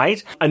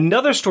dynamite.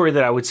 Another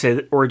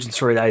origin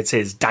story that I'd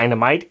say is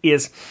dynamite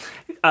is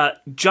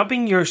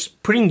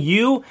putting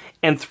you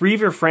and 3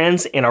 of your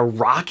friends in a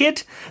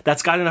rocket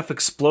that's got enough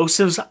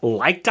explosives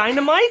like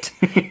dynamite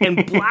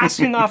and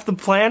blasting off the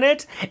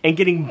planet and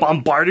getting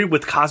bombarded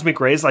with cosmic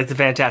rays like the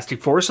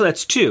Fantastic Four. So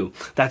that's 2.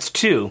 That's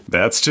 2.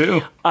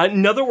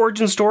 Another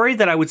origin story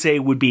that I would say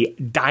would be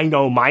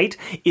dynamite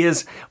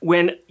is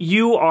when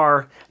you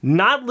are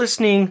not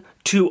listening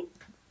to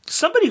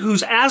somebody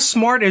who's as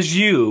smart as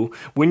you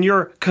when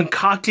you're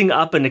concocting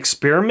up an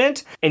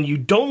experiment and you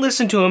don't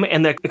listen to him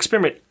and the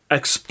experiment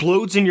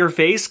explodes in your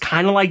face,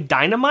 kind of like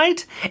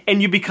dynamite,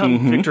 and you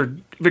become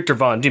Victor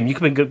Von Doom. You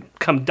can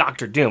become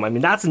Dr. Doom. I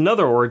mean, that's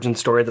another origin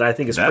story that I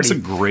think is a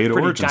great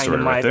origin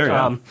story right there.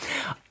 Yeah.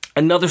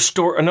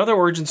 Another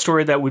origin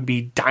story that would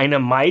be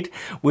dynamite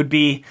would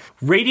be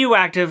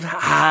radioactive.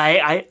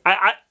 I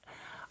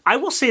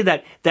will say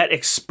that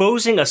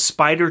exposing a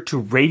spider to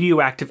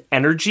radioactive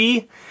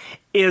energy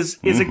is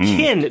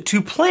akin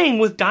to playing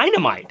with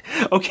dynamite,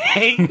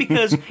 okay?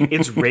 Because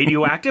it's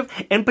radioactive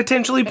and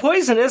potentially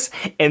poisonous,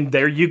 and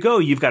there you go.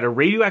 You've got a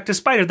radioactive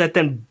spider that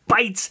then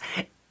bites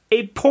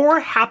a poor,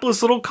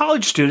 hapless little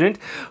college student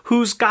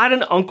who's got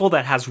an uncle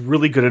that has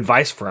really good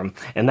advice for him,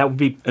 and that would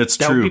be It's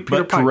true,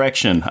 but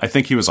correction, I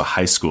think he was a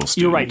high school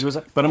student. You're right,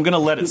 but I'm going to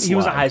let it slide. He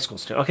was a high school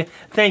student. Okay,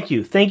 thank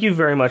you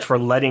very much for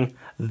letting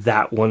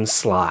that one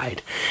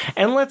slide.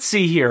 And let's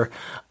see here,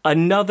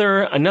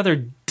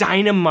 another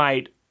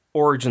dynamite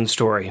origin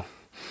story.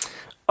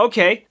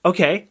 Okay,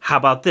 how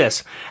about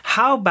this?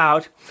 How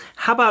about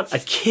a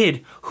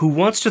kid who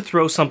wants to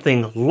throw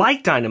something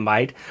like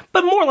dynamite,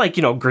 but more like,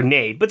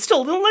 grenade, but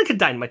still like a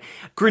dynamite.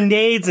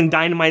 Grenades and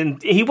dynamite,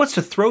 and he wants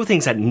to throw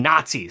things at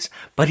Nazis,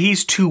 but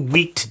he's too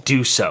weak to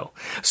do so.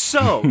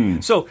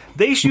 So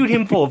they shoot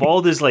him full of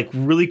all this like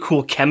really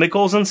cool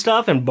chemicals and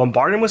stuff and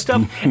bombard him with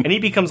stuff, and he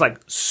becomes like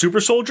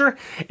super soldier.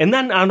 And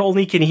then not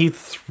only can he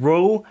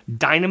throw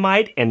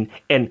dynamite and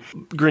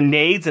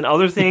grenades and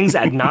other things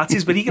at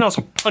Nazis, but he can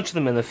also punch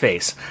them in the the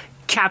face.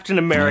 Captain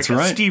America,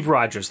 That's right. Steve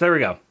Rogers. There we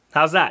go.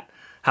 How's that?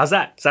 Is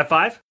that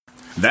 5?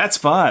 That's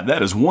 5.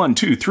 That is 1,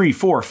 2, 3,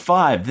 4,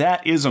 5.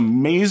 That is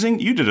amazing.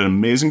 You did an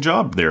amazing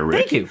job there,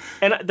 Rick. Thank you.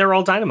 And they're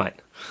all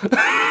dynamite.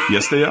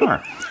 Yes, they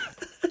are.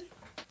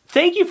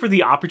 Thank you for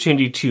the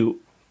opportunity to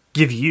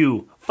give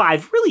you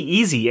 5 really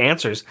easy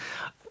answers.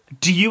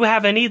 Do you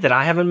have any that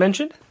I haven't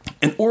mentioned?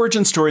 An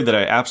origin story that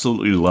I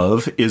absolutely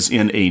love is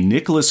in a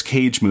Nicolas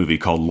Cage movie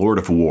called Lord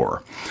of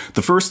War.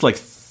 The first,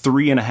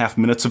 3.5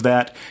 minutes of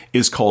that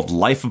is called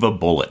Life of a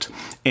Bullet.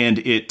 And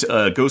it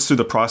goes through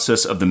the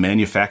process of the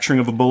manufacturing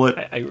of a bullet,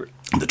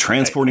 the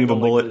transporting of a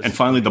bullet, and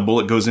finally the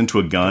bullet goes into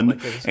a gun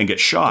and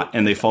gets shot,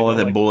 and they follow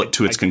that bullet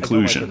to its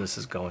conclusion. I don't like where this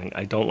is going.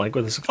 I don't like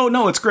where this is Oh, going.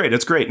 no, it's great.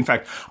 It's great. In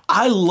fact,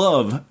 I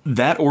love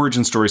that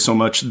origin story so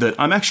much that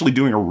I'm actually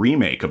doing a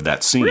remake of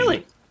that scene.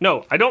 Really?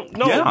 No, I don't.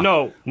 No, Yeah.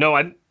 no,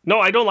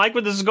 I don't like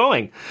where this is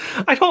going.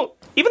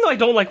 Even though I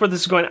don't like where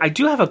this is going, I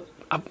do have a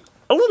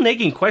little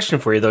nagging question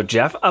for you, though,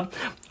 Jeff.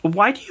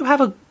 Why do you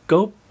have a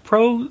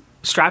GoPro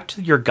strapped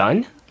to your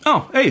gun?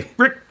 Oh, hey,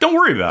 Rick, don't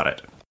worry about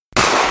it.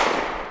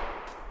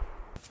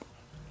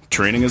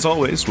 Training, as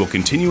always, will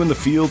continue in the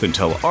field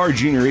until our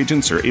junior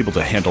agents are able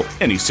to handle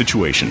any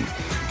situation.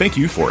 Thank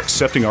you for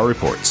accepting our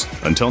reports.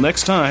 Until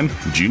next time,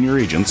 junior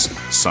agents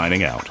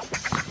signing out.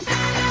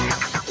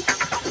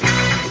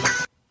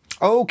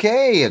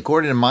 Okay,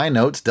 according to my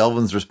notes,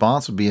 Delvin's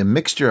response would be a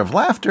mixture of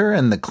laughter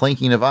and the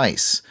clinking of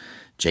ice.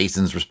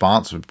 Jason's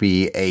response would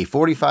be a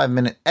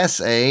 45-minute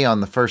essay on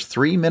the first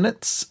 3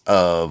 minutes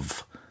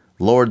of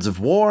Lords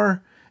of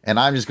War. And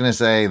I'm just going to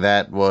say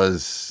that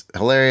was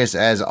hilarious.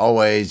 As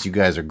always, you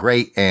guys are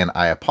great, and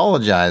I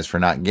apologize for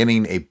not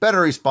getting a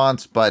better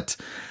response, but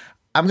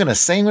I'm going to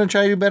say I'm going to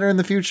try to do better in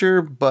the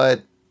future,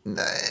 but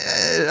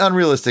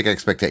unrealistic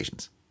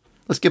expectations.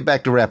 Let's get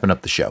back to wrapping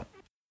up the show.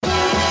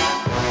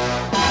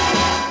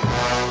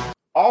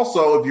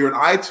 Also, if you're an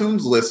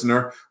iTunes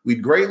listener,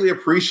 we'd greatly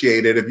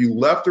appreciate it if you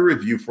left a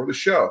review for the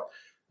show.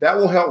 That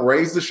will help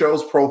raise the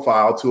show's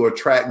profile to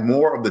attract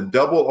more of the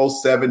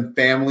 007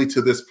 family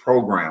to this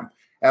program.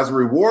 As a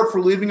reward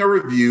for leaving a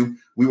review,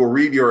 we will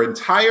read your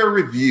entire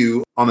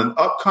review on an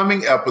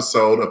upcoming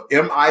episode of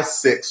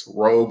MI6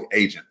 Rogue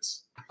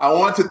Agents. I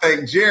want to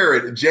thank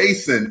Jared,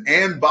 Jason,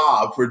 and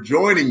Bob for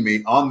joining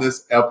me on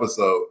this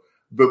episode.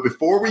 But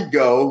before we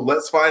go,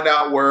 let's find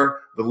out where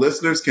the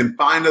listeners can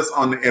find us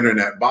on the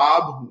internet.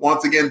 Bob,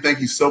 once again,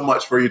 thank you so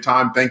much for your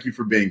time. Thank you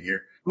for being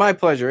here. My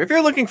pleasure. If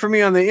you're looking for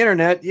me on the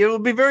internet, it will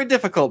be very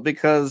difficult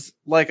because,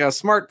 like a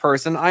smart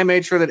person, I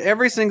made sure that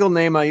every single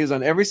name I use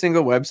on every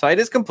single website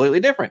is completely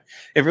different.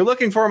 If you're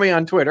looking for me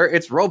on Twitter,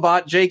 it's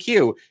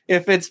RobotJQ.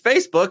 If it's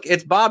Facebook,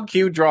 it's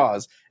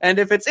BobQDraws. And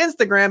if it's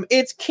Instagram,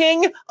 it's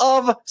King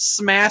of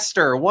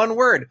Smaster. One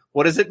word.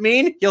 What does it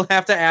mean? You'll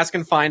have to ask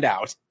and find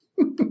out.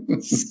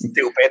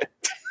 Stupid.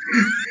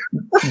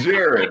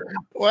 Jared.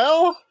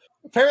 Well,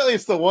 apparently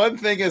it's the one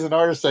thing as an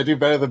artist I do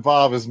better than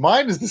Bob is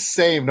mine is the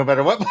same no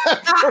matter what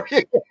platform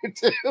you go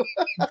to.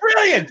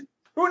 Brilliant.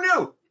 Who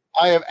knew?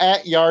 I am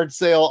at Yard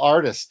Sale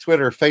Artist,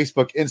 Twitter,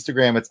 Facebook,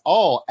 Instagram. It's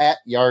all at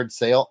Yard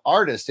Sale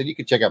Artist. And you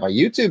can check out my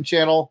YouTube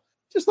channel.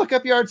 Just look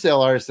up Yard Sale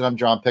Artist and I'm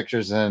drawing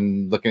pictures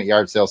and looking at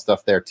yard sale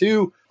stuff there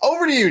too.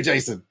 Over to you,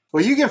 Jason.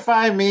 Well, you can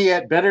find me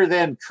at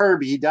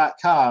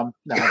betterthankirby.com.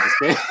 No, I'm just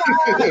kidding.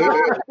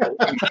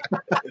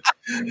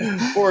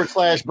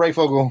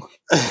 /Brayfogle.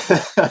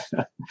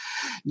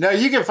 No,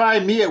 you can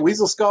find me at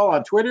Weasel Skull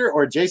on Twitter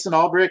or Jason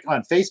Albrick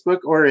on Facebook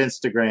or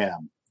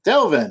Instagram.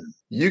 Delvin.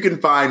 You can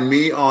find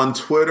me on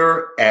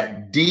Twitter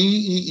at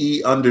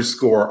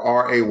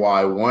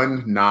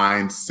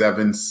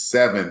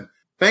DEE_RAY1977.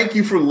 Thank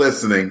you for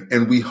listening,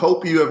 and we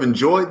hope you have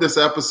enjoyed this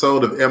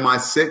episode of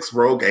MI6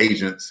 Rogue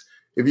Agents.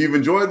 If you've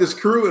enjoyed this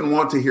crew and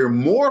want to hear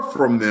more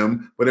from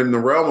them, but in the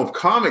realm of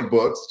comic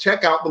books,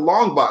 check out the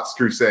Longbox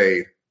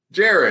Crusade.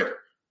 Jared,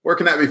 where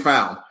can that be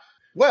found?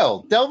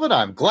 Well, Delvin,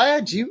 I'm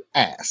glad you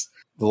asked.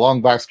 The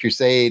Longbox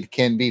Crusade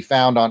can be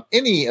found on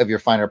any of your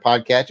finer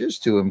podcatchers,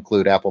 to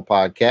include Apple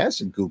Podcasts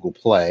and Google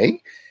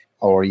Play,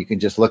 or you can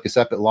just look us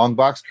up at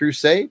Longbox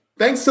Crusade.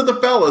 Thanks to the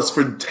fellas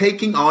for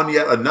taking on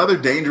yet another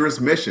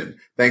dangerous mission.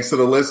 Thanks to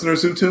the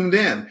listeners who tuned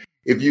in.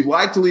 If you'd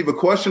like to leave a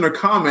question or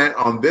comment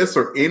on this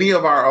or any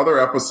of our other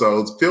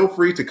episodes, feel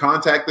free to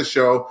contact the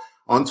show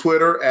on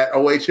Twitter at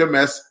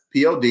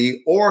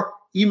OHMSPOD or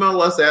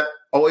email us at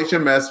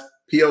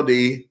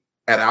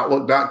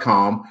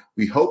OHMSPOD@outlook.com.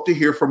 We hope to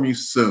hear from you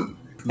soon.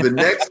 The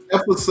next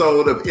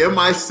episode of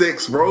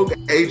MI6 Rogue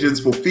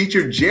Agents will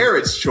feature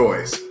Jared's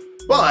choice,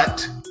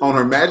 but on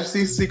Her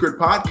Majesty's Secret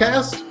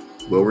Podcast,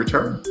 we'll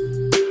return.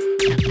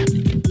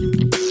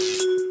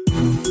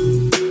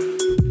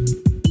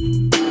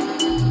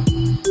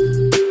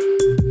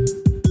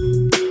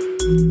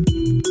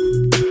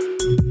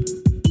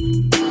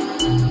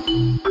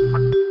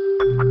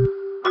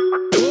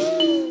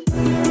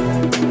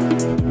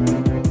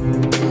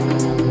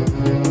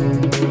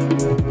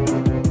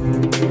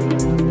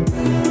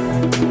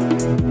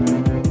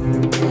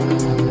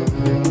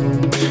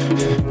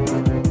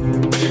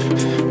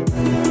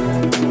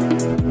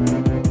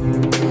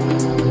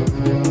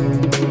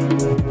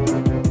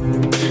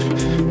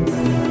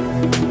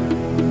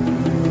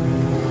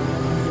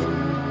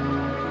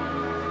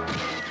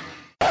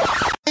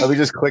 me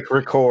just click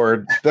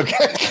record.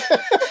 Okay.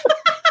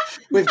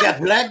 We've got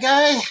Black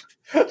Guy,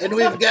 and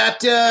we've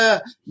got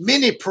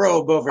Mini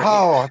Probe over here.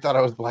 Oh, I thought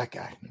I was Black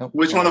Guy. Nope.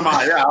 Which one am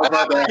I? Yeah, I was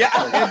about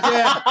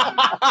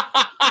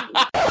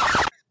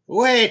to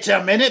Wait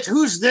a minute.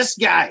 Who's this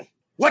guy?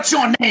 What's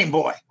your name,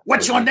 boy?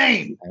 What's your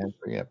name?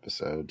 Every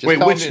episode. Just Wait,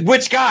 tell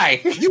which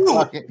guy?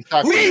 You.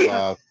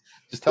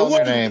 Just tell The me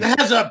your one name. that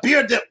has a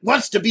beard that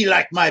wants to be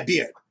like my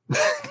beard.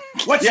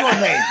 What's your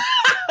name?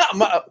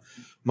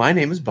 My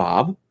name is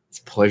Bob. It's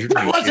a pleasure to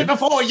What meet was you. it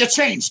before you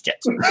changed it?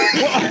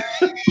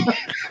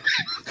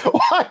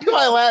 Why do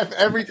I laugh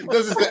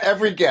this is to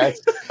every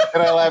guest,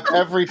 and I laugh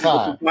every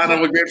time. Kind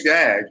of a good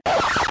gag.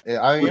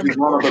 Yeah, I Which is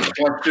one of the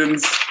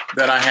questions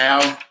that I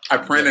have. I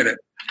printed it.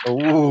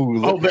 Ooh,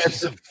 look.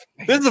 This is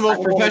the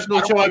most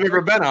professional show I've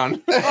ever been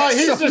on. Oh,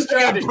 he's just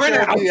trying to print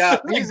trip me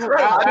up. I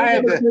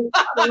had to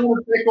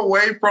take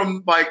away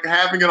from like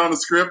having it on the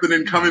script and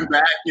then coming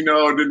back, and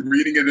then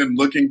reading it and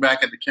looking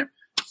back at the camera.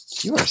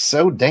 You are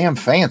so damn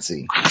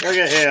fancy. Look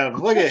at him.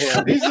 Look at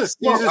him. He's just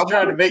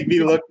trying to make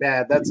me look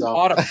bad. That's all.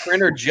 Bought a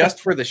printer just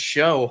for the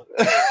show.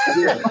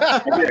 Just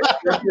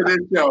for this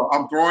show.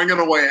 I'm throwing it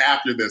away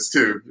after this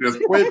too. Just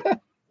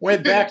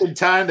Went back in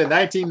time to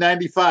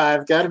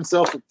 1995, got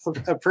himself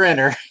a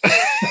printer.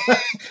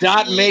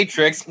 Dot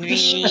matrix.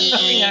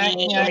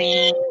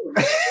 I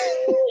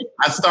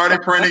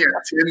started printing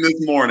at 10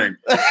 this morning.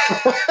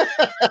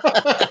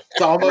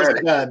 It's almost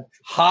done.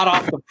 Hot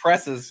off the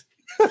presses.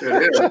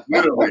 It is,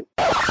 literally.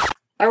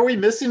 Are we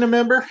missing a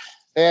member?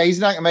 Yeah, he's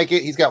not gonna make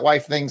it. He's got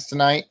wife things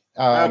tonight.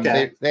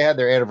 Okay. They had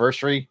their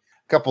anniversary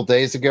a couple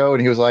days ago,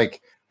 and he was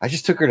like, "I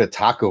just took her to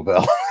Taco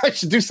Bell. I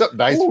should do something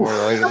nice for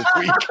her later this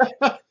week."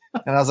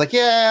 And I was like,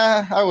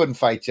 "Yeah, I wouldn't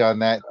fight you on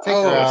that. Take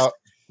her out.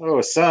 Oh,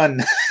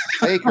 son.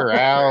 Take her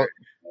out."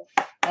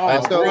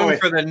 Oh, so- Room boy.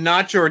 for the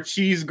nacho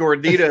cheese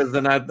gorditas,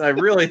 and I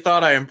really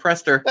thought I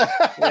impressed her.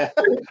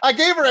 I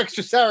gave her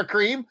extra sour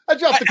cream. I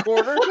dropped a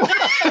quarter.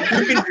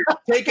 You can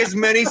take as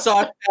many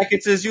sauce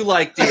packets as you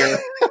like, dear.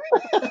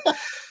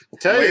 I'll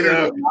tell you,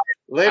 though,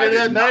 later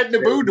that night in the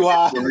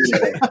boudoir.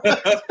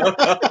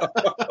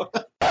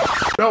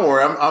 Don't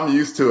worry, I'm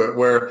used to it.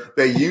 Where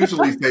they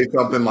usually say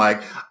something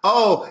like,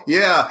 "Oh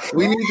yeah,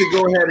 we need to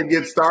go ahead and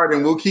get started,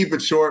 and we'll keep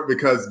it short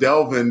because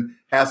Delvin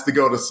has to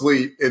go to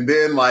sleep." And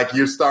then like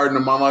you're starting the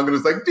monologue, and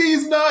it's like,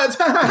 "These nuts."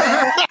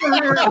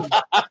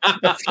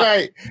 That's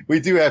right. We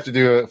do have to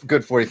do a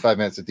good 45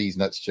 minutes of these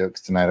nuts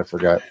jokes tonight. I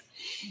forgot.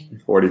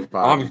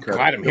 45. I'm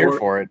glad I'm here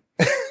for it.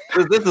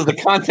 This is the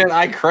content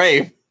I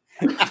crave.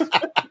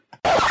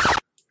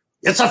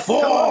 It's a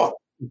 4.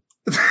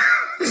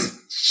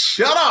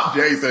 Shut up,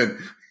 Jason.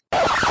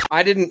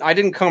 I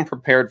didn't come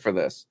prepared for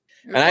this,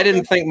 and I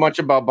didn't think much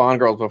about Bond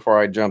girls before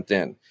I jumped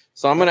in.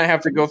 So I'm gonna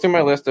have to go through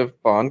my list of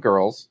Bond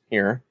girls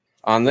here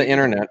on the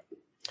internet,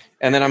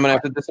 and then I'm gonna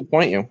have to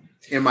disappoint you.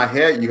 In my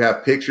head, you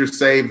have pictures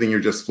saved, and you're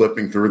just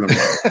flipping through them.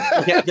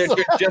 Yeah, they're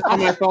just on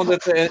my phone.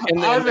 That's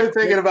I've been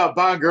thinking about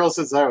Bond Girls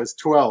since I was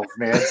 12,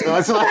 man. So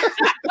it's like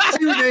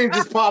 2 names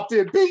just popped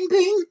in. Bing,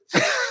 bing.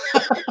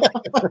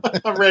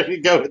 I'm ready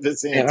to go with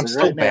this answer. Man, I'm so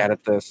right now. bad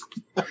at this.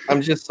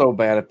 I'm just so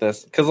bad at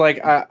this because,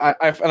 like,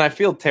 I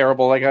feel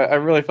terrible. Like, I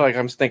really feel like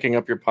I'm stinking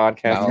up your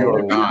podcast. You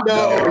are not.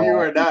 No, you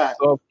are not.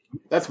 So-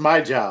 That's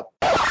my job.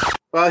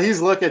 Well,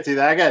 he's looking through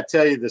that. I got to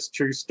tell you this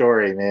true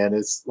story, man.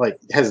 It's like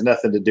has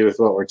nothing to do with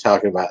what we're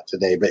talking about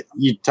today, but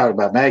you talk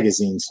about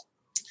magazines.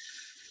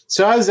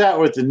 So I was out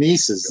with the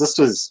nieces. This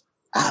was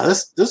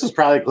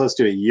probably close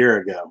to a year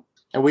ago,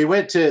 and we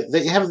went to.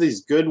 They have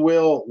these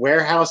Goodwill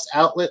warehouse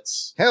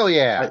outlets. Hell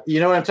yeah. You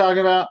know what I'm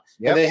talking about?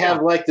 Yep. And they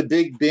have like the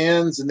big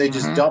bins, and they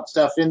just dump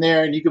stuff in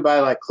there, and you can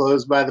buy like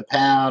clothes by the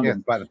pound. Yeah,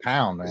 and by the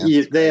pound, man.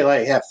 they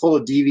like have full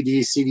of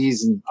DVDs,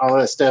 CDs, and all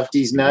that stuff.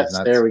 These nuts.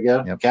 nuts. There we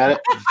go. Yep. Got it.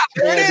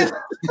 There it is.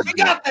 We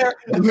got there.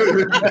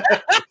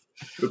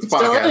 It's a So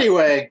podcast.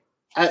 anyway,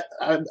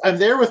 I'm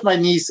there with my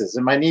nieces,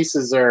 and my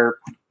nieces are,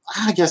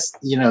 I guess,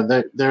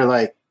 they're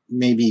like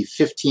maybe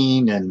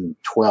 15 and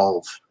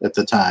 12 at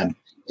the time,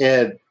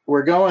 and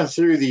we're going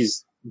through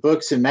these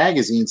books and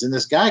magazines, and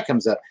this guy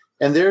comes up,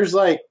 and there's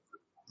like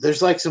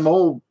some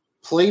old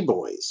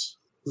Playboys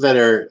that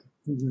are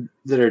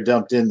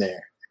dumped in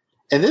there.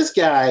 And this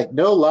guy,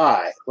 no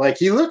lie, like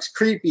he looks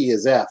creepy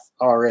as F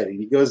already.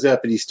 He goes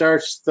up and he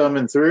starts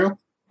thumbing through,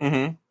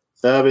 and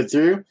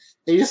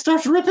he just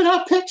starts ripping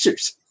out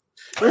pictures.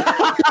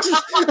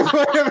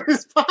 Out of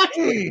his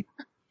pocket.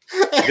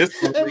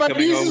 And my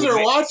nieces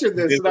are watching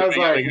this, and I was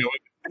like,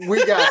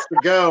 we got to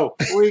go.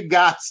 We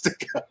got to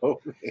go,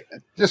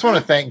 man. Just want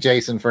to thank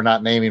Jason for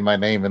not naming my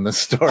name in this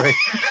story.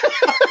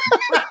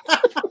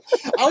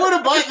 I would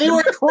have bought. They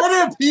were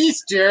quarter a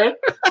piece, Jared.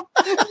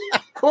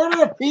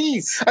 Quarter a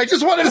piece. I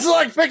just wanted to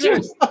select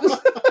pictures.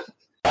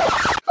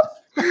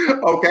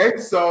 Okay,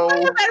 so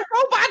That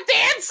robot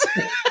dance.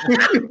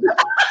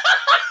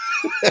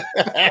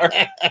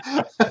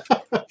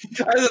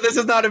 This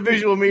is not a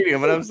visual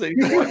medium, and I'm saying,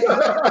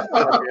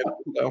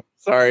 no,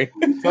 sorry.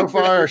 So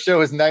far, our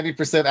show is 90%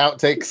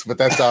 outtakes, but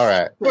that's all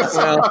right.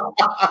 Well,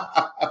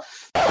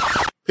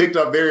 picked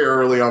up very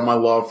early on my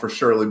love for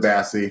Shirley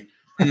Bassey.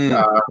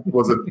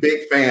 Was a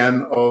big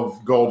fan of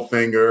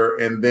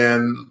Goldfinger, and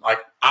then like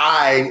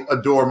I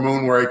adore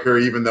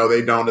Moonraker, even though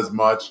they don't as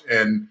much,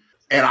 and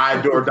I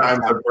adore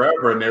Diamonds Are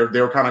Forever, and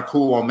they were kind of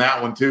cool on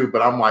that one too.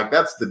 But I'm like,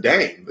 that's the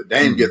Dame. The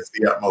Dame gets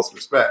the utmost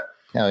respect.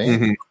 Hell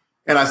yeah.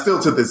 And I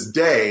still, to this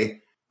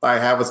day, I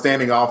have a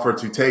standing offer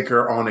to take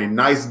her on a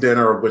nice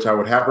dinner, of which I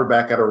would have her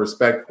back at a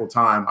respectful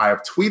time. I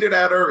have tweeted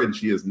at her, and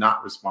she has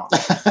not responded.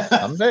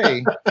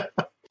 Someday.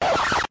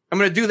 I'm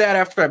going to do that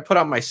after I put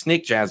out my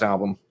Snake Jazz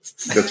album.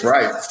 That's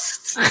right.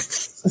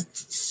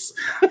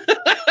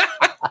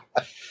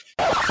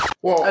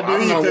 Well, I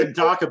knew you couldn't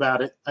talk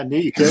about it. I knew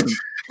you couldn't.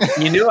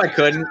 You knew I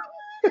couldn't.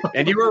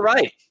 And you were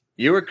right.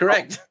 You were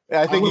correct.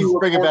 Yeah, I think he's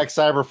bringing back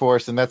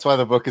Cyberforce, and that's why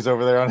the book is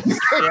over there on his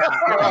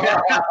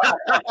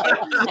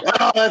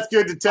Oh, that's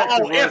good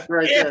detective work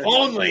right there. If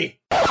only.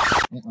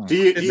 Do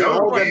you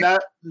hold the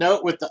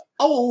note with the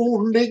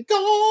only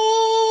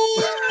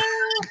goal?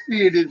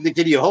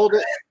 Can you hold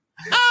it?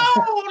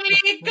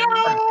 Only goal.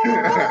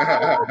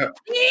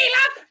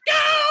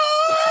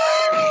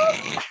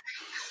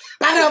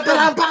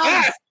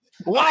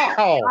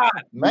 Wow.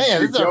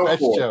 Man, this is our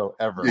best show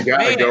ever. You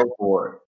got to go for it.